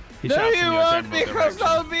 He No, shouts in you your won't, general because direction.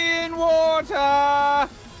 I'll be in water.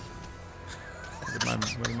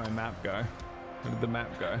 Where did my map go? Where did the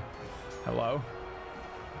map go? Hello?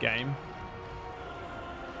 Game?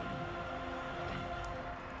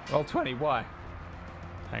 Roll 20, why?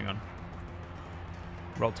 Hang on.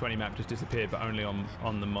 Roll 20 map just disappeared, but only on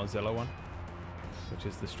the Mozilla one, which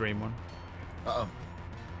is the stream one. Uh-oh.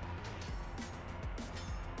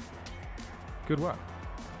 Good work.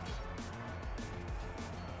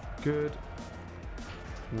 Good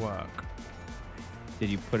work. Did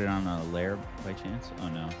you put it on a layer by chance? Oh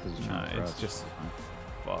no, because it's No, not for it's us. just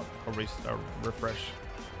fuck. A refresh.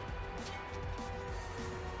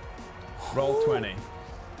 Roll 20.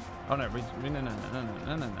 Oh no,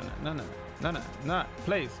 no,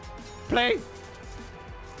 please.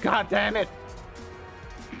 God damn it.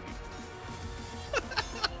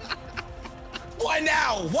 Why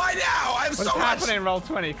now? Why now? I have What's so much. happening, Roll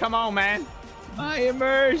 20? Come on, man. My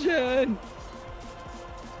immersion.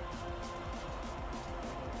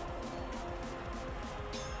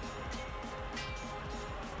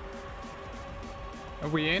 Are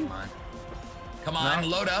we in? Come on,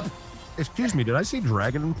 load up. Excuse me, did I see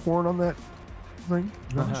dragon porn on that thing?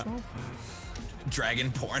 Is that what I saw?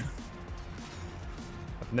 Dragon porn.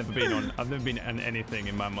 I've never been on anything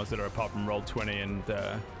in my Mozilla apart from Roll 20 and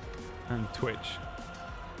Twitch.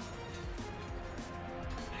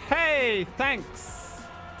 Hey, thanks.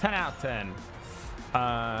 10 out of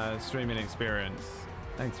 10. Streaming experience.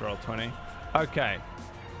 Thanks, Roll 20. Okay.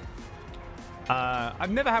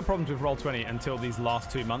 I've never had problems with Roll20 until these last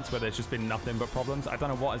 2 months where there's just been nothing but problems. I don't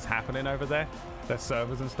know what is happening over there. Their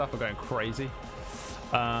servers and stuff are going crazy.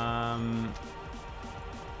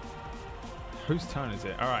 Whose turn is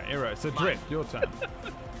it? All right, Iro. So Drift, your turn.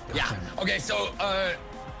 Yeah. Okay, so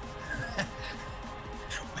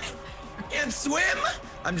can't swim.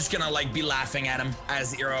 I'm just gonna like be laughing at him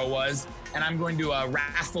as Iro was, and I'm going to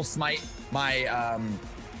wrathful smite my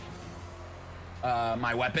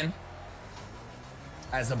my weapon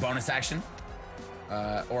as a bonus action,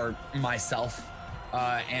 or myself,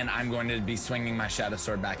 and I'm going to be swinging my shadow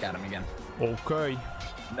sword back at him again. Okay.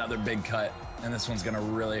 Another big cut, and this one's gonna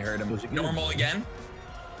really hurt him. Normal again.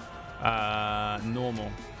 Normal.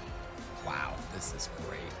 Wow, this is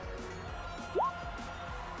great.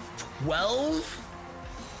 12,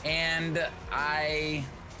 and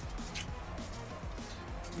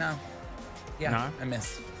no. Yeah, No? I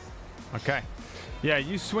missed. Okay. Yeah,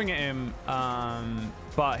 you swing at him,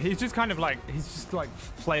 but he's just kind of like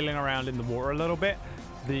flailing around in the water a little bit.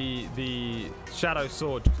 The shadow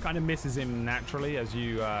sword just kind of misses him naturally as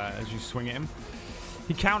you swing at him.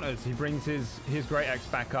 He counters. He brings his great axe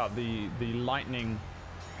back up. The lightning.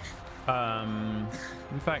 In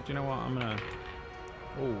fact, you know what? I'm gonna.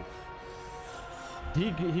 Oh.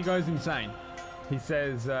 He goes insane. He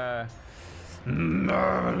says.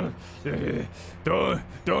 No,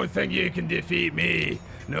 don't think you can defeat me.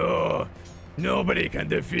 No, nobody can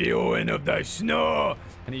defeat Owen of the Snow.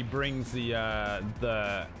 And he brings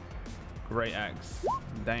the great axe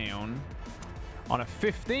down on a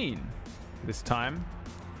 15. This time,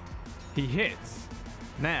 he hits.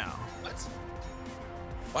 Now,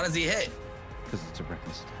 Why does he hit? Because it's a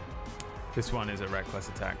reckless attack. this one is a reckless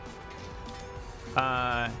attack.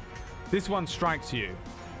 This one strikes you.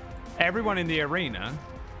 Everyone in the arena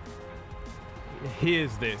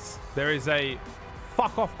hears this. There is a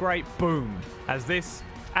fuck off great boom as this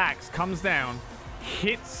axe comes down,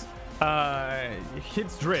 hits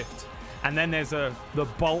Drift, and then there's the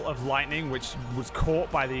bolt of lightning which was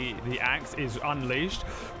caught by the axe is unleashed.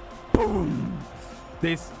 Boom!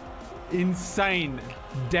 This insane,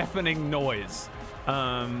 deafening noise.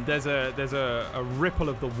 There's a ripple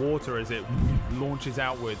of the water as it launches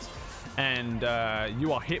outwards. And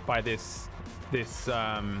you are hit by this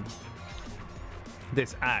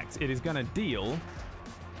axe. It is going to deal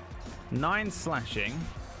 9 slashing.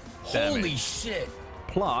 Holy damage, shit!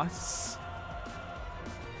 plus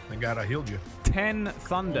Thank God I healed you. 10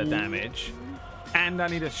 thunder damage. And I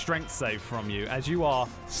need a strength save from you as you are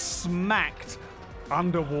smacked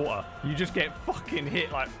underwater. You just get fucking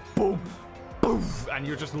hit like boom, poof, and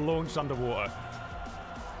you're just launched underwater.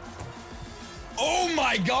 Oh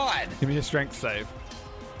my god! Give me a strength save.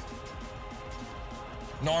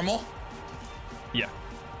 Normal. Yeah.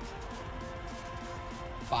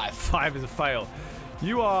 5. 5 is a fail.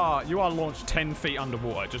 You are launched 10 feet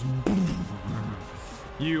underwater. Just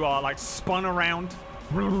you are like spun around,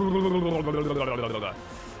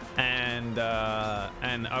 and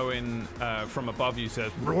Owen from above you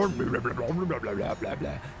says, blah, blah, blah, blah, blah, blah, blah, blah,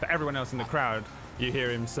 blah. For everyone else in the crowd, you hear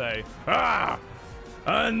him say, "Ah,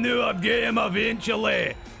 I knew I'd get him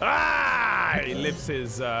eventually." Ah! He lifts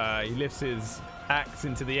his axe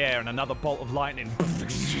into the air, and another bolt of lightning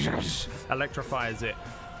electrifies it.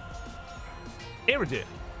 Iridir,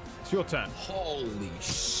 it's your turn. Holy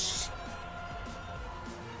sh!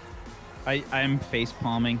 I'm face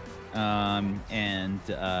palming, and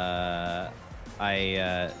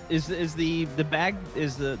is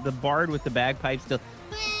the bard with the bagpipe still,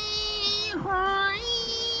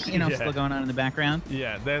 still going on in the background?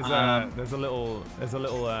 Yeah, there's a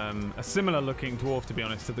similar looking dwarf, to be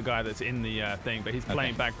honest, to the guy that's in the thing, but he's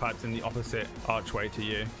playing bagpipes in the opposite archway to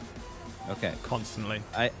you. Okay. Constantly.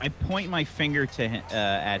 I point my finger to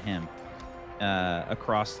at him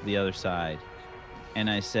across the other side, and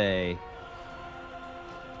I say,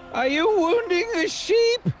 "Are you wounding a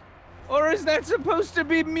sheep? Or is that supposed to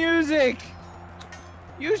be music?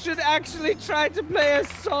 You should actually try to play a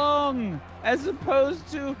song as opposed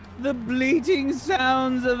to the bleating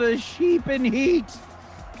sounds of a sheep in heat."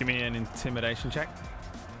 Give me an intimidation check.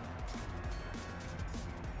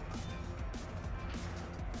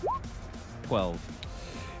 12.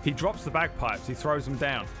 He drops the bagpipes. He throws them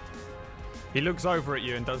down. He looks over at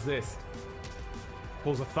you and does this.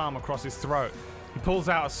 Pulls a thumb across his throat. He pulls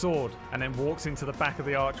out a sword and then walks into the back of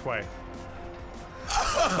the archway.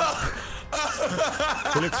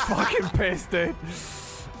 He looks fucking pissed, dude.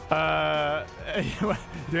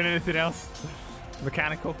 Doing anything else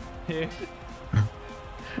mechanical here? Can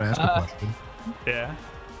I ask a question? Yeah.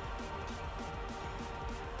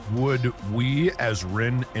 Would we, as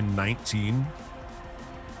Rin in 19,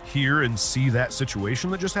 hear and see that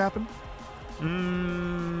situation that just happened?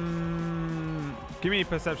 Give me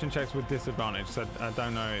perception checks with disadvantage. So I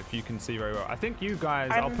don't know if you can see very well. I think you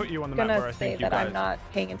guys. I'll put you on the map where I think you guys. I'm not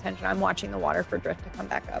paying attention. I'm watching the water for drift to come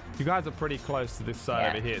back up. You guys are pretty close to this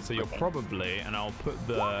side over here, so you're probably. And I'll put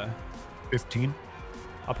the 15.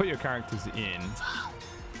 I'll put your characters in.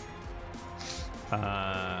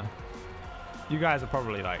 You guys are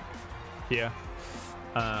probably like here,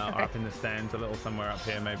 or up in the stands, a little somewhere up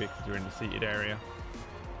here, maybe because you're in the seated area.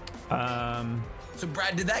 So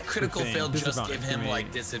Brad, did that critical fail just give him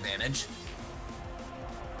like disadvantage?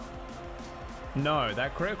 No,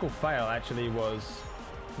 that critical fail actually was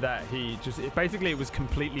that he just basically it was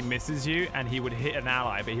completely misses you, and he would hit an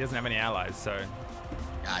ally, but he doesn't have any allies, so.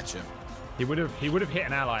 Gotcha. He would have hit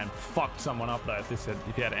an ally and fucked someone up though if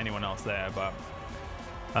he had anyone else there, but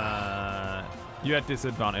you had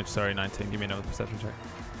disadvantage. Sorry, 19. Give me another perception check.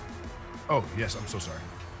 Oh yes, I'm so sorry.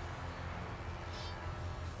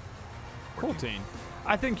 14.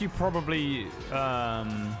 I think you probably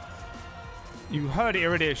you heard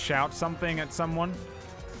Iridir shout something at someone,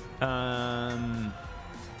 but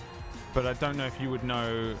I don't know if you would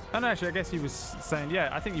know. Oh no, actually, I guess he was saying, yeah.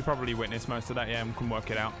 I think you probably witnessed most of that. Yeah, and can work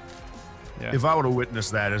it out. Yeah. If I would have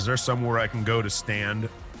witnessed that, is there somewhere I can go to stand,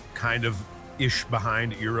 kind of ish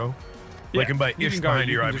behind Eero? Like, and by ish behind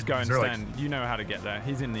Eero, I just go and stand. You know how to get there.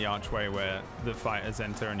 He's in the archway where the fighters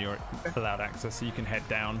enter, and you're allowed access, so you can head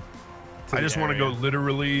down. I just want to go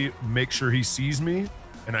literally make sure he sees me,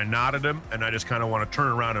 and I nod at him, and I just kind of want to turn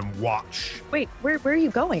around and watch. Wait, where are you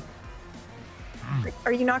going?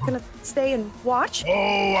 Are you not going to stay and watch?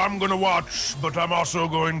 Oh, I'm going to watch, but I'm also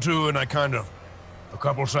going to, and I kind of, a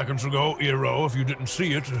couple seconds ago, Eero, if you didn't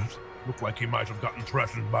see it, it looked like he might have gotten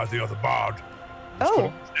threatened by the other bard.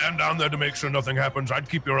 Oh. Stand down there to make sure nothing happens. I'd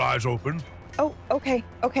keep your eyes open. Oh, okay.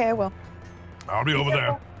 Okay, I will. I'll be over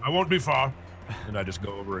there. I won't be far. And I just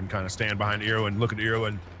go over and kind of stand behind Eero and look at Eero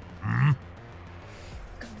and...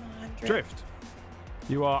 Come on, Drift.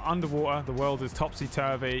 You are underwater. The world is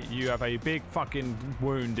topsy-turvy. You have a big fucking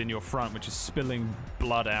wound in your front, which is spilling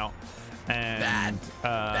blood out. And,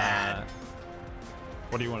 Bad.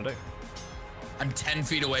 What do you want to do? I'm 10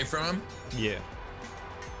 feet away from him. Yeah.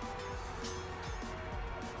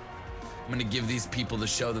 I'm going to give these people the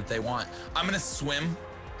show that they want. I'm going to swim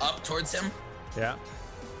up towards him. Yeah.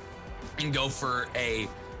 And go for a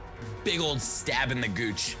big old stab in the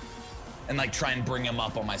gooch and like try and bring him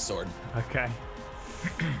up on my sword. Okay.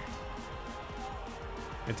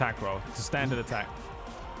 Attack roll. It's a standard attack.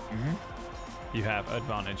 Mm-hmm. You have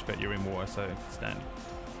advantage, but you're in water, so stand.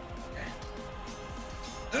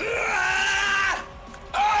 Okay.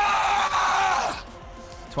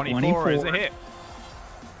 24 is a hit.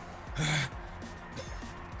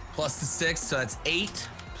 Plus the 6, so that's 8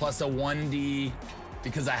 plus a 1d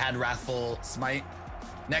because I had Wrathful Smite.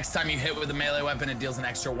 Next time you hit with a melee weapon, it deals an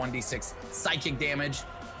extra 1d6 psychic damage.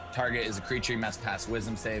 Target is a creature, you must pass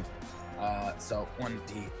Wisdom save. So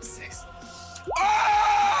 1d6.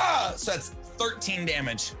 Ah! So that's 13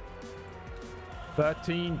 damage.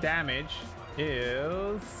 13 damage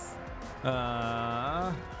is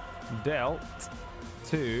dealt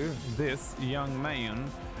to this young man.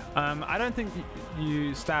 I don't think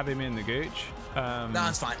you stab him in the gooch. No,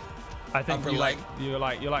 it's fine. I think Upper you're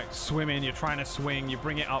like swimming. You're trying to swing. You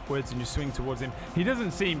bring it upwards and you swing towards him. He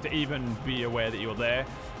doesn't seem to even be aware that you're there.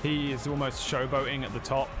 He is almost showboating at the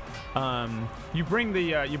top. You bring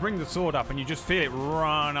the sword up and you just feel it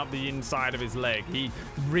run up the inside of his leg. He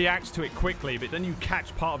reacts to it quickly, but then you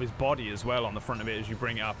catch part of his body as well on the front of it as you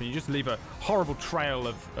bring it up, and you just leave a horrible trail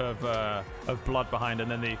of blood behind.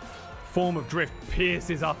 And then the form of drift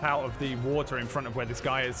pierces up out of the water in front of where this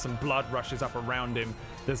guy is. Some blood rushes up around him.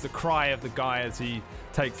 There's the cry of the guy as he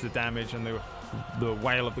takes the damage, and the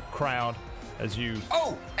wail of the crowd as you.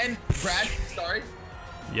 Oh, and Brad, sorry.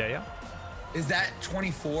 Yeah. Is that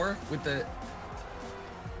 24 with the?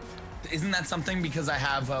 Isn't that something because I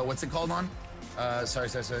have what's it called on? Sorry.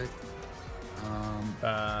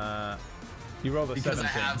 You rolled a Because 17. I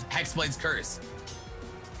have Hexblade's Curse.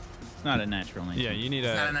 It's not a natural 19. Yeah, you need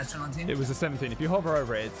Is that a a. natural 19? It was a 17. If you hover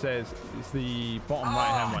over it, it says it's the bottom right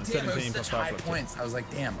hand one. Damn, 17 it was plus such high 5 plus 2. points. I was like,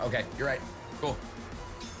 damn. Okay, you're right. Cool.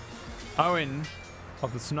 Owen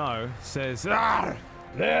of the Snow says, "Ah,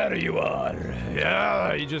 there you are."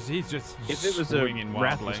 Yeah, he's just If it was a swinging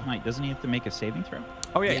Wrathful wildly. Smite, doesn't he have to make a saving throw?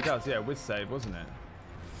 Oh yeah, he Yeah. does. Yeah, with save, wasn't it?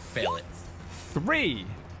 Fail it. 3,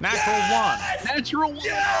 natural 1. Natural 1!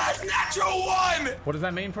 Yes, natural 1. What does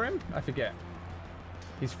that mean for him? I forget.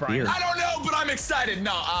 He's frightened. Fear. I don't know, but I'm excited.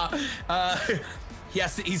 No,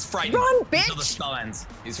 he's frightened. Run, Until the bitch! spell ends.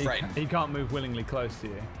 He's He, frightened. he can't move willingly close to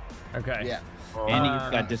you. Okay. Yeah. And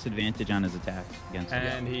he's got disadvantage on his attack against it.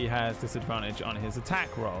 And he has disadvantage on his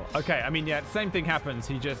attack roll. Okay, I mean, yeah, same thing happens.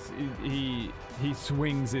 He just he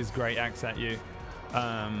swings his great axe at you,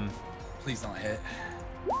 Please don't hit.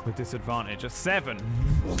 with disadvantage. A 7.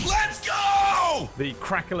 Let's go! The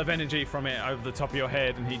crackle of energy from it over the top of your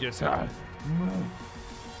head, and he just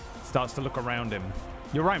starts to look around him.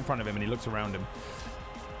 You're right in front of him, and he looks around him.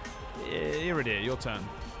 Iridir, your turn.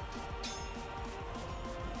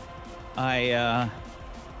 I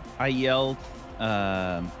yell,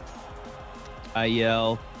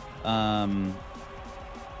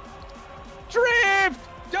 Drift!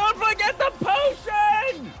 Don't forget the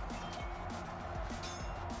potion!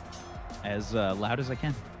 As loud as I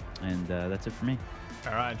can. And that's it for me.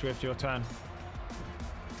 All right, Drift, your turn.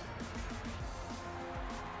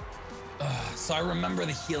 So I remember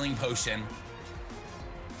the healing potion,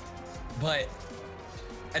 but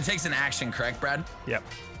it takes an action, correct, Brad? Yep.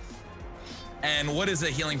 And what does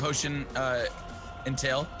a healing potion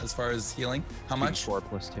entail as far as healing? How much? 4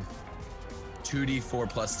 plus 2. 2d4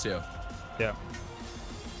 plus 2. Yep.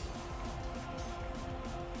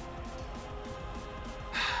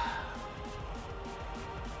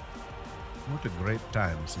 What a great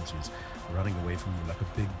time since he's running away from you like a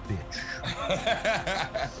big bitch.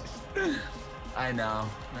 I know.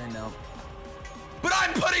 But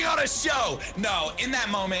I'm putting on a show. No, in that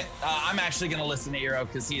moment, I'm actually gonna listen to Eero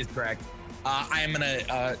because he is correct. I am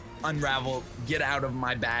gonna unravel, get out of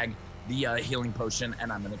my bag the healing potion,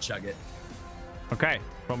 and I'm gonna chug it. Okay,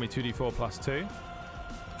 roll me 2d4 plus 2.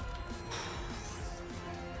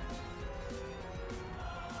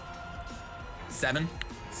 Seven.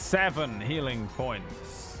 7 healing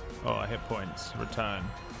points, or hit points, return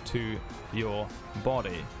to your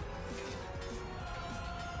body.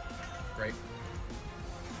 Great.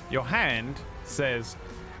 Your hand says,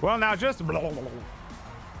 well, now just... That's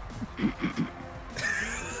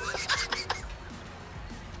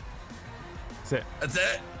it. That's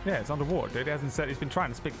it. Yeah, it's underwater, dude. He hasn't said... He's been trying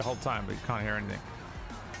to speak the whole time, but you can't hear anything.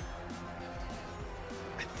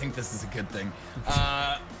 I think this is a good thing.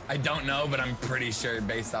 I don't know, but I'm pretty sure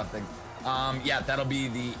based off things. Yeah, that'll be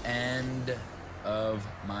the end of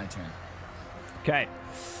my turn. Okay.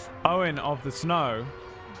 Owen of the Snow,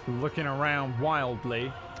 looking around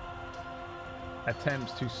wildly,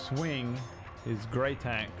 attempts to swing his great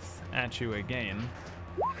axe at you again.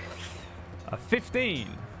 A 15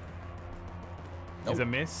 is a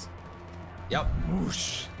miss. Yep.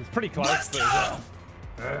 Whoosh. It's pretty close. Let's but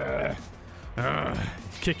go!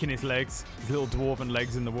 he's kicking his legs, his little dwarven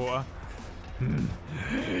legs in the water.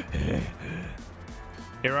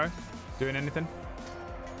 Hero, doing anything?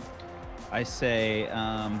 I say,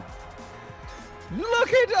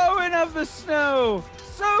 look at Owen of the Snow!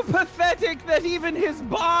 So pathetic that even his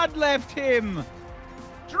bard left him!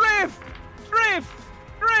 Drift! Drift!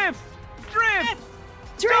 Drift! Drift!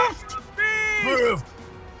 Drift!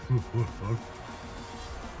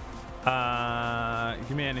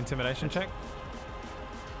 Give me an intimidation check.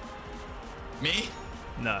 Me?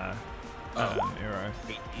 No. Hero.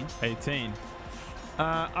 18.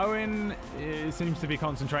 Owen seems to be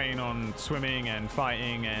concentrating on swimming and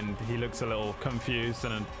fighting, and he looks a little confused,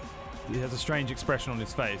 and he has a strange expression on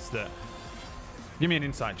his face. That. Give me an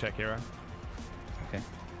insight check, Hero. Okay.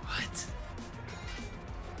 What?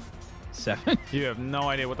 7. You have no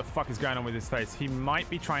idea what the fuck is going on with his face. He might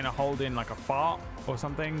be trying to hold in like a fart or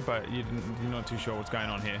something, but you're not too sure what's going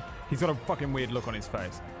on here. He's got a fucking weird look on his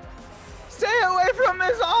face. Stay away from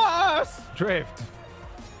his ass! Drift.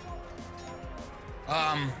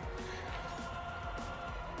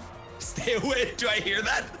 Stay away. Do I hear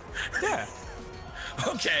that? Yeah.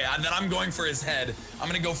 Okay, then I'm going for his head. I'm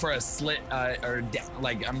gonna go for a slit, I'm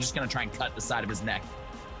just gonna try and cut the side of his neck.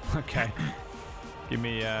 Okay. Give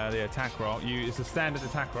me the attack roll. It's a standard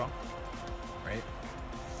attack roll. Right.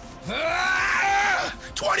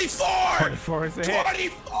 24! 24 is a hit.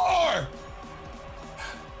 24!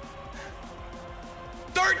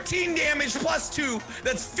 13 damage plus 2.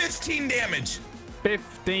 That's 15 damage.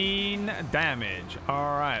 15 damage.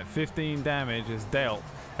 All right, 15 damage is dealt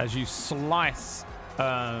as you slice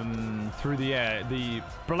through the air. The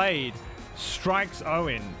blade strikes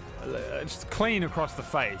Owen just clean across the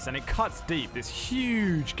face, and it cuts deep. This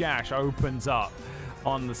huge gash opens up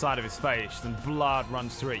on the side of his face, and blood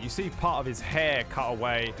runs through it. You see part of his hair cut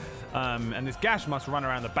away, and this gash must run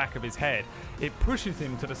around the back of his head. It pushes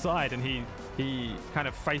him to the side, and he kind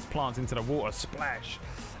of face plants into the water, splash,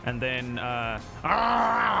 and then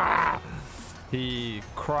he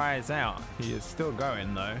cries out. He is still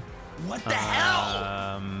going though. What the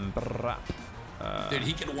hell? Dude,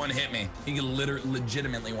 he could one hit me. He could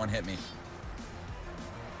legitimately one hit me.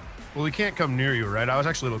 Well, he can't come near you, right? I was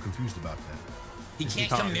actually a little confused about that. He can't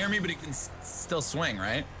come near me, but he can still swing,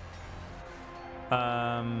 right?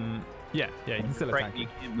 Yeah, he can still attack You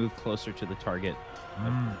can't move closer to the target.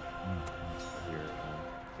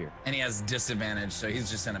 Fear. And he has disadvantage, so he's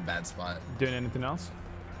just in a bad spot. Doing anything else?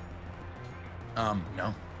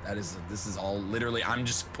 No. This is all literally, I'm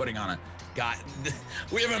just putting on a God.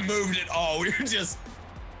 We haven't moved at all. We're just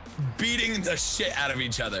beating the shit out of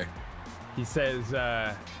each other. He says,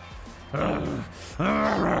 right.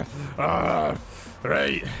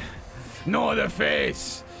 No the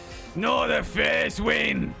face. No the face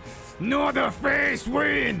win. No the face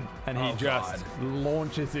win. And he just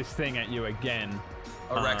launches this thing at you again.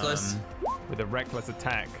 A reckless? With a reckless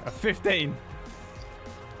attack. A 15.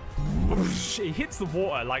 He hits the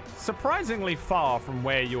water like surprisingly far from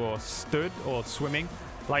where you're stood or swimming.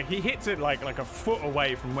 Like he hits it like a foot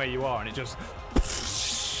away from where you are, and it just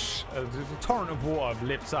a torrent of water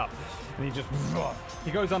lifts up, and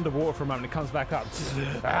he goes underwater for a moment and comes back up.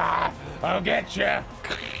 I'll get you. And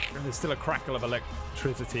there's still a crackle of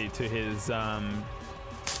electricity to his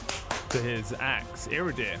axe.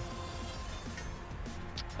 Iridir.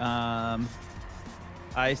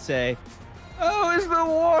 I say, oh, is the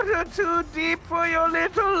water too deep for your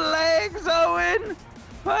little legs, Owen?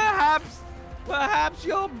 Perhaps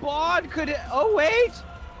your bod could... Oh, wait!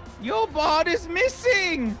 Your bod is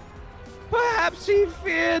missing! Perhaps he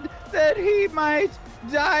feared that he might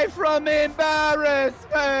die from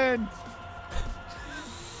embarrassment!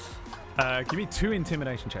 Give me 2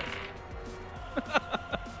 intimidation checks.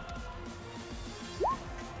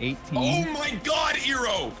 18. Oh my God,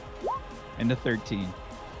 Eero! And a 13.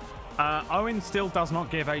 Owen still does not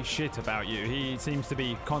give a shit about you. He seems to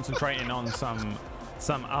be concentrating on some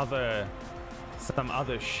other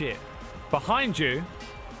shit. Behind you,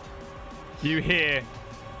 you hear,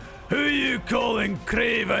 "Who you calling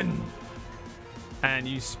Craven?" And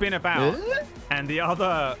you spin about, and the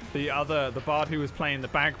bard who was playing the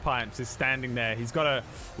bagpipes is standing there. He's got a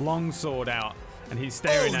long sword out, and he's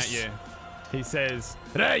staring at you. He says,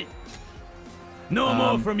 "Right, no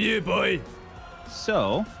more from you, boy."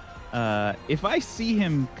 So, if I see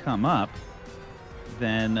him come up,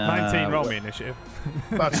 then 19, roll me initiative.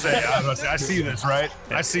 I was about to say, I see this, right?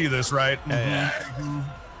 I see this, right?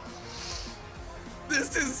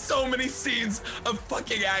 This is so many scenes of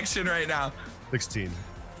fucking action right now. 16.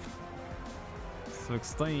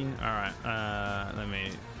 16. All right. Let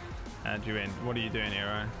me add you in. What are you doing here,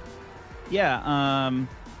 Ryan? Yeah.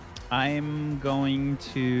 I'm going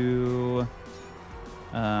to.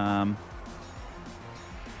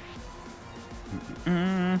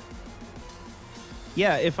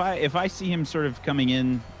 Yeah, if I see him sort of coming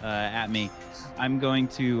in at me, I'm going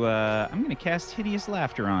to cast Hideous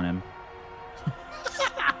Laughter on him.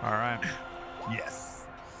 All right. Yes.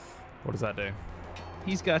 What does that do?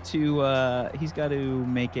 he's got to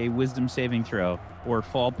make a wisdom saving throw or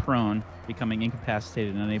fall prone, becoming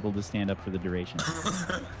incapacitated and unable to stand up for the duration.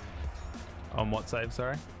 On what save?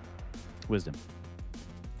 Sorry. Wisdom.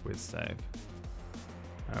 With save.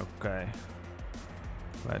 Okay.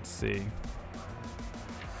 Let's see.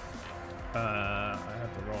 I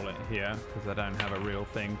have to roll it here because I don't have a real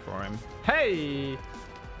thing for him. Hey!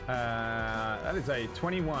 That is a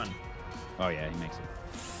 21. Oh yeah, he makes it.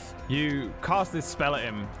 You cast this spell at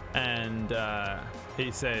him, and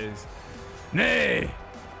he says, Nay!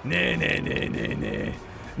 Nay, nay, nay, nay, nay.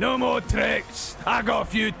 No more tricks! I got a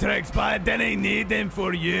few tricks, but I didn't need them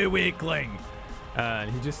for you, weakling. And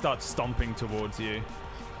he just starts stomping towards you.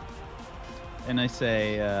 And I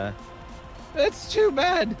say, that's too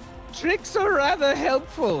bad. Tricks are rather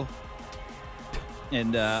helpful.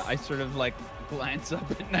 And I sort of like glance up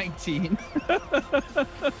at 19.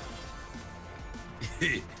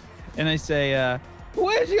 And I say,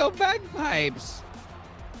 where's your bagpipes?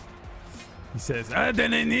 He says, I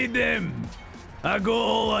didn't need them. I got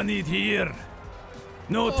all I need here.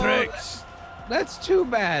 No tricks. That's too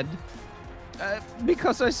bad.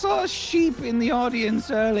 Because I saw a sheep in the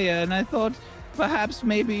audience earlier, and I thought perhaps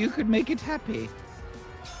maybe you could make it happy.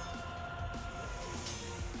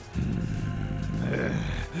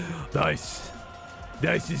 Dice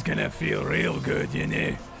is gonna feel real good, you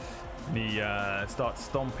know. And he starts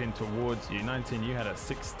stomping towards you. 19, you had a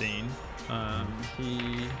 16.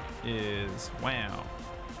 He is, wow.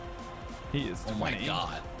 He is 20. Oh my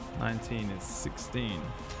god. 19 is 16.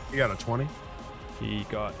 You got a 20? He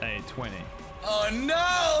got a 20. Oh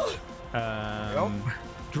no!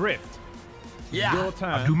 Drift. Yeah. Your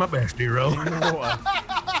turn. I'll do my best, hero.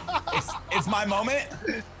 It's my moment.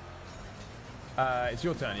 It's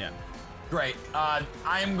your turn, yeah. Great. I'm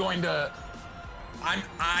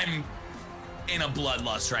in a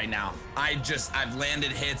bloodlust right now. I've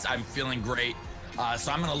landed hits. I'm feeling great.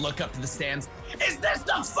 So I'm gonna look up to the stands. Is this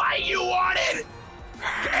the fight you wanted?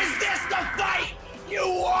 Is this the fight you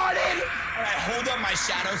wanted? And I hold up my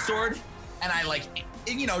shadow sword and I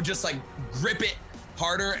just grip it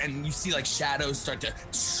harder, and you see like shadows start to,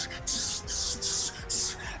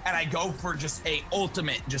 and I go for just a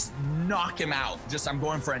ultimate, just knock him out. I'm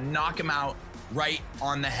going for a knock him out right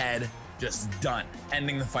on the head. Just done.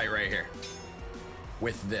 Ending the fight right here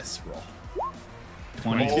with this roll.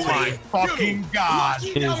 22. Oh my fucking god.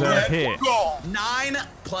 Lucky Is number. a hit. 9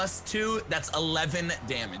 plus 2, that's 11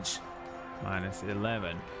 damage. Minus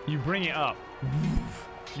 11. You bring it up.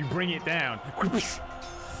 You bring it down.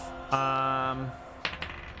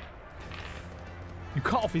 You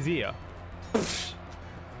cut off his ear.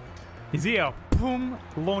 His ear, boom,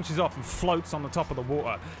 launches off and floats on the top of the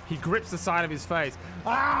water. He grips the side of his face.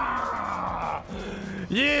 Ah!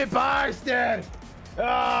 You bastard!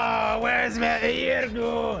 Oh, where's my ear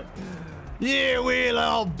going? You wee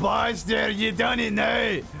little bastard, you done it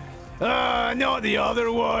now. Oh, not the other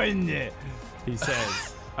one. He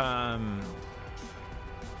says,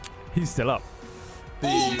 he's still up.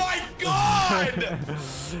 Oh my god!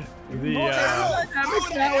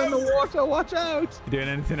 Dynamic now in the water, watch out! You doing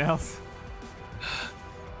anything else?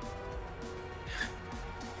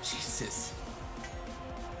 Jesus.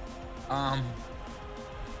 No.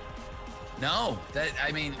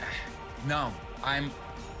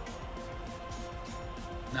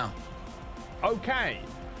 No. Okay.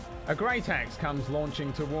 A Great Axe comes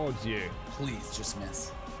launching towards you. Please just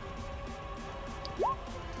miss.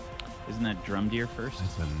 Isn't that drum deer first?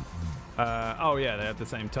 Oh yeah, they have the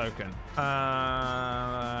same token.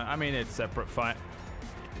 I mean, it's separate fight.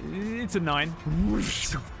 It's a 9.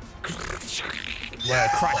 Yeah,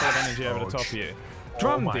 crackle of energy over the top of you.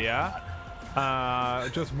 Drum deer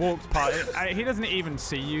just walks past. He doesn't even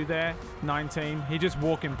see you there, 19. He just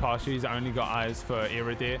walking past you. He's only got eyes for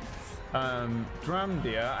Iridir. Drum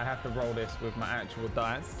deer, I have to roll this with my actual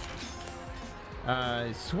dice.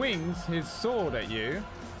 Swings his sword at you.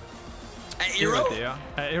 At Iro?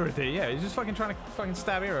 Iridir, yeah. He's just fucking trying to fucking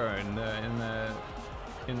stab Iro in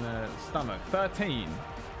the stomach. 13.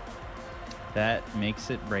 That makes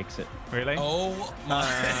it, breaks it. Really? Oh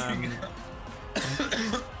my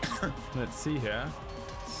Let's see here.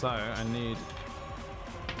 So I need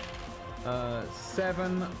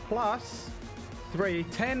 7 plus 3,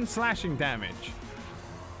 10 slashing damage.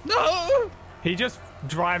 No! He just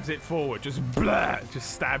drives it forward, just blah,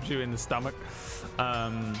 just stabs you in the stomach,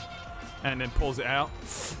 and then pulls it out.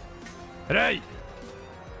 Right,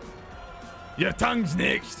 your tongue's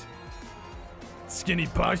next, skinny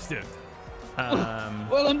bastard.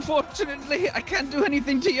 Well, unfortunately, I can't do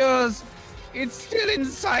anything to yours. It's still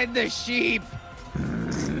inside the sheep.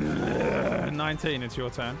 19, it's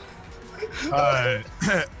your turn. I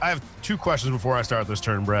have 2 questions before I start this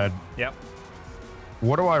turn, Brad. Yep.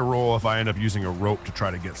 What do I roll if I end up using a rope to try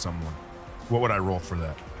to get someone? What would I roll for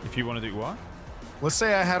that? If you want to do what? Let's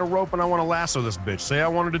say I had a rope and I want to lasso this bitch. Say I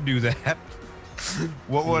wanted to do that.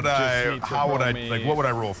 What would just need to how would roll I, me- like, what would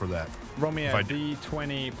I roll for that? Roll me If a I-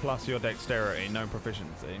 D20 plus your dexterity, no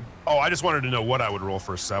proficiency. Oh, I just wanted to know what I would roll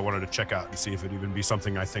first. So I wanted to check out and see if it'd even be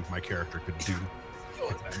something I think my character could do.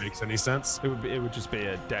 If that makes any sense. It would just be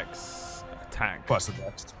a dex attack. Plus the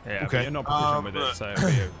dex. Yeah, but Okay. you're not proficient with it, so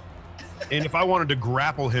it'd be And if I wanted to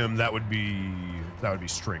grapple him, that would be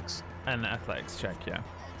strength. an athletics check, yeah.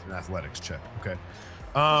 An athletics check. Okay.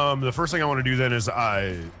 The first thing I want to do then is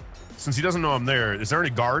since he doesn't know I'm there, is there any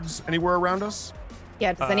guards anywhere around us?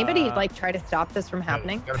 Yeah, does anybody like try to stop this from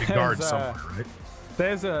happening? Gotta be guards There's, somewhere,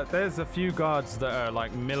 right? There's a few guards that are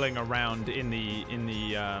like milling around in the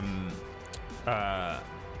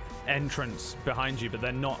entrance behind you, but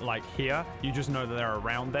they're not like here. You just know that they're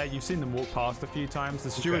around there. You've seen them walk past a few times. The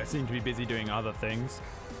stewards seem to be busy doing other things.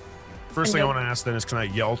 First thing I want to ask then is, can I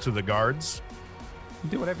yell to the guards? You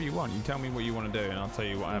do whatever you want. You tell me what you want to do, and I'll tell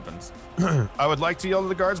you what happens. I would like to yell to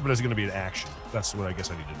the guards, but it's going to be an action. That's what I guess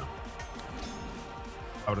I need to know.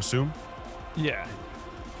 I would assume. Yeah,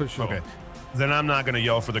 for sure. Okay. Then I'm not going to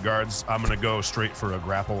yell for the guards. I'm going to go straight for a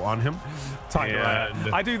grapple on him. Tiger,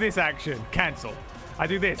 And- I do this action. Cancel. I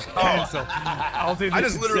do this. Cancel. I'll do this. I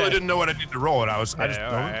just literally instead. didn't know what I needed to roll, and I just Yeah,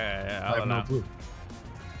 I'll I have no allow. clue.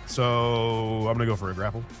 So I'm going to go for a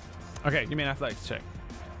grapple. Okay, give me an athletics check.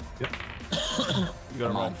 Yep. You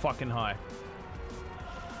gotta roll fucking high.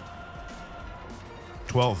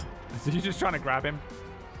 12. So you're just trying to grab him?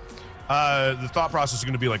 The thought process is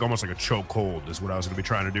going to be like almost like a choke hold is what I was going to be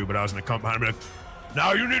trying to do, but I was going to come behind him and be like,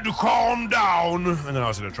 now you need to calm down, and then I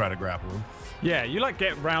was going to try to grapple him. Yeah, you like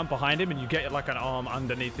get round behind him and you get like an arm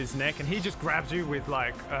underneath his neck, and he just grabs you with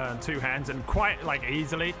like 2 hands and quite like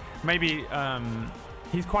easily. Maybe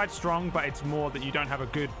he's quite strong, but it's more that you don't have a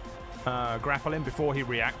good grapple him before he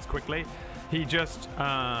reacts quickly. He just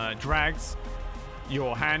drags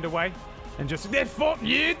your hand away and just, the fuck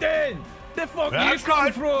you then? The fuck That's you come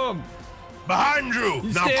right. from? Behind you!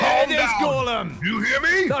 You Now stay calm there, down! Golem. You hear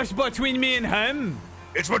me? That's between me and him.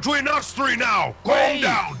 It's between us 3 now! Calm Hey,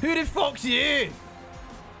 down! who the fuck's you?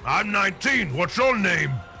 I'm 19. What's your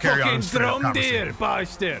name? Carry Fucking on straight up drum deer, conversation.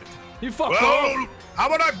 bastard. You fuck Well, off. how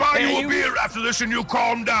about I buy Hey, you a you- beer after this and you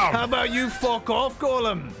calm down? How about you fuck off,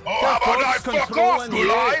 Golem? Oh, how about I fuck's fuck off, controlling you.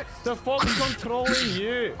 Gulai? The fuck's controlling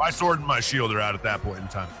you. My sword and my shield are out at that point in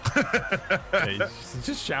time. Yeah, he's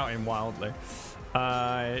just shouting wildly.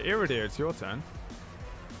 Iridir, it's your turn.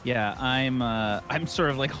 Yeah, I'm sort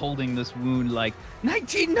of like holding this wound, like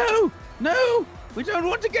 19. No, we don't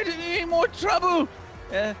want to get in any more trouble.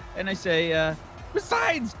 And I say,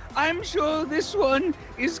 besides, I'm sure this one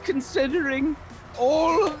is considering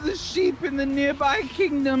all of the sheep in the nearby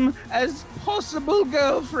kingdom as possible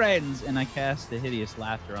girlfriends. And I cast the hideous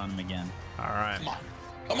laughter on him again. All right.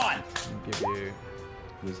 Come on. I'll give you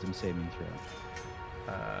Wisdom saving throw.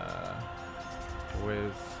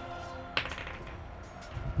 with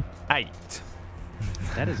 8.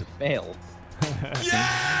 That is a fail.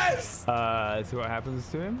 Yes! So what happens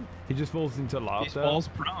to him? He just falls into He laughter. falls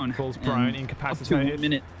prone. Falls prone, and incapacitated. Up to 1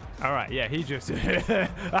 minute. All right, yeah, he just. oh,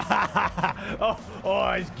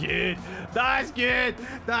 that's good. That's good.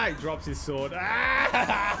 That he drops his sword. Oh,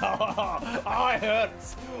 it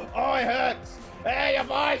hurts. Oh, it hurts. Hey, you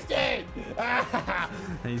bastard!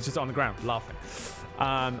 And he's just on the ground laughing.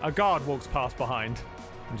 A guard walks past behind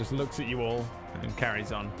and just looks at you all and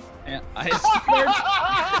carries on. And I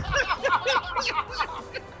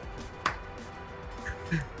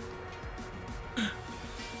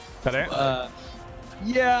That it?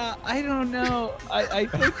 yeah, I don't know. I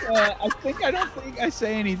think I don't think I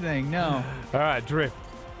say anything. No. All right, Drift.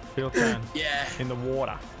 Your turn. Yeah, In the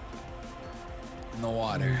water. in the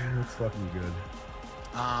water. That's fucking good.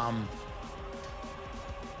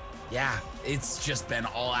 Yeah, it's just been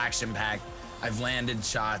all action packed. I've landed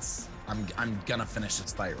shots. I'm gonna finish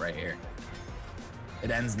this fight right here.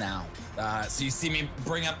 It ends now. So you see me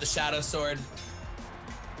bring up the shadow sword,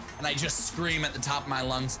 and I just scream at the top of my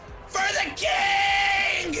lungs, "For the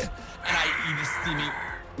king!" And you just see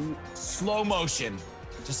me slow motion,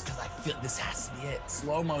 just because I feel this has to be it.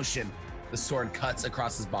 Slow motion. The sword cuts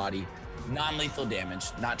across his body, non-lethal damage.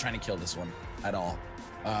 Not trying to kill this one at all.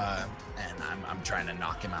 And I'm trying to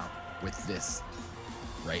knock him out with this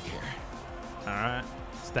right here. All right.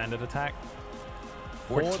 Standard attack.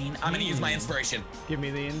 14. I'm gonna use my 14. inspiration. Give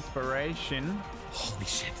me the inspiration. Holy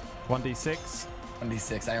shit.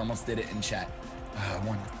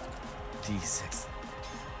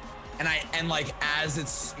 And like as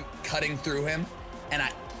it's cutting through him, and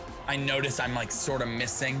I notice I'm like sort of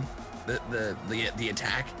missing the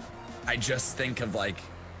attack. I just think of like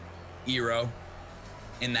Eero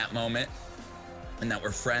in that moment, and that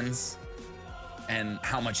we're friends, and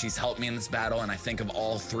how much he's helped me in this battle. And I think of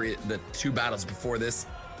the 2 battles before this,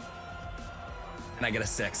 and I get a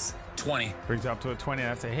 6. 20. Brings you up to a 20.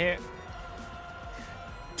 That's a hit.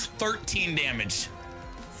 13 damage.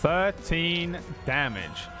 13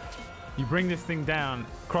 damage. You bring this thing down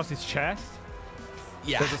across his chest.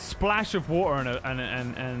 Yeah. There's a splash of water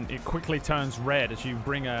and it quickly turns red as you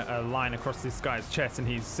bring a line across this guy's chest, and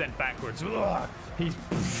he's sent backwards. Ugh.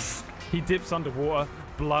 He dips underwater.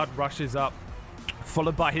 Blood rushes up,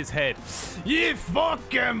 followed by his head. You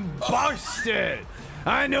fucking bastard!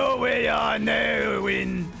 I know where you are now,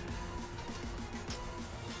 Win.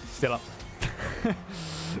 Still up.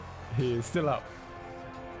 He is still up.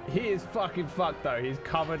 He is fucking fucked though. He's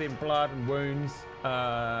covered in blood and wounds,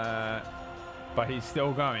 but he's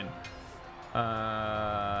still going.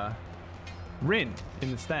 Rin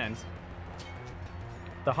in the stands.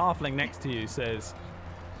 The halfling next to you says,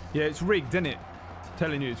 "Yeah, it's rigged, isn't it?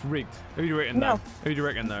 Telling you it's rigged. Who do you reckon though? Who do you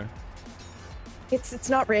reckon though? It's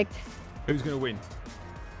not rigged. Who's gonna win?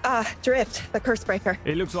 Drift, the curse breaker.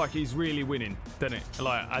 It looks like he's really winning, doesn't it?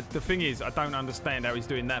 Like, the thing is, I don't understand how he's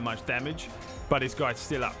doing that much damage, but this guy's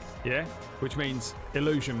still up, yeah? Which means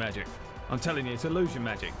illusion magic. I'm telling you, it's illusion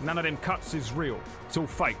magic. None of them cuts is real. It's all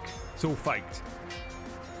fake. It's all faked.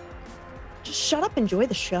 Just shut up, enjoy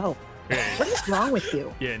the show. Yeah. What is wrong with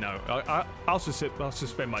you? Yeah, no, I'll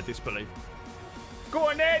suspend my disbelief. Go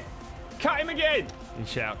on, Ned! Cut him again! He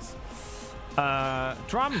shouts.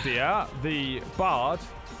 Drumdeer, the bard,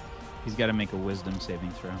 He's got to make a wisdom saving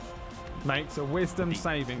throw. makes a wisdom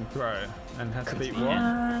saving throw and has to beat what?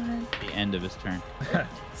 The end of his turn.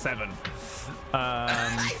 7.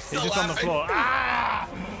 He's just on the floor. Ah!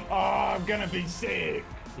 Oh, I'm gonna be sick,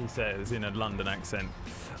 he says in a London accent.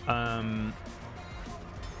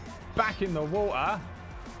 Back in the water,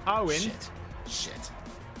 Owen. Shit.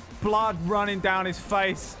 Blood running down his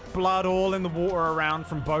face. Blood all in the water around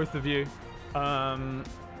from both of you.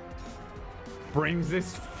 Brings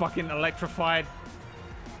this fucking electrified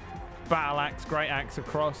battle axe, great axe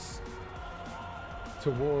across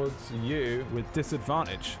towards you with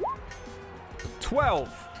disadvantage. 12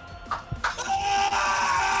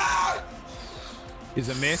 is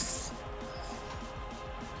a miss.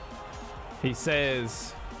 He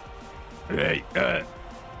says, "Right, there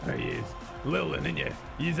he is. Little un, ain't you?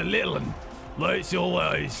 He's a little un. Like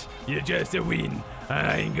always, you're just a win, and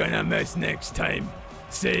I ain't gonna miss next time.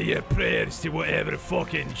 Say your prayers to whatever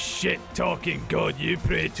fucking shit-talking god you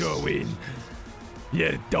pray to win.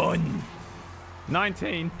 You're done."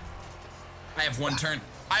 19. I have one turn.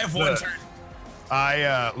 I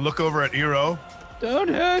look over at Eero. Don't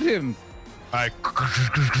hurt him. I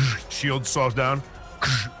shield slows down,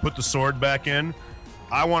 put the sword back in.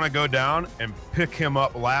 I want to go down and pick him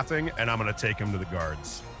up laughing, and I'm going to take him to the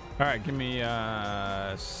guards. All right, give me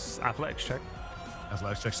athletics check.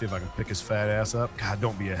 Athletics check, see if I can pick his fat ass up. God,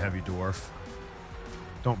 don't be a heavy dwarf.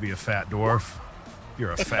 Don't be a fat dwarf.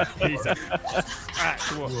 You're a fat dwarf. He's a fat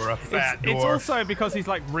dwarf. You're a fat It's dwarf. also because he's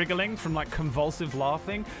like wriggling from like convulsive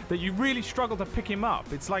laughing that you really struggle to pick him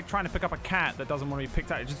up. It's like trying to pick up a cat that doesn't want to be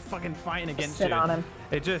picked up. It's just fucking fighting against Sit you. on him.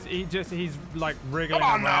 He's like wriggling Come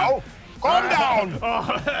on around. now. Calm down.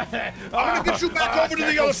 I'm going to get you back over to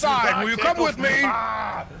the other side. Will you come with me?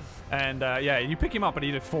 And yeah, you pick him up and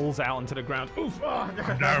he just falls out onto the ground. Oof.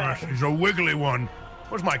 Damn it, he's a wiggly one.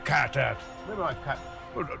 Where's my cat at? Where's my cat?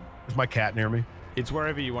 Is my cat near me? It's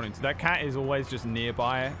wherever you want it to. That cat is always just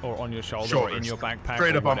nearby or on your shoulder or in your backpack.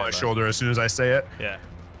 Straight or up on my whatever. shoulder as soon as I say it. Yeah.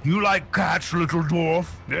 You like cats, little dwarf?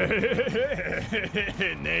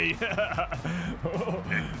 Nay.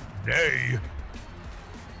 Nay.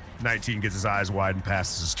 19 gets his eyes wide and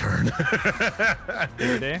passes his turn.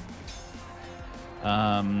 There.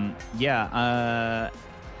 Yeah.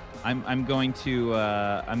 I'm going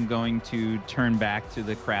to turn back to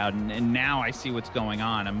the crowd, and now I see what's going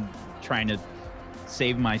on. I'm trying to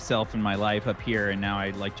save myself and my life up here, and now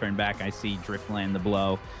I like turn back. I see Drift land the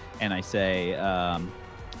blow, and I say,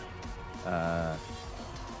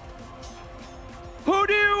 "Who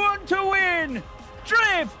do you want to win?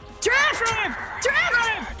 Drift! Drift! Drift!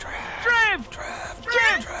 Drift! Drift!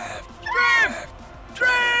 Drift! Drift!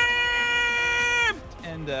 Drift!"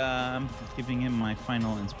 And I'm giving him my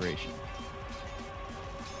final inspiration.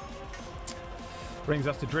 Brings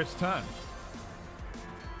us to Drift's turn.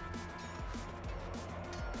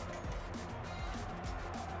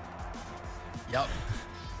 Yep.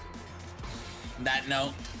 That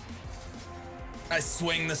note, I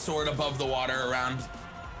swing the sword above the water around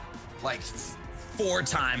like 4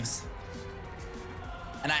 times.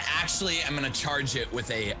 And I actually am gonna charge it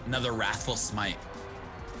with another Wrathful Smite.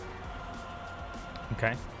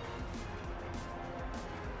 Okay.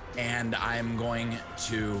 And I'm going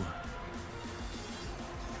to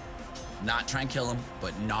not try and kill him,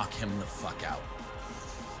 but knock him the fuck out.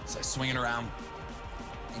 So I swing it around,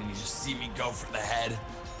 and you just see me go for the head.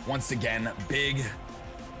 Once again, big.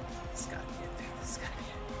 This gotta be it, dude. This gotta be it.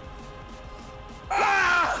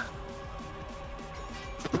 Ah!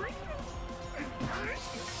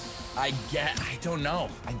 I don't know.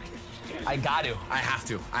 I got to. I have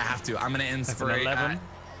to. I'm gonna inspire. 11.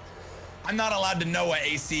 I'm not allowed to know what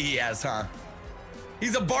AC he has, huh?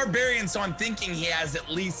 He's a barbarian, so I'm thinking he has at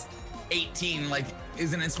least 18. Like,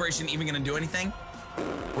 is an inspiration even gonna do anything?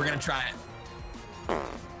 We're gonna try it.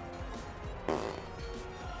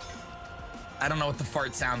 I don't know what the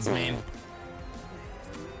fart sounds mean.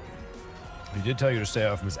 He did tell you to stay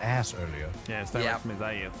off his ass earlier. Yeah, stay Yep. away from his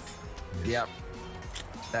AF. Yep.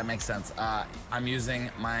 That makes sense. I'm using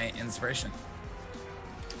my inspiration.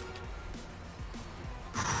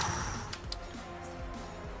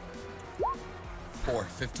 Four,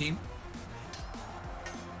 15.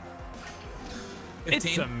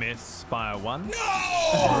 It's a miss by a 1.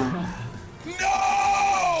 No!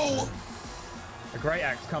 No! A great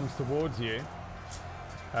axe comes towards you.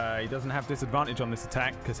 He doesn't have disadvantage on this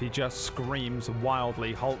attack because he just screams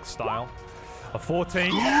wildly Hulk style. A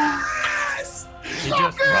 14. Yes! He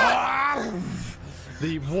just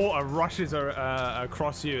the water rushes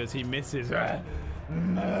across you as he misses. My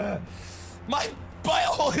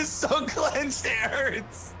butthole is so clenched, it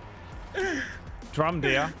hurts.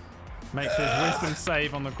 Drumdeer makes his wisdom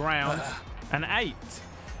save on the ground. An 8.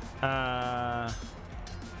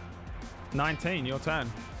 19, your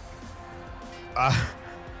turn.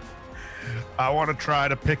 I want to try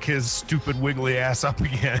to pick his stupid wiggly ass up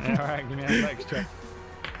again. All right, give me an athletics check.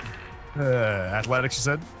 Athletics, you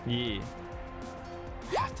said? Yeah.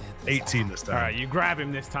 18 this time. All right, you grab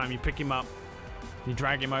him this time. You pick him up. You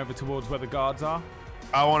drag him over towards where the guards are.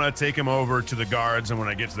 I want to take him over to the guards, and when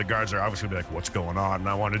I get to the guards, they're obviously gonna be like, "What's going on?" And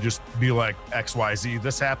I want to just be like, "XYZ,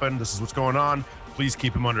 this happened. This is what's going on. Please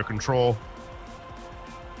keep him under control.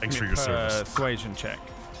 Thanks for your service." Persuasion check.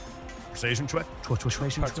 Persuasion check.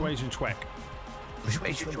 Persuasion check. Persuasion check.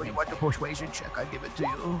 Persuasion check. You want the persuasion check? I give it to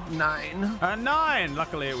you. 9. 9.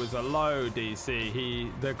 Luckily, it was a low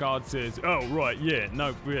DC. The guard says, "Oh right, yeah,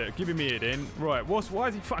 no, yeah, give him here then. Right, why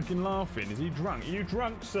is he fucking laughing? Is he drunk? Are you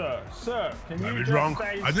drunk, sir? Sir, can you Maybe just drunk.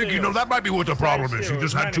 stay I think still? that might be what the problem Stay is. still. He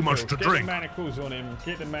just had too much to Get drink. the manacles on him.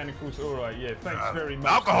 Get the manacles. All right, yeah. Thanks very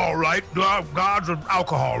much. Alcohol, right? Guards are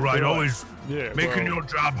alcohol, right? Right. Always Yeah, making well- your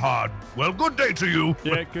job hard. Well, good day to you.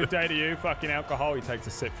 Yeah, good day to you. Fucking alcohol. He takes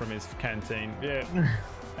a sip from his canteen. Yeah.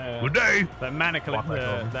 Good day. They're manacling, Walk back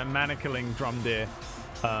over. they're manacling Drumdeer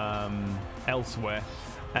elsewhere,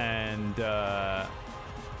 and I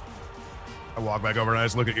walk back over and I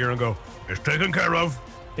just look at Ira and go, "It's taken care of.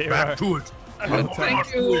 Hero. Back to it."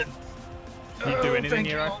 Thank you. You do anything,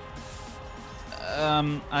 Hero?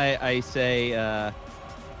 I say,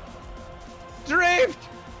 Drift!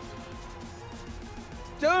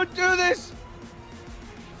 Don't do this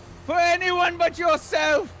for anyone but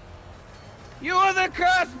yourself! You are the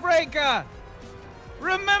curse breaker!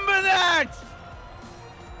 Remember that!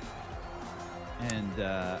 And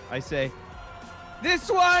I say,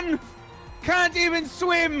 this one can't even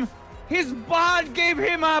swim! His bard gave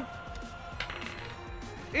him up!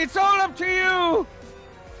 It's all up to you!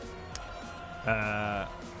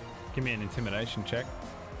 Give me an intimidation check.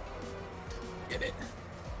 Get it.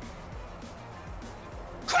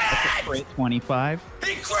 Crit 25.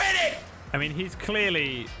 He crit it! I mean, he's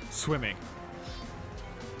clearly swimming.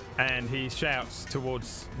 And he shouts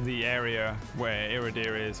towards the area where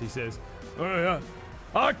Iridir is. He says, "Oh, yeah,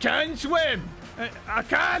 I can swim! I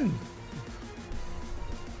can!"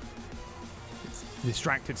 It's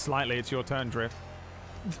distracted slightly. It's your turn, Drift.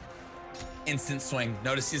 Instant swing.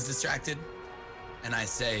 Notice he's distracted. And I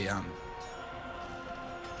say,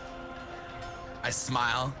 I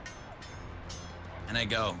smile. And I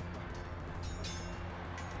go.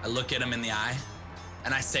 I look at him in the eye.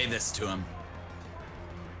 And I say this to him.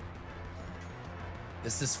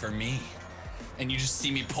 This is for me. And you just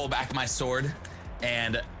see me pull back my sword.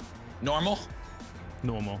 And normal?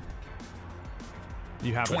 Normal.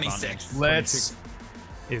 You have 26. advantage. Let's. 26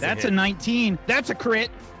 is That's hit. a 19. That's a crit.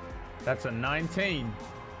 That's a 19.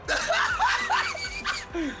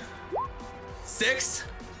 6.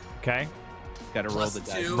 Okay. Gotta roll Plus the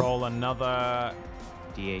dice. 2. Roll another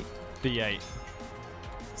D8. D8.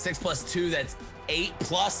 6 plus 2, that's 8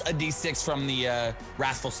 plus a d6 from the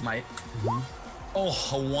Wrathful Smite. Oh,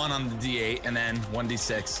 a 1 on the d8 and then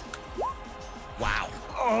 1d6. Wow.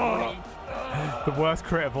 The worst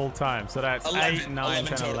crit of all time. So that's 11, 8, 9, 11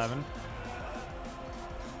 10, total. 11.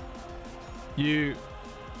 You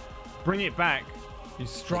bring it back. You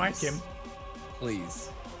strike Please. him. Please.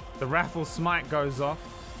 The Raffle Smite goes off.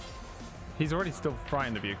 He's already still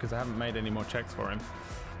frightened of you because I haven't made any more checks for him.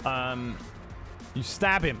 You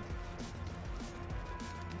stab him.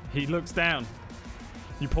 He looks down.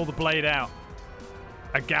 You pull the blade out.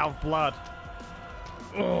 A gout of blood.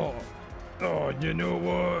 Oh, you know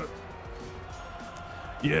what?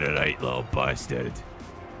 You're a right little bastard.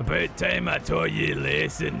 About time I taught you a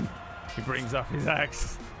lesson. He brings up his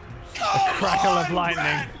axe. Come crackle of on, lightning.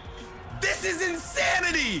 Brad! This is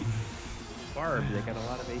insanity! Barb, they got a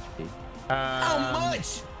lot of HP. How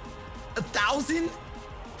much? 1,000?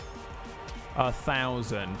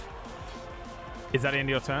 1,000. Is that the end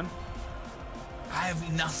of your turn? I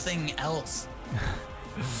have nothing else.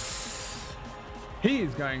 He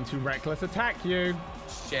is going to reckless attack you.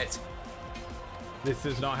 Shit. This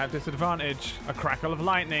does not have disadvantage. A crackle of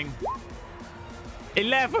lightning.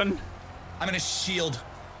 11. I'm gonna shield.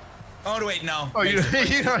 Oh, wait, no. Oh, you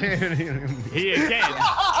don't. He again.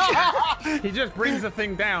 He just brings the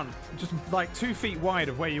thing down, just like 2 feet wide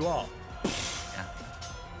of where you are.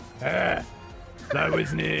 That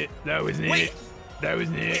wasn't it. That wasn't Wait. it. That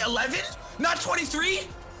wasn't it. Wait, 11? Not 23?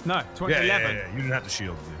 No, 11. Yeah. You didn't have to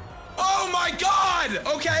shield. Oh my god!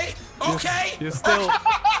 Okay. Okay. You're still in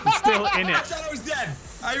I it. thought I was dead.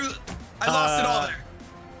 I lost it all there.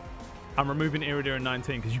 I'm removing Iridir in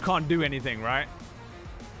 19 because you can't do anything, right?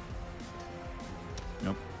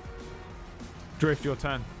 Nope. Drift, your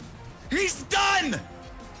turn. He's done!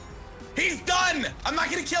 He's done! I'm not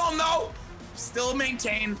gonna kill him though! Still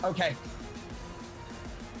maintain. Okay.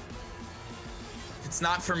 It's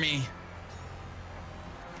not for me.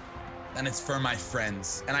 Then it's for my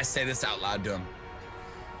friends. And I say this out loud to him.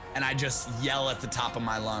 And I just yell at the top of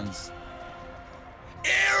my lungs.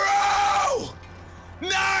 Arrow!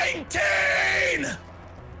 19!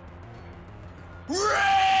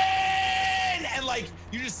 Rain! And like,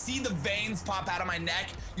 you just see the veins pop out of my neck.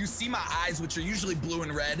 You see my eyes, which are usually blue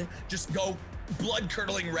and red, just go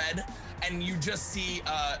blood-curdling red. And you just see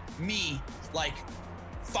me, like,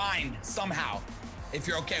 find somehow, if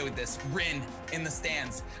you're okay with this, Rin in the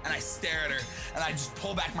stands. And I stare at her, and I just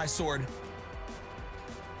pull back my sword.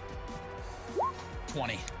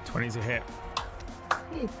 20. 20's a hit.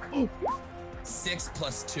 6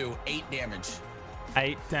 plus 2, 8 damage.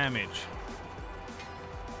 8 damage.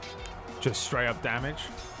 Just straight up damage.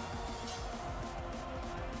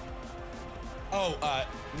 Oh,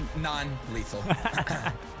 non-lethal.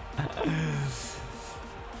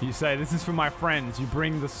 You say, this is for my friends. You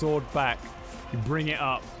bring the sword back. You bring it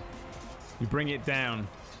up. You bring it down.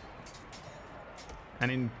 And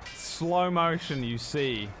in slow motion, you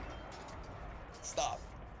see Stop.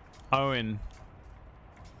 Owen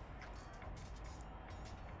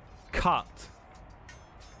cut.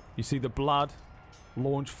 You see the blood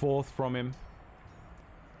launch forth from him.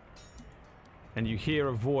 And you hear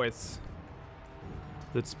a voice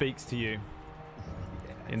that speaks to you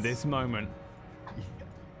in this moment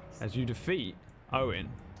as you defeat Owen.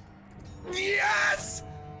 Yes!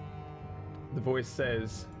 The voice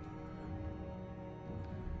says,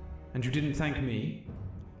 "And you didn't thank me?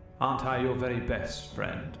 Aren't I your very best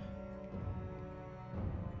friend?"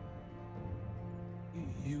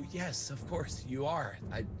 You, yes, of course, you are.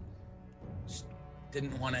 I just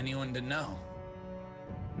didn't want anyone to know.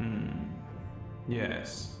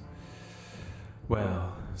 Yes.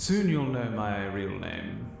 Well, soon you'll know my real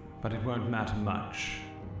name, but it won't matter much.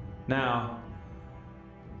 Now,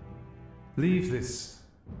 leave this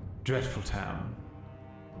dreadful town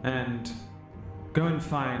and go and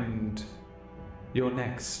find your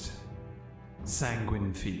next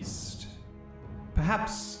sanguine feast.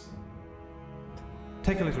 Perhaps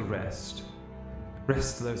take a little rest.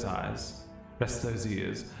 Rest those eyes, rest those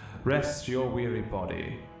ears, rest your weary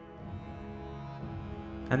body.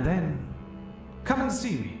 And then, come and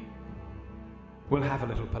see me. We'll have a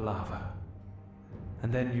little palaver.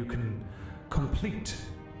 And then you can complete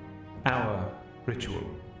our ritual.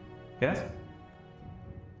 Yes?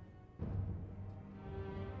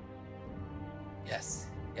 Yes,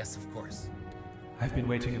 yes, of course. I've been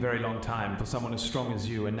waiting a very long time for someone as strong as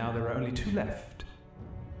you, and now there are only 2 left.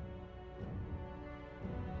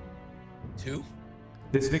 2?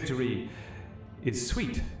 This victory is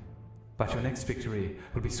sweet, but your next victory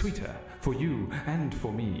will be sweeter for you and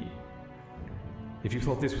for me. If you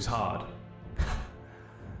thought this was hard,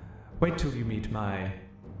 wait till you meet my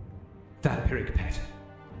vampiric pet.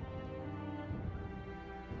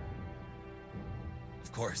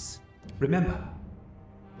 Of course. Remember,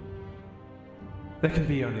 there can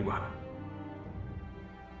be only one.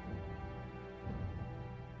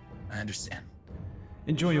 I understand.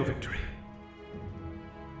 Enjoy your victory,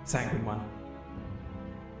 Sanguine One.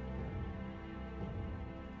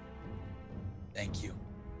 Thank you.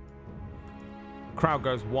 Crowd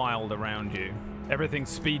goes wild around you. Everything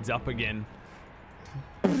speeds up again.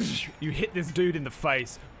 You hit this dude in the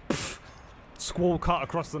face. Squall cut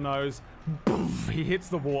across the nose. He hits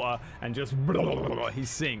the water and just he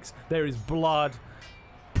sinks. There is blood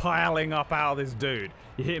piling up out of this dude.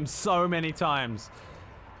 You hit him so many times.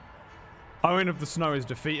 Owen of the Snow is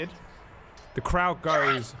defeated. The crowd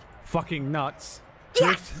goes fucking nuts.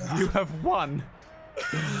 Drift, you have won.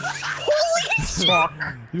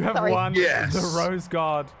 You have Sorry. won Yes. the Rose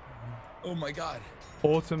Guard Oh my god.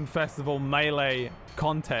 Autumn Festival Melee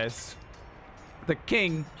contest. The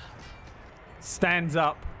king stands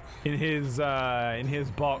up in his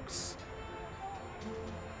box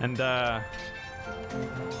and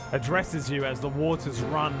addresses you as the waters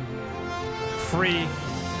run free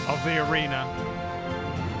of the arena.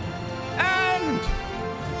 And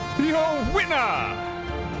your winner,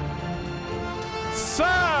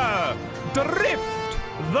 Sir Drift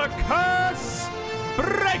the Curse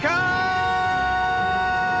Breaker!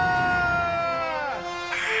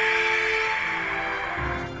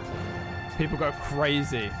 People go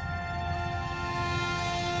crazy.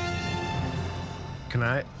 Can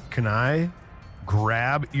I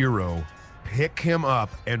grab Eero, pick him up,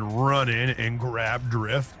 and run in and grab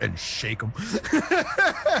Drift and shake him?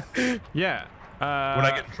 Yeah. Would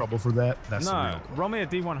I get in trouble for that? That's the No. real Roll me a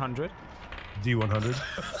D100.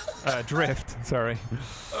 D100. Drift, sorry.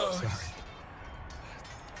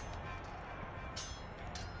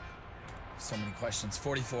 So many questions.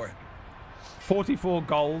 44. 44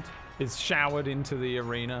 gold is showered into the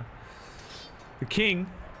arena. The king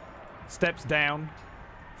steps down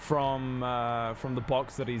from the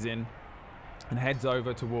box that he's in and heads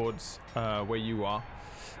over towards where you are.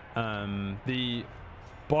 The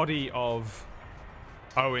body of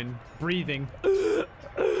Owen, breathing,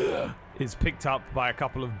 is picked up by a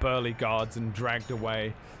couple of burly guards and dragged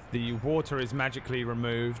away. The water is magically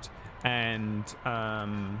removed, and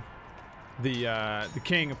the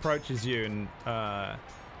king approaches you and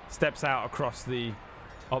steps out across the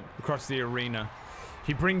arena.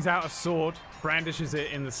 He brings out a sword, brandishes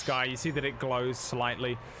it in the sky. You see that it glows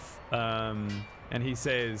slightly, and he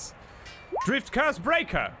says, "Drift Curse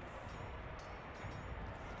Breaker."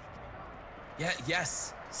 Yeah,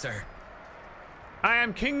 yes, sir. I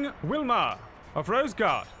am King Wilmar of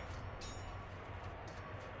Roseguard.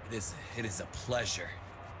 It is a pleasure.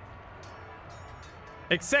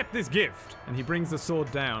 Accept this gift. And he brings the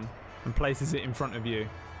sword down and places it in front of you.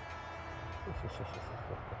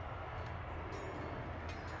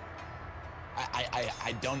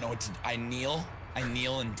 I don't know what to. I kneel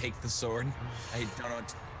and take the sword. I don't know what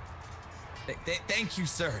to. Thank you,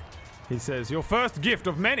 sir. He says, "Your first gift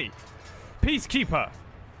of many. Peacekeeper.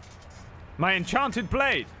 My enchanted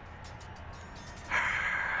blade."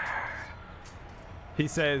 He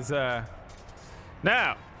says,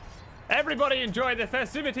 "Now, everybody enjoy the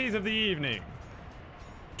festivities of the evening.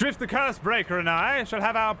 Drift the Curse Breaker and I shall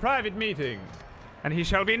have our private meeting, and he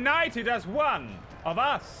shall be knighted as one of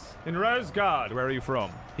us in Roseguard." Where are you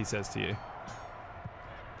from? He says to you.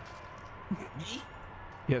 Me?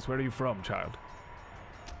 Yes, where are you from, child?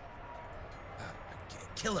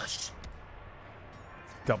 Killish.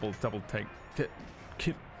 Double take.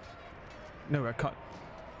 No, I can't.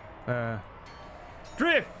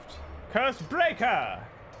 Drift, Curse Breaker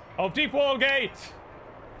of Deepwall Gate,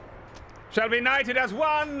 shall be knighted as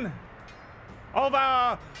one of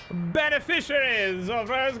our beneficiaries of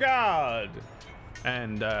Roseguard.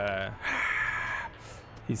 And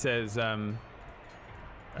he says,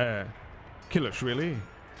 Killish, really?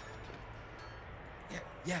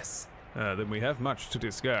 Yes. Then we have much to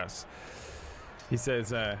discuss. He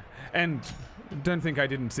says, and don't think I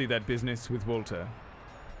didn't see that business with Walter.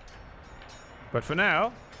 But for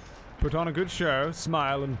now, put on a good show,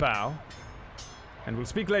 smile and bow, and we'll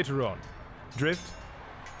speak later on. Drift,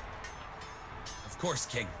 Of course,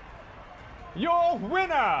 King. your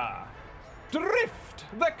winner! Drift,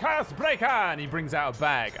 the Curse Breaker! And he brings out a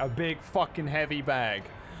bag, a big fucking heavy bag.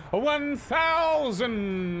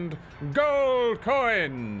 1,000 gold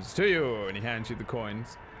coins to you. And he hands you the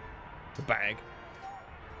coins, the bag.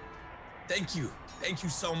 Thank you. Thank you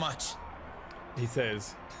so much. He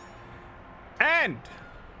says, and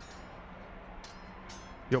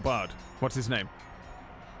your bard, what's his name?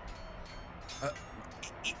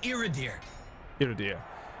 Iridir. Iridir.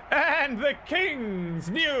 And the king's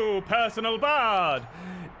new personal bard,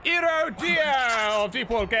 Iridir of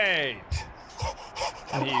Deepwall Gate.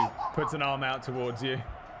 And he puts an arm out towards you,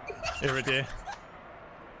 Iridir.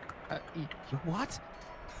 What?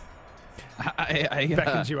 I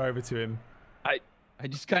Beckons you over to him. I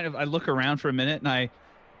just kind of I look around for a minute and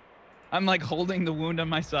I'm like holding the wound on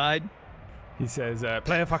my side. He says,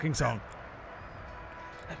 play a fucking song.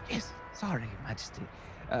 Yes, sorry, Your Majesty.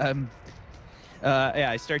 Yeah,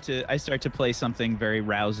 I start to play something very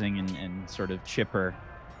rousing and sort of chipper.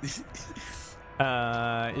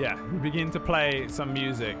 Yeah, we begin to play some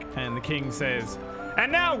music, and the king says,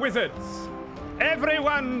 and now, wizards,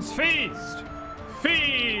 everyone's feast.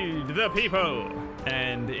 Feed the people.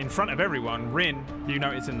 And in front of everyone, Rin, you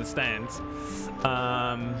notice in the stands,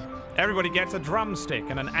 everybody gets a drumstick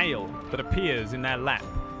and an ale that appears in their lap.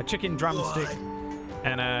 A chicken drumstick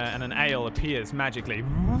and an ale appears magically.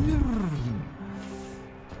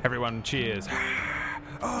 Everyone cheers.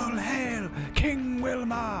 All hail King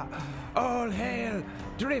Wilmar! All hail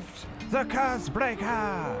Drift the Curse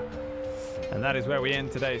Breaker! And that is where we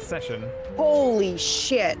end today's session. Holy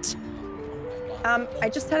shit. I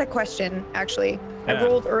just had a question, actually. Yeah. I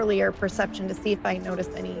rolled earlier perception to see if I noticed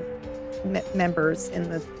any members in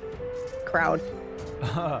the crowd.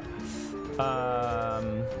 Oh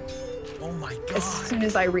my god. As soon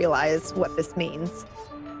as I realized what this means.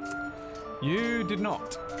 You did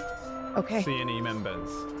not Okay. see any members.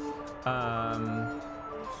 Oh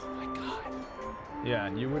my god. Yeah,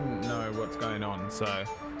 you wouldn't know what's going on, so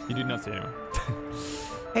you did not see anyone.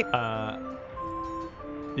 Hey.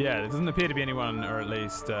 Yeah, there doesn't appear to be anyone, or at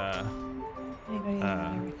least Anybody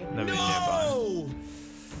nobody nearby. No!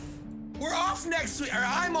 We're off next week, or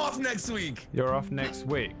I'm off next week. You're off next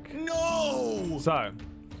week. No! So,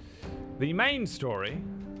 the main story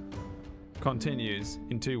continues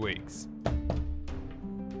in 2 weeks.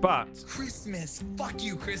 But Christmas. Fuck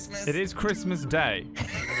you, Christmas. it is Christmas Day.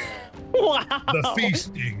 The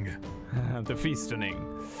feasting. The feasting.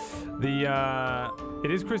 It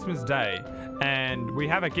is Christmas Day, and we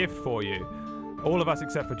have a gift for you. All of us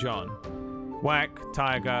except for John. Whack,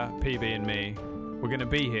 Tiger, PB, and me. We're going to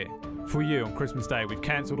be here for you on Christmas Day. We've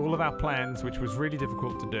cancelled all of our plans, which was really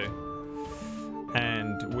difficult to do.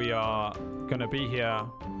 And we are going to be here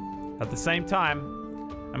at the same time,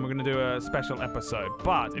 and we're going to do a special episode.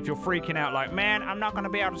 But if you're freaking out like, man, I'm not going to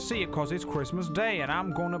be able to see it because it's Christmas Day and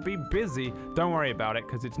I'm going to be busy, don't worry about it,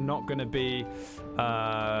 because it's not going to be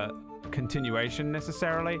continuation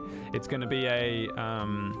necessarily. It's going to be a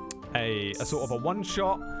sort of a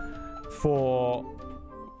one-shot for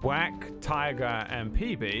Whack, Tiger, and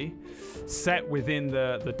PB, set within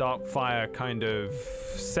the Darkfire kind of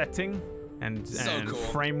setting and cool.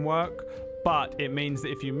 framework. But it means that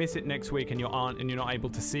if you miss it next week and you're not able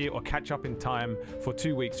to see it or catch up in time for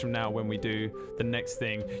 2 weeks from now when we do the next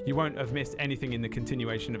thing, you won't have missed anything in the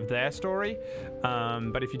continuation of their story.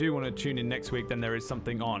 But if you do want to tune in next week, then there is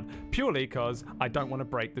something on. Purely because I don't want to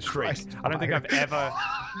break the streak. I don't think I've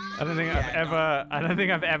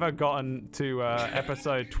ever gotten to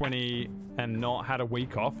episode 20 and not had a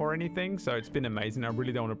week off or anything. So it's been amazing. I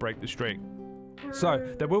really don't want to break the streak. So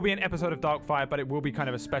there will be an episode of Darkfire, but it will be kind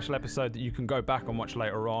of a special episode that you can go back and watch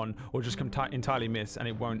later on, or just entirely miss, and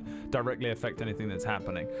it won't directly affect anything that's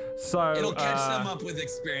happening. So It'll catch them up with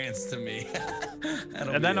experience to me.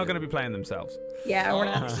 And they're not going to be playing themselves. Yeah, we're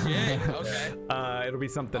not. Shit. Okay. It'll be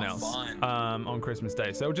something else fun. on Christmas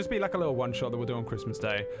Day. So it'll just be like a little one shot that we'll do on Christmas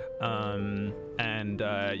Day.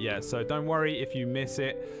 Yeah, so don't worry if you miss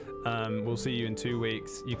it. We'll see you in 2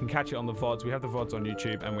 weeks. You can catch it on the VODs. We have the VODs on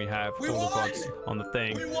YouTube, and we have all the VODs on the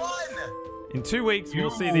thing. We won! In 2 weeks,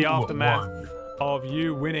 we'll see the aftermath of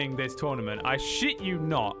you winning this tournament. I shit you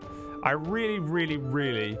not. I really, really,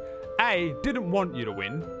 really, didn't want you to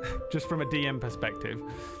win, just from a DM perspective.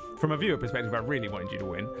 From a viewer perspective, I really wanted you to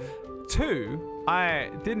win. 2,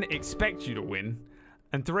 I didn't expect you to win.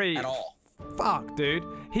 And 3, At all. fuck, dude.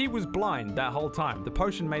 He was blind that whole time. The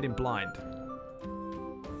potion made him blind.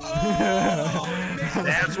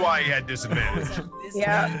 That's why he had disadvantage.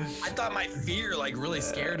 Yeah. I thought my fear like really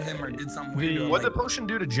scared him or did something weird. to him, What did like, the potion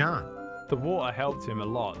do to John? The water helped him a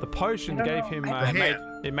lot. The potion gave him. The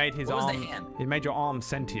hand. It made his What was the arm. hand? It made your arm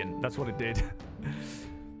sentient. That's what it did.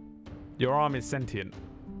 Your arm is sentient.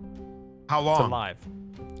 How It's long? alive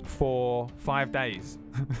for 5 days.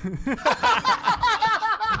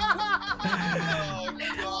 oh,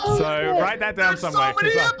 God. So So write that down There's somewhere. so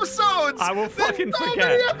many 'cause episodes. I will There's fucking so forget.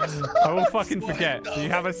 many episodes. I will fucking forget. You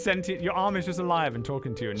have a sentient. Your arm is just alive and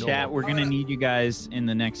talking to you. Normal. Chat, we're gonna need you guys in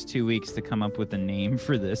the next 2 weeks to come up with a name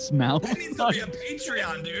for this mouth. That needs to be a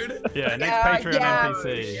Patreon, dude. Yeah, next Yeah, Patreon yeah.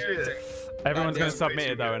 NPC. Everyone's gonna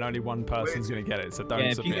submit it though, and only one person's gonna get it. So don't Yeah,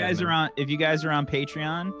 if submit you guys it. are on,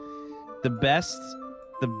 Patreon, the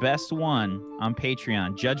best one on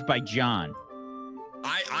Patreon, judged by John,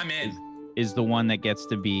 I'm in. is the one that gets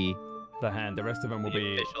to be The hand. The rest of them will the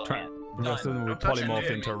be. official hand. The rest of them will be Don't touch it, polymorphed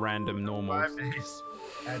man. into random normals. 5 days.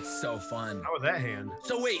 That's so fun. How was that hand?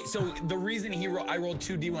 So wait, so the reason I rolled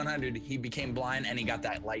 2 D100, he became blind and he got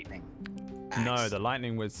that lightning. No, Axe. the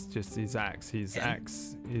lightning was just his axe. His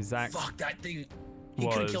axe. Fuck that thing. He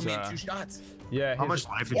could have was, killed me in 2 shots. Yeah. How his- much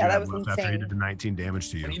life did Yeah, you that have was left after he insane. did the 19 damage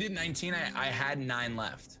to you? When he did 19, I had 9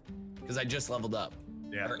 left because I just leveled up.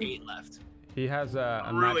 Yeah. Or 8 left. He has a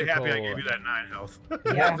I'm really magical. happy I gave you that 9 health. He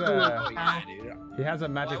Yeah. has a, Oh, yeah, dude. he has a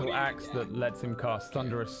magical would he- axe that lets him cast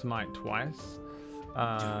Thunderous Smite twice.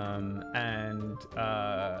 And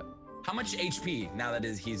How much HP now that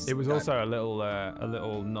he's it was got- also a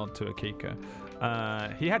little nod to Akika.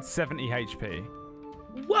 He had 70 HP.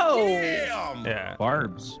 Whoa. Damn! Yeah,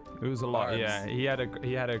 Barbs. it was a lot. Barbs. Yeah,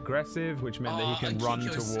 he had aggressive, which meant that he can run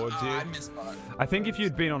Akiko's- towards you. I missed Barb. I think if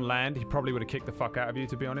you'd been on land, he probably would have kicked the fuck out of you,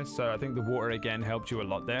 to be honest. So I think the water again helped you a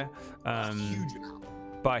lot there. Huge amount.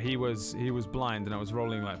 But he was blind, and I was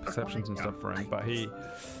rolling like perceptions and stuff for him. But he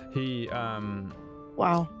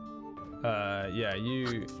Wow. yeah,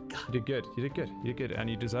 you did good. You did good. You did good, and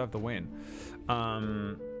you deserve the win.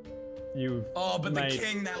 You've Oh, but made, the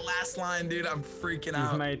king, that last line, dude, I'm freaking You've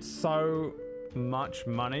out. made so much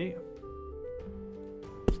money.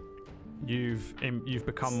 You've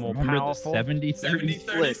become more Remember powerful. the 70-30 70-30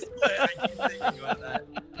 split. split. I keep thinking about that.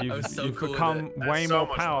 You've, was so you've cool with become it. way That's so more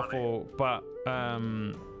much powerful, but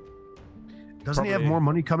Doesn't he have Probably- more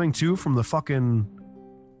money coming too from the fucking?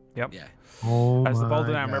 yep. Yeah. Oh As the my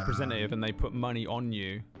Boulder Down God. representative, and they put money on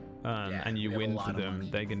you, Yeah, and you we have a win lot for of them, money.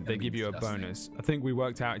 they It's give gonna be you a disgusting. bonus. I think we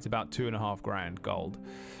worked out it's about 2.5 grand gold,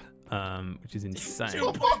 which is insane.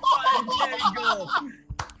 2.5K gold.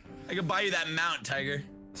 I could buy you that mount, Tiger.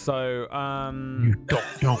 So You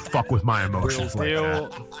don't fuck with my we'll emotions like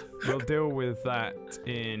that. we'll deal with that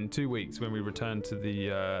in 2 weeks when we return to the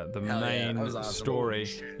Hell yeah, main that was awesome. story. Holy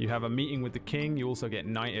shit. You have a meeting with the king. You also get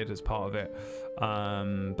knighted as part of it,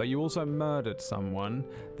 but you also murdered someone.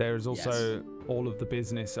 There is also all of the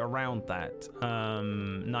business around that.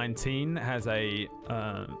 19 has a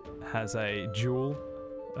jewel,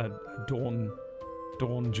 a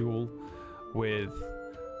dawn jewel with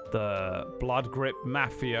the Blood Grip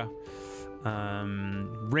Mafia.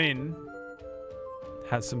 Rin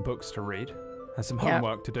has some books to read, has some Yeah.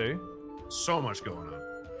 homework to do, So much going on.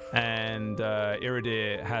 and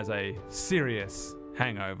Iridir has a serious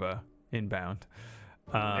hangover inbound.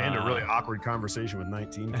 And a really awkward conversation with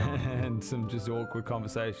 19 coming. and some just awkward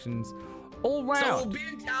conversations all So we'll round. be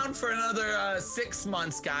in town for another 6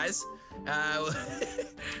 months, guys.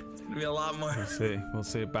 It's gonna be a lot more. We'll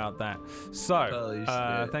see about that. So, Holy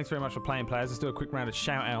shit. thanks very much for playing, players. Let's do a quick round of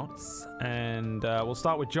shout outs. And we'll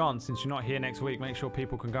start with John. Since you're not here next week, make sure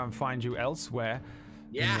people can go and find you elsewhere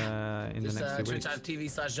Yeah. in the Just next 2 weeks.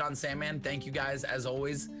 twitch.tv/John Sandman. Thank you guys as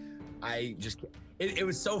always. It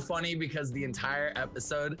was so funny because the entire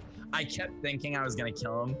episode I kept thinking I was gonna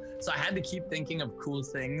kill him, so I had to keep thinking of cool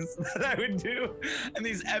things that I would do and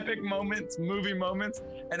these epic moments, movie moments,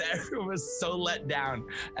 and everyone was so let down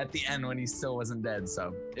at the end when he still wasn't dead.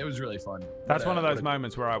 So it was really fun. That's But, one of those what a-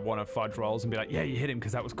 moments where I want to fudge rolls and be like, yeah, you hit him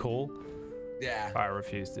because that was cool. Yeah, I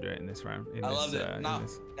refuse to do it in this round. I loved it. No,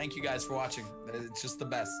 thank you guys for watching. It's just the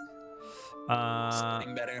best. It's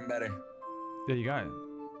getting better and better. There you go.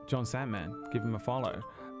 John Sandman. Give him a follow.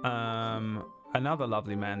 Another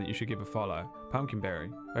lovely man that you should give a follow. Pumpkinberry.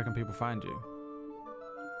 Where can people find you?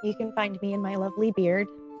 You can find me and my lovely beard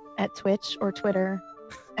at Twitch or Twitter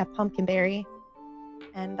at Pumpkinberry.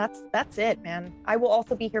 And that's it, man. I will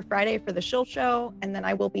also be here Friday for the Shill Show, and then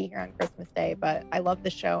I will be here on Christmas Day. But I love the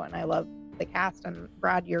show and I love the cast. And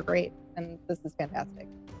Brad, you're great, and this is fantastic.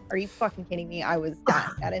 Are you fucking kidding me? I was dying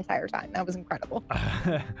that entire time. That was incredible.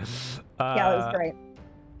 Yeah, it was great.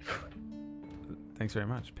 Thanks very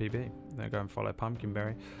much, PB. Now go and follow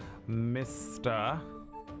Pumpkinberry. Mr.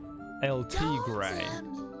 LT Gray.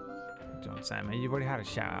 John Sandman. You've already had a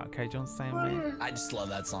shout out, okay, John Sandman? I just love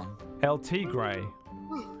that song. LT Gray.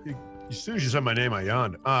 As soon as you said my name, I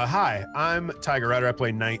yawned. Hi, I'm Tiger Rider. I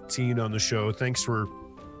play 19 on the show. Thanks for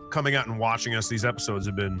coming out and watching us. These episodes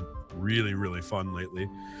have been really, really fun lately.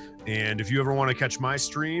 And if you ever want to catch my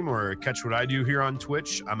stream or catch what I do here on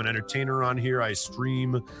Twitch, I'm an entertainer on here. I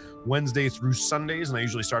stream Wednesday through Sundays, and I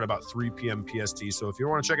usually start about 3 p.m. PST. So if you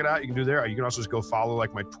want to check it out, you can do there. You can also just go follow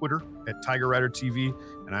like my Twitter at Tiger Rider TV,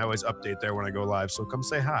 and I always update there when I go live. So come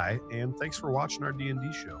say hi, and thanks for watching our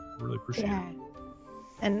D&D show. Really appreciate it.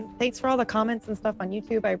 And thanks for all the comments and stuff on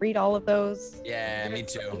YouTube. I read all of those. Yeah, me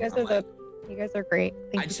too. You guys are great.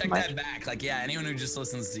 Thank I you so check much. that back. Like, yeah, anyone who just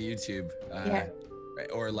listens to YouTube, Yeah.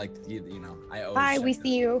 or like you know, I always. Hi, check we that.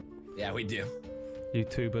 see you. Yeah, we do.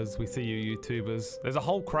 YouTubers, we see you YouTubers. There's a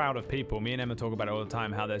whole crowd of people. Me and Emma talk about it all the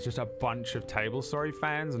time, how there's just a bunch of Table Story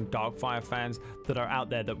fans and Darkfire fans that are out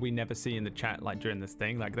there that we never see in the chat, like during this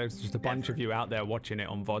thing. Like there's just a bunch of you out there watching it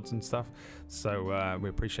on VODs and stuff. So we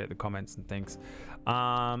appreciate the comments and things.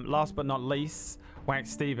 Last but not least,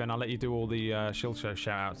 Wax Steven, I'll let you do all the Shield Show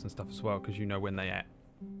shout outs and stuff as well, because you know when they at.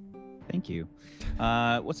 Thank you.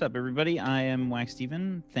 What's up, everybody? I am Wax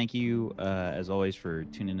Steven. Thank you, as always, for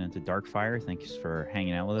tuning into Darkfire. Thanks for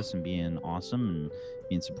hanging out with us and being awesome and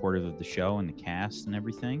being supportive of the show and the cast and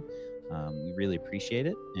everything. We really appreciate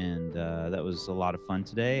it, and that was a lot of fun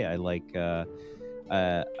today. I like.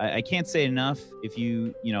 I can't say enough. If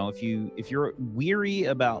you're wary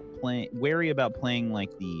about playing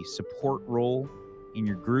like the support role in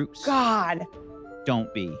your groups, God,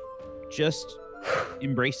 don't be. Just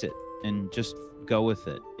embrace it and just go with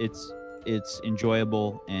it. It's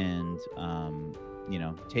enjoyable, and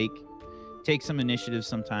take some initiative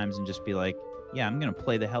sometimes and just be like, yeah, I'm gonna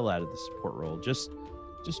play the hell out of the support role. Just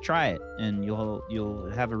try it, and you'll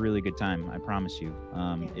have a really good time. I promise you.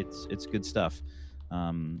 It's good stuff.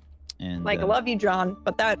 And I love you, John,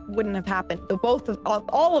 but that wouldn't have happened.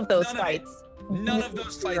 All of those fights. None of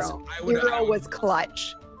those fights. Hero was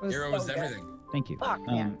clutch. Hero was so everything. Thank you. Fuck,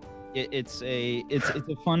 man. It's a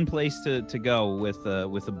fun place to go with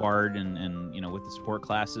a bard and with the support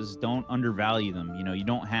classes. Don't undervalue them. You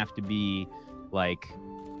don't have to be like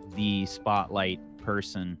the spotlight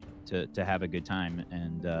person to have a good time,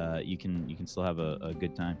 and you can still have a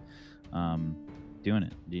good time doing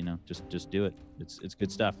it. Just do it. It's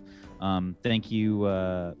good stuff. Thank you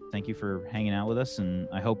for hanging out with us, and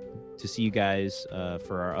I hope to see you guys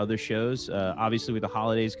for our other shows. Obviously, with the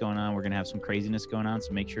holidays going on, we're gonna have some craziness going on,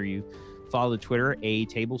 so make sure you follow the Twitter, A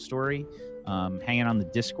Table Story, hang out on the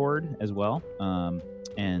Discord as well,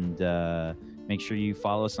 and make sure you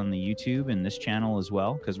follow us on the YouTube and this channel as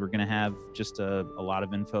well, because we're gonna have just a lot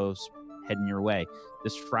of info heading your way.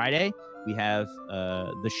 This Friday we have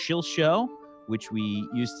the Shill Show, which we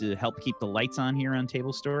use to help keep the lights on here on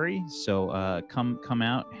Table Story. So come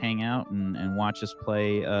out, hang out, and watch us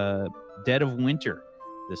play Dead of Winter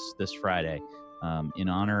this Friday, in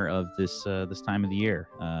honor of this time of the year.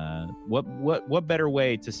 What better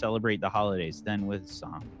way to celebrate the holidays than with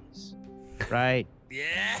zombies, right?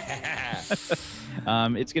 Yeah.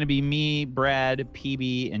 It's gonna be me, Brad,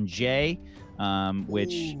 PB, and Jay,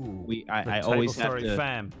 which I always have to.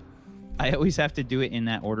 Fam. I always have to do it in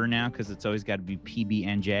that order now, because it's always got to be PB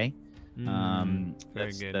and J.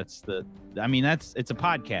 Very good. It's a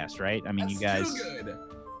podcast, right? I mean, That's you guys. too good.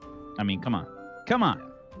 I mean, come on,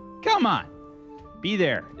 be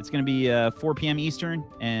there. It's gonna be 4 p.m. Eastern,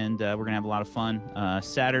 and we're gonna have a lot of fun.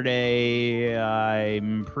 Saturday,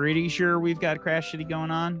 I'm pretty sure we've got Crash City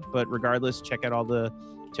going on, but regardless, check out all the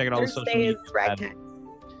social Thursday media. is Ragtag.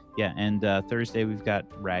 Yeah, and Thursday we've got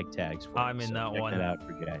Ragtags. I'm in that check one. That out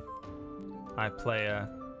for Jay. I play a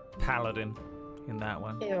paladin in that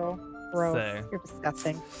one. Ew, gross. So- You're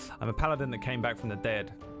disgusting. I'm a paladin that came back from the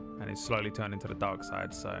dead and is slowly turned into the dark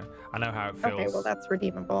side, so I know how it feels. Okay, well that's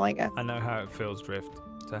redeemable, I guess. I know how it feels, Drift,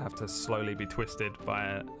 to have to slowly be twisted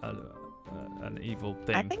by an evil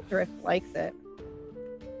thing. I think Drift likes it.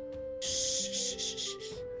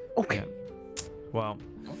 Okay. Yeah. Well,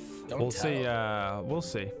 Don't we'll tell.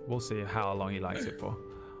 see. We'll see how long he likes it for.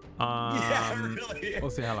 Yeah, really.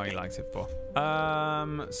 We'll see how long he likes it for.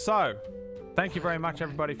 So, thank you very much,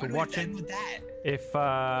 everybody, for Why do we end watching. with that? If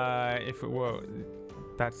it were,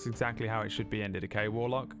 that's exactly how it should be ended. Okay,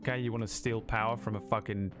 Warlock. Okay, you want to steal power from a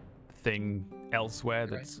fucking thing elsewhere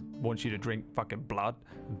that wants you to drink fucking blood,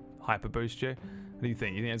 and hyper boost you. What do you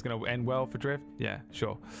think? You think it's gonna end well for Drift? Yeah,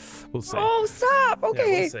 sure. We'll see. Oh, stop!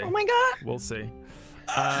 Okay. see. Oh my God. We'll see.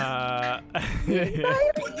 Put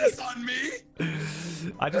this on me.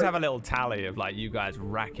 I just have a little tally of like you guys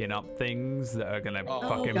racking up things that are gonna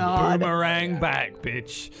fucking God. boomerang back,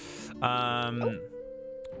 bitch.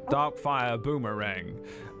 Darkfire boomerang.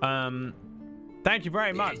 Thank you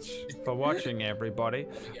very much for watching, everybody.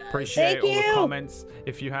 Appreciate Thank all the you. comments.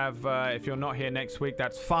 If you have, if you're not here next week,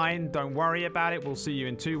 that's fine. Don't worry about it. We'll see you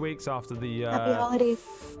in 2 weeks after the Happy holidays.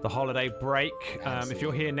 the holiday break. If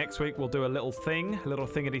you're here next week, we'll do a little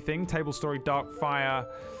thingity thing. Table story, Darkfire,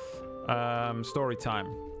 story time,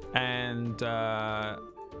 and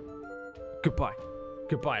goodbye,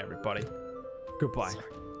 everybody. Goodbye.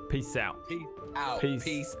 Peace out. Peace out. Peace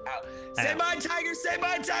Peace out. Say out. bye, Tiger. Say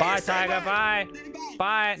bye, Tiger. Bye, Say Tiger. Bye. Say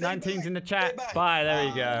Bye. Say 19's in the chat. Say Bye. There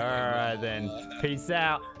you go. All right then. Peace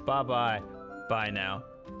out. Bye. Bye now.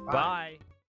 Bye.